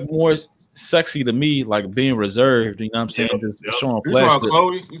 She's like more sexy to me, like being reserved. You know what I'm saying? Just showing flesh. You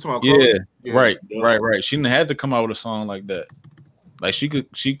talking about Chloe? Yeah. Right. She didn't have to come out with a song like that. Like she could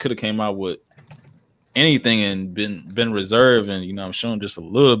have came out with anything and been reserved, and I'm showing just a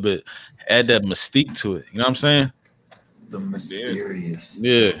little bit, add that mystique to it. You know what I'm saying? The mysterious.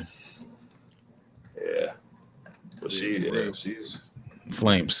 Yeah. But she's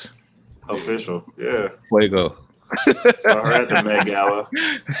flames. Official. Yeah. Fuego. Saw her at the Met Gala.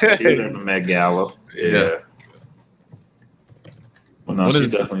 She was at the Met Gala. Yeah. Well, no, she's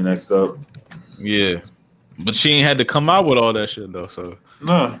definitely next up. Yeah. But she ain't had to come out with all that shit though. So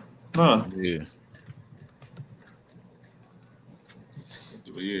no. Yeah.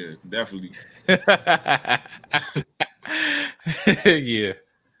 Yeah, definitely. Yeah.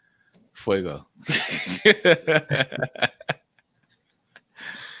 Fuego.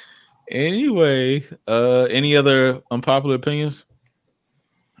 Anyway, any other unpopular opinions?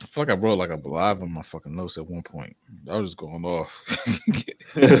 I feel like I wrote like a live on my fucking notes at one point. I was just going off.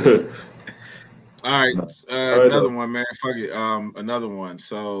 All right, another one, man. Fuck it. Another one.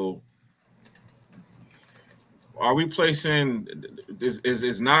 So, are we placing?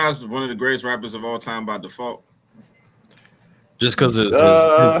 Is Nas one of the greatest rappers of all time by default? Just because his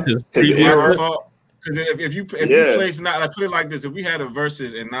default. Because if you place Nas, I put it like this: if we had a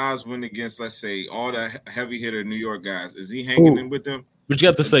versus and Nas went against, let's say, all the heavy hitter New York guys, is he hanging in with them? But you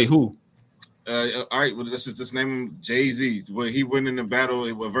have to say who. All right, well, let's just name him Jay-Z. Would he win in the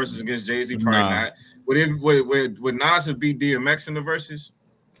battle versus against Jay-Z? Probably not. Would Nas have beat DMX in the versus?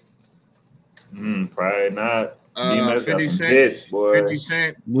 Probably not. DMX 50 got some Cent, hits, boy. 50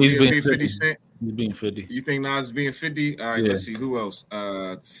 Cent. He's being 50 Cent. He's being 50. You think Nas is being 50? All right, let's see who else.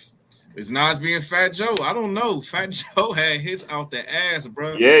 Is Nas being Fat Joe? I don't know. Fat Joe had hits out the ass,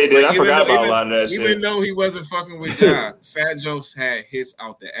 bro. Yeah, he did. Like, I forgot about a lot of that shit. Even though he wasn't fucking with Ja, Fat Joe had hits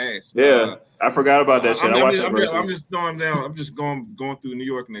out the ass. Yeah, I forgot about that shit. I watched I'm verses. just throwing down. I'm just going through New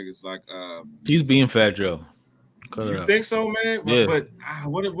York niggas. Like, he's being Fat Joe. You think so, man? Yeah. But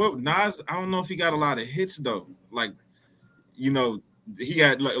what Nas? I don't know if he got a lot of hits though. Like, you know, he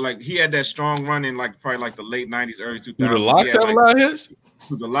had he had that strong run in probably the late 90s, early 2000s. Do the Locks have a lot of hits?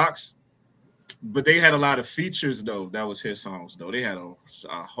 To the Locks. But they had a lot of features though. That was his songs though. They had a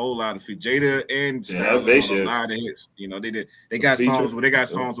whole lot of features. Jada and Styles had a lot of hits. You know, they did. They got songs where they got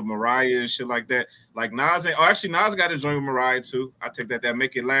songs with Mariah and shit like that. Like Nas. Actually, Nas got a joint with Mariah too. I take that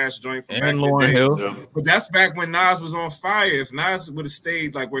Make It Last joint from and Lauryn Hill. Yeah. But that's back when Nas was on fire. If Nas would have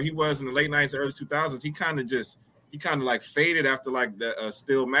stayed where he was in the late 90s, early 2000s, he kind of faded after the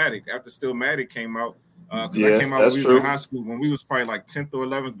Stillmatic. After Stillmatic came out, that came out when we was in high school, when we was probably 10th or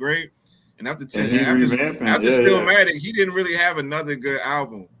 11th grade. And after Stillmatic, he didn't really have another good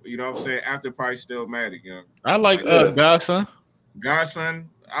album. You know what I'm saying? After probably Stillmatic, you know. I like Godson. Godson,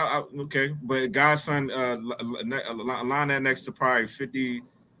 okay, but Godson, line that next to probably 50,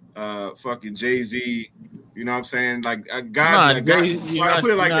 fucking Jay-Z. You know what I'm saying? I put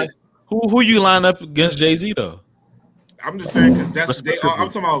it like this. Who you line up against Jay-Z though? I'm just saying because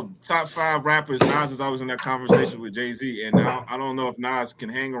I'm talking about top 5 rappers. Nas is always in that conversation with Jay-Z, and I don't know if Nas can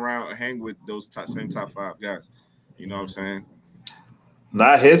hang with those same top 5 guys. You know what I'm saying?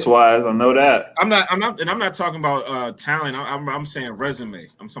 Not his wise, I know that. I'm not talking about talent. I'm saying resume.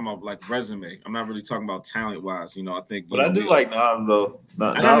 I'm talking about resume. I'm not really talking about talent wise. You know, I think. But I do like Nas though.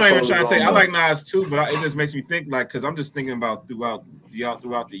 I'm not even trying to say I like Nas too, but it just makes me think because I'm just thinking about throughout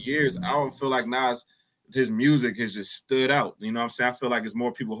the years. I don't feel like Nas. His music has just stood out. You know what I'm saying? I feel like it's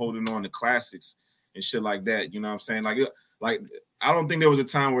more people holding on to classics and shit like that. You know what I'm saying? Like I don't think there was a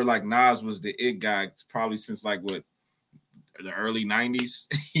time where Nas was the it guy probably since the early 90s.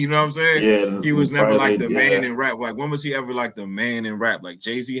 You know what I'm saying? Yeah. He was never the man in rap. When was he ever the man in rap?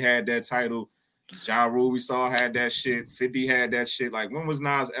 Jay-Z had that title. Ja Rule we saw had that shit. 50 had that shit. When was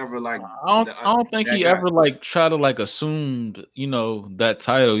Nas ever I don't think he ever try to assumed, that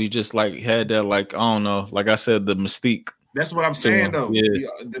title. He just had that I don't know, like I said, the mystique. That's what I'm saying though. Yeah.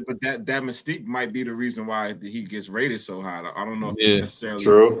 But that mystique might be the reason why he gets rated so high. I don't know if it's necessarily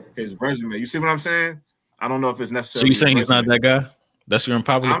true. His resume. You see what I'm saying? I don't know if it's necessarily. So you saying he's not that guy? That's your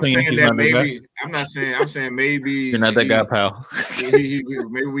unpopular opinion. I'm saying that maybe. I'm not saying. I'm saying maybe you're not that guy, pal. Maybe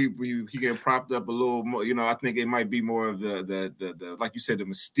he get propped up a little more. You know, I think it might be more of the like you said, the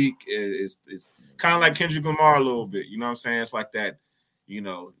mystique is kind of like Kendrick Lamar a little bit. You know what I'm saying? It's like that. You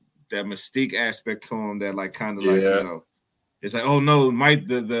know, that mystique aspect to him that it's oh no,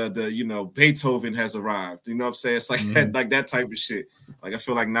 the Beethoven has arrived. You know what I'm saying? It's that type of shit. I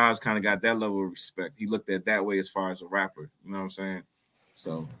feel like Nas kind of got that level of respect. He looked at that way as far as a rapper. You know what I'm saying?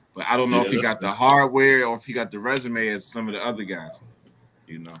 So, but I don't know if he got the hardware or if he got the resume as some of the other guys.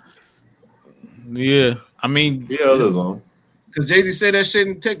 You know? Yeah, I mean, there's on. Because Jay-Z said that shit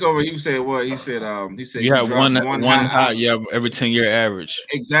in Takeover. He said what? He said you have one hot, every 10-year average.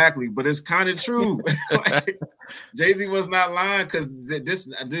 Exactly, but it's kind of true. Jay-Z was not lying because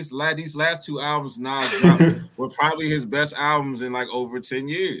these last 2 albums Nas dropped were probably his best albums in over 10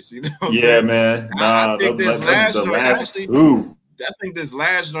 years. You know? Yeah, man. I think the last 2. I think this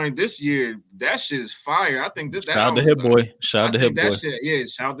last joint this year, that shit is fire. I think that shout out to Hit Boy. Shout out to Hit Boy.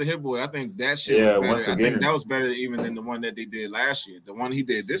 Shout out to Hit Boy. I think that shit was better. Once again. I think that was better even than the one that they did last year. The one he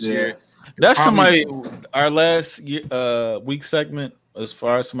did this year. That's somebody, our last week segment, as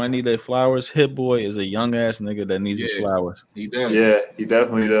far as somebody need their flowers, Hit Boy is a young ass nigga that needs his flowers. He does. Yeah, he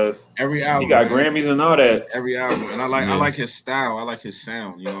definitely does. Every album. He got Grammys and all that. Every album. And I like his style. I like his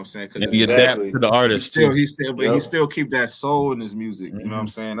sound. You know what I'm saying? Because he adapt to the artist. He still keep that soul in his music. You know what I'm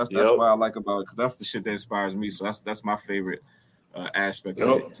saying? That's what I like about it. Because that's the shit that inspires me. So that's my favorite aspect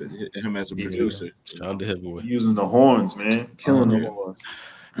of it, to him as a producer. Shout out to Hit Boy. Using the horns, man. Killing the horns.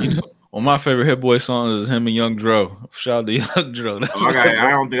 Well, my favorite Hit Boy song is him and Young Dro. Shout out to Young Dro. I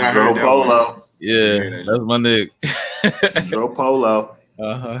don't think I heard that Polo. One. Yeah, that's my nigga. Dro Polo.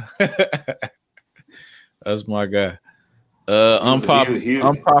 That's my guy.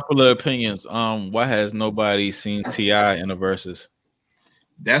 Unpopular opinions. Why has nobody seen T.I. in the verses?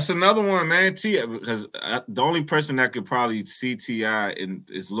 That's another one, man. Because the only person that could probably see T.I.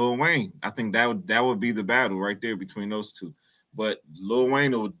 is Lil Wayne. I think that would be the battle right there between those two. But Lil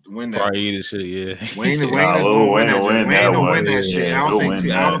Wayne will win that. Probably this shit, yeah. Wayne is gonna win that. Wayne will win that shit. I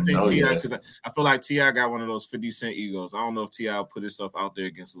don't think T.I. because I feel like T.I. got one of those 50 Cent egos. I don't know if T.I. will put himself out there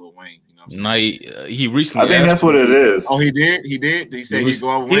against Lil Wayne. You know what I'm saying? He recently. I think that's what it is. Oh, he did. Did he say he'd go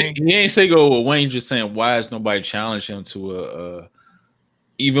out with Wayne? He ain't say go with Wayne. Just saying, why is nobody challenging him to a?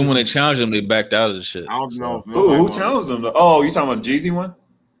 Even when they challenged him, they backed out of the shit. I don't know. Who challenged them? Oh, you talking about Jeezy one?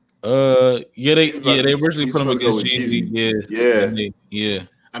 They originally put him against Jeezy. Yeah.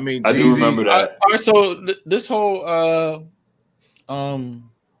 I mean, I do remember that. All right, so this whole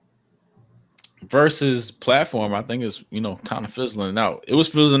versus platform, I think is kind of fizzling out. It was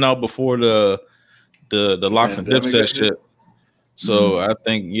fizzling out before the Locks and Dipset shit. So I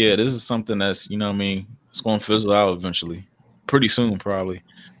think this is something that's it's going to fizzle out eventually, pretty soon probably.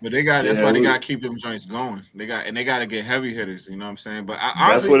 But that's why they got to keep them joints going. They got to get heavy hitters. You know what I'm saying? But honestly,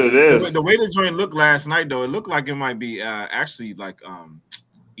 that's what it is. The way the joint looked last night, though, it looked like it might be actually like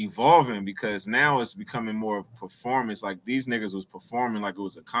evolving, because now it's becoming more of a performance. Like these niggas was performing like it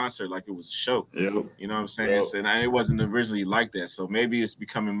was a concert, like it was a show. Yep. You know what I'm saying? And it wasn't originally like that. So maybe it's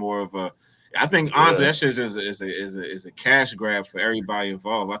becoming more of a. I think honestly that shit is a cash grab for everybody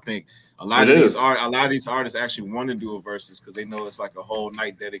involved. I think a lot of these artists actually want to do a versus because they know it's like a whole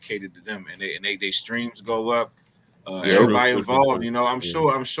night dedicated to them, and they streams go up. Everybody involved, I'm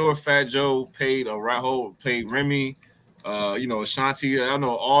sure Fat Joe paid paid Remy, Ashanti. I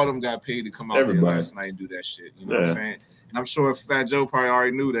know all of them got paid to come out there last night and do that shit. You know what I'm saying? And I'm sure Fat Joe probably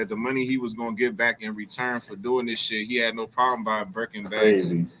already knew that the money he was gonna get back in return for doing this shit, he had no problem buying Birkin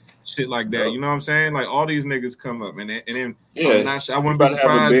bags. Shit like that, you know what I'm saying? Like all these niggas come up, and then I wouldn't be surprised.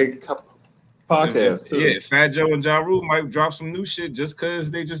 Have a big podcast too. Yeah, Fat Joe and Ja Rule might drop some new shit just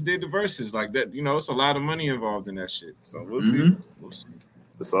because they just did the verses like that. It's a lot of money involved in that shit. So we'll see.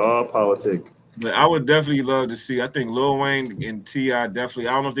 It's all politics. But I would definitely love to see. I think Lil Wayne and T.I. definitely.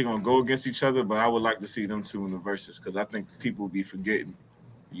 I don't know if they're gonna go against each other, but I would like to see them two in the verses because I think people will be forgetting.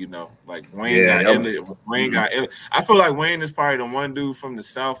 Like Wayne got I feel like Wayne is probably the one dude from the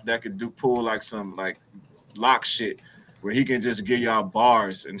South that could pull like some like lock shit where he can just give y'all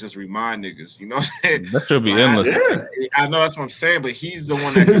bars and just remind niggas. You know what I'm saying? That should be endless. I know that's what I'm saying, but he's the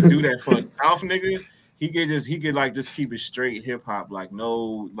one that can do that for South niggas. He could just keep it straight hip hop, like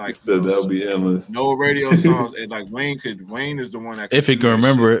no like. Said that'll be endless. No radio songs, and like Wayne is the one that if he can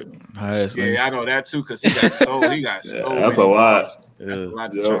remember it. Yeah, I know that too because he got so that's a lot. That's a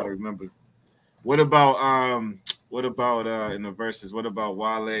lot to try to remember. What about in the verses? What about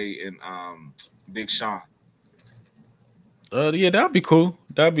Wale and Big Sean? That'd be cool.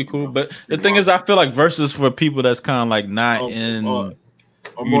 But the thing is, I feel like verses for people that's kind of like not in.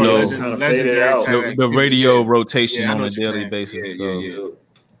 Kind of faded out the radio rotation on a daily basis.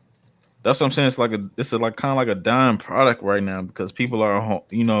 That's what I'm saying. It's like kind of like a dying product right now because people are home.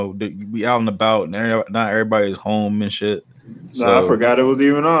 We out and about, and not everybody's home and shit. I forgot it was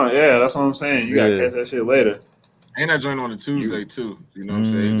even on. Yeah, that's what I'm saying. You gotta catch that shit later. And that joint on a Tuesday too. You know what I'm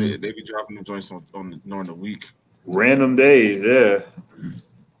saying? They be dropping the joints during the week. Random days, yeah.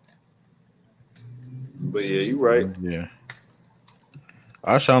 But yeah, you right. Yeah.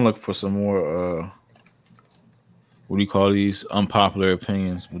 I was trying to look for some more what do you call these unpopular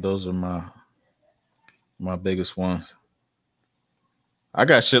opinions, but those are my biggest ones. I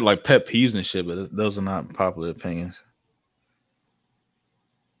got shit like pet peeves and shit, but those are not popular opinions.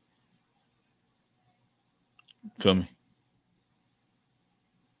 Feel me?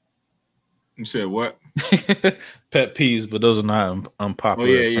 You said what? Pet peeves, but those are not unpopular.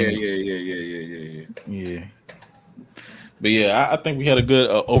 Oh yeah. But yeah, I think we had a good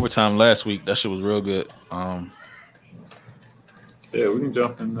overtime last week. That shit was real good. Yeah, we can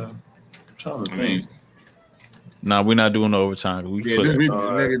jump in. I'm trying to think. Nah, we're not doing the overtime. We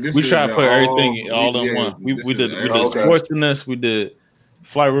try to put everything all in one. We did sports in this. We did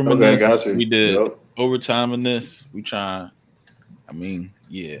flight room in this. Gotcha. We did overtime in this. We try. I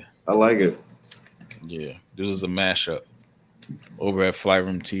like it. Yeah, this is a mashup over at Flight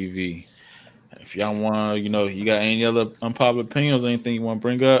Room TV. If y'all want, you got any other unpopular opinions, anything you want to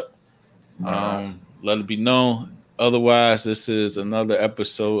bring up, let it be known. Otherwise, this is another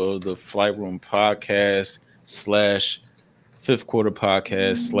episode of the Flight Room Podcast / Fifth Quarter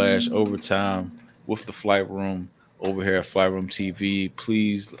Podcast / Overtime with the Flight Room over here at Flight Room TV.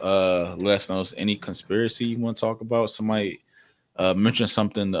 Please let us know any conspiracy you want to talk about. Somebody mentioned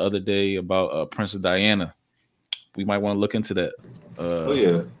something the other day about Princess Diana. We might want to look into that.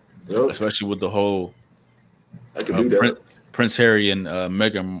 Especially with the whole I could do that. Prince Harry and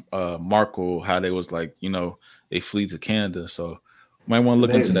Meghan Markle, how they was like, they flee to Canada. So might want to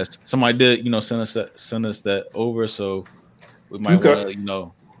look into that. Somebody did, send us that over. So we might want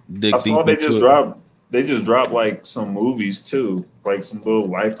to, dig I saw deep they into just it. dropped. They just dropped, like, some movies too. They just dropped like some movies too, like some little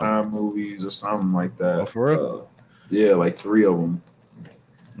Lifetime movies or something like that. Oh, for real? Yeah, like 3 of them.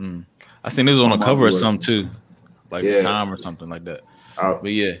 I seen this on On the my cover or blue something X's. too, like Yeah. Time or something like that. Out.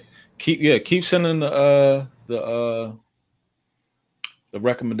 But yeah, keep sending the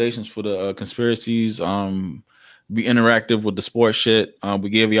recommendations for the conspiracies. Be interactive with the sports shit. We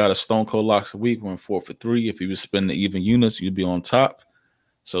gave you out a Stone Cold Locks a week. Went 4 for 3. If you would spend the even units, you'd be on top.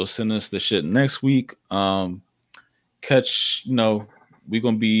 So send us the shit next week. Catch, we're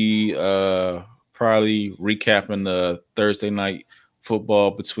gonna be probably recapping the Thursday night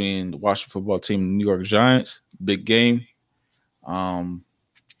football between the Washington football team and the New York Giants. Big game.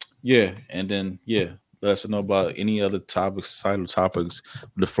 Yeah, and then let us know about any other topics, societal topics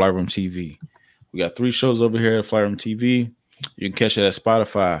with the Flyroom TV. We got 3 shows over here at Flyroom TV. You can catch it at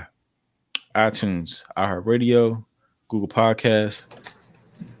Spotify, iTunes, iHeartRadio, Google Podcasts.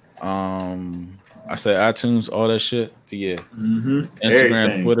 I say iTunes, all that shit. But yeah, Instagram,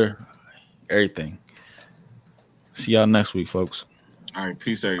 Everything. Twitter, everything. See y'all next week, folks. All right,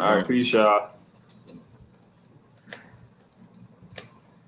 peace, everybody. All right, peace, y'all.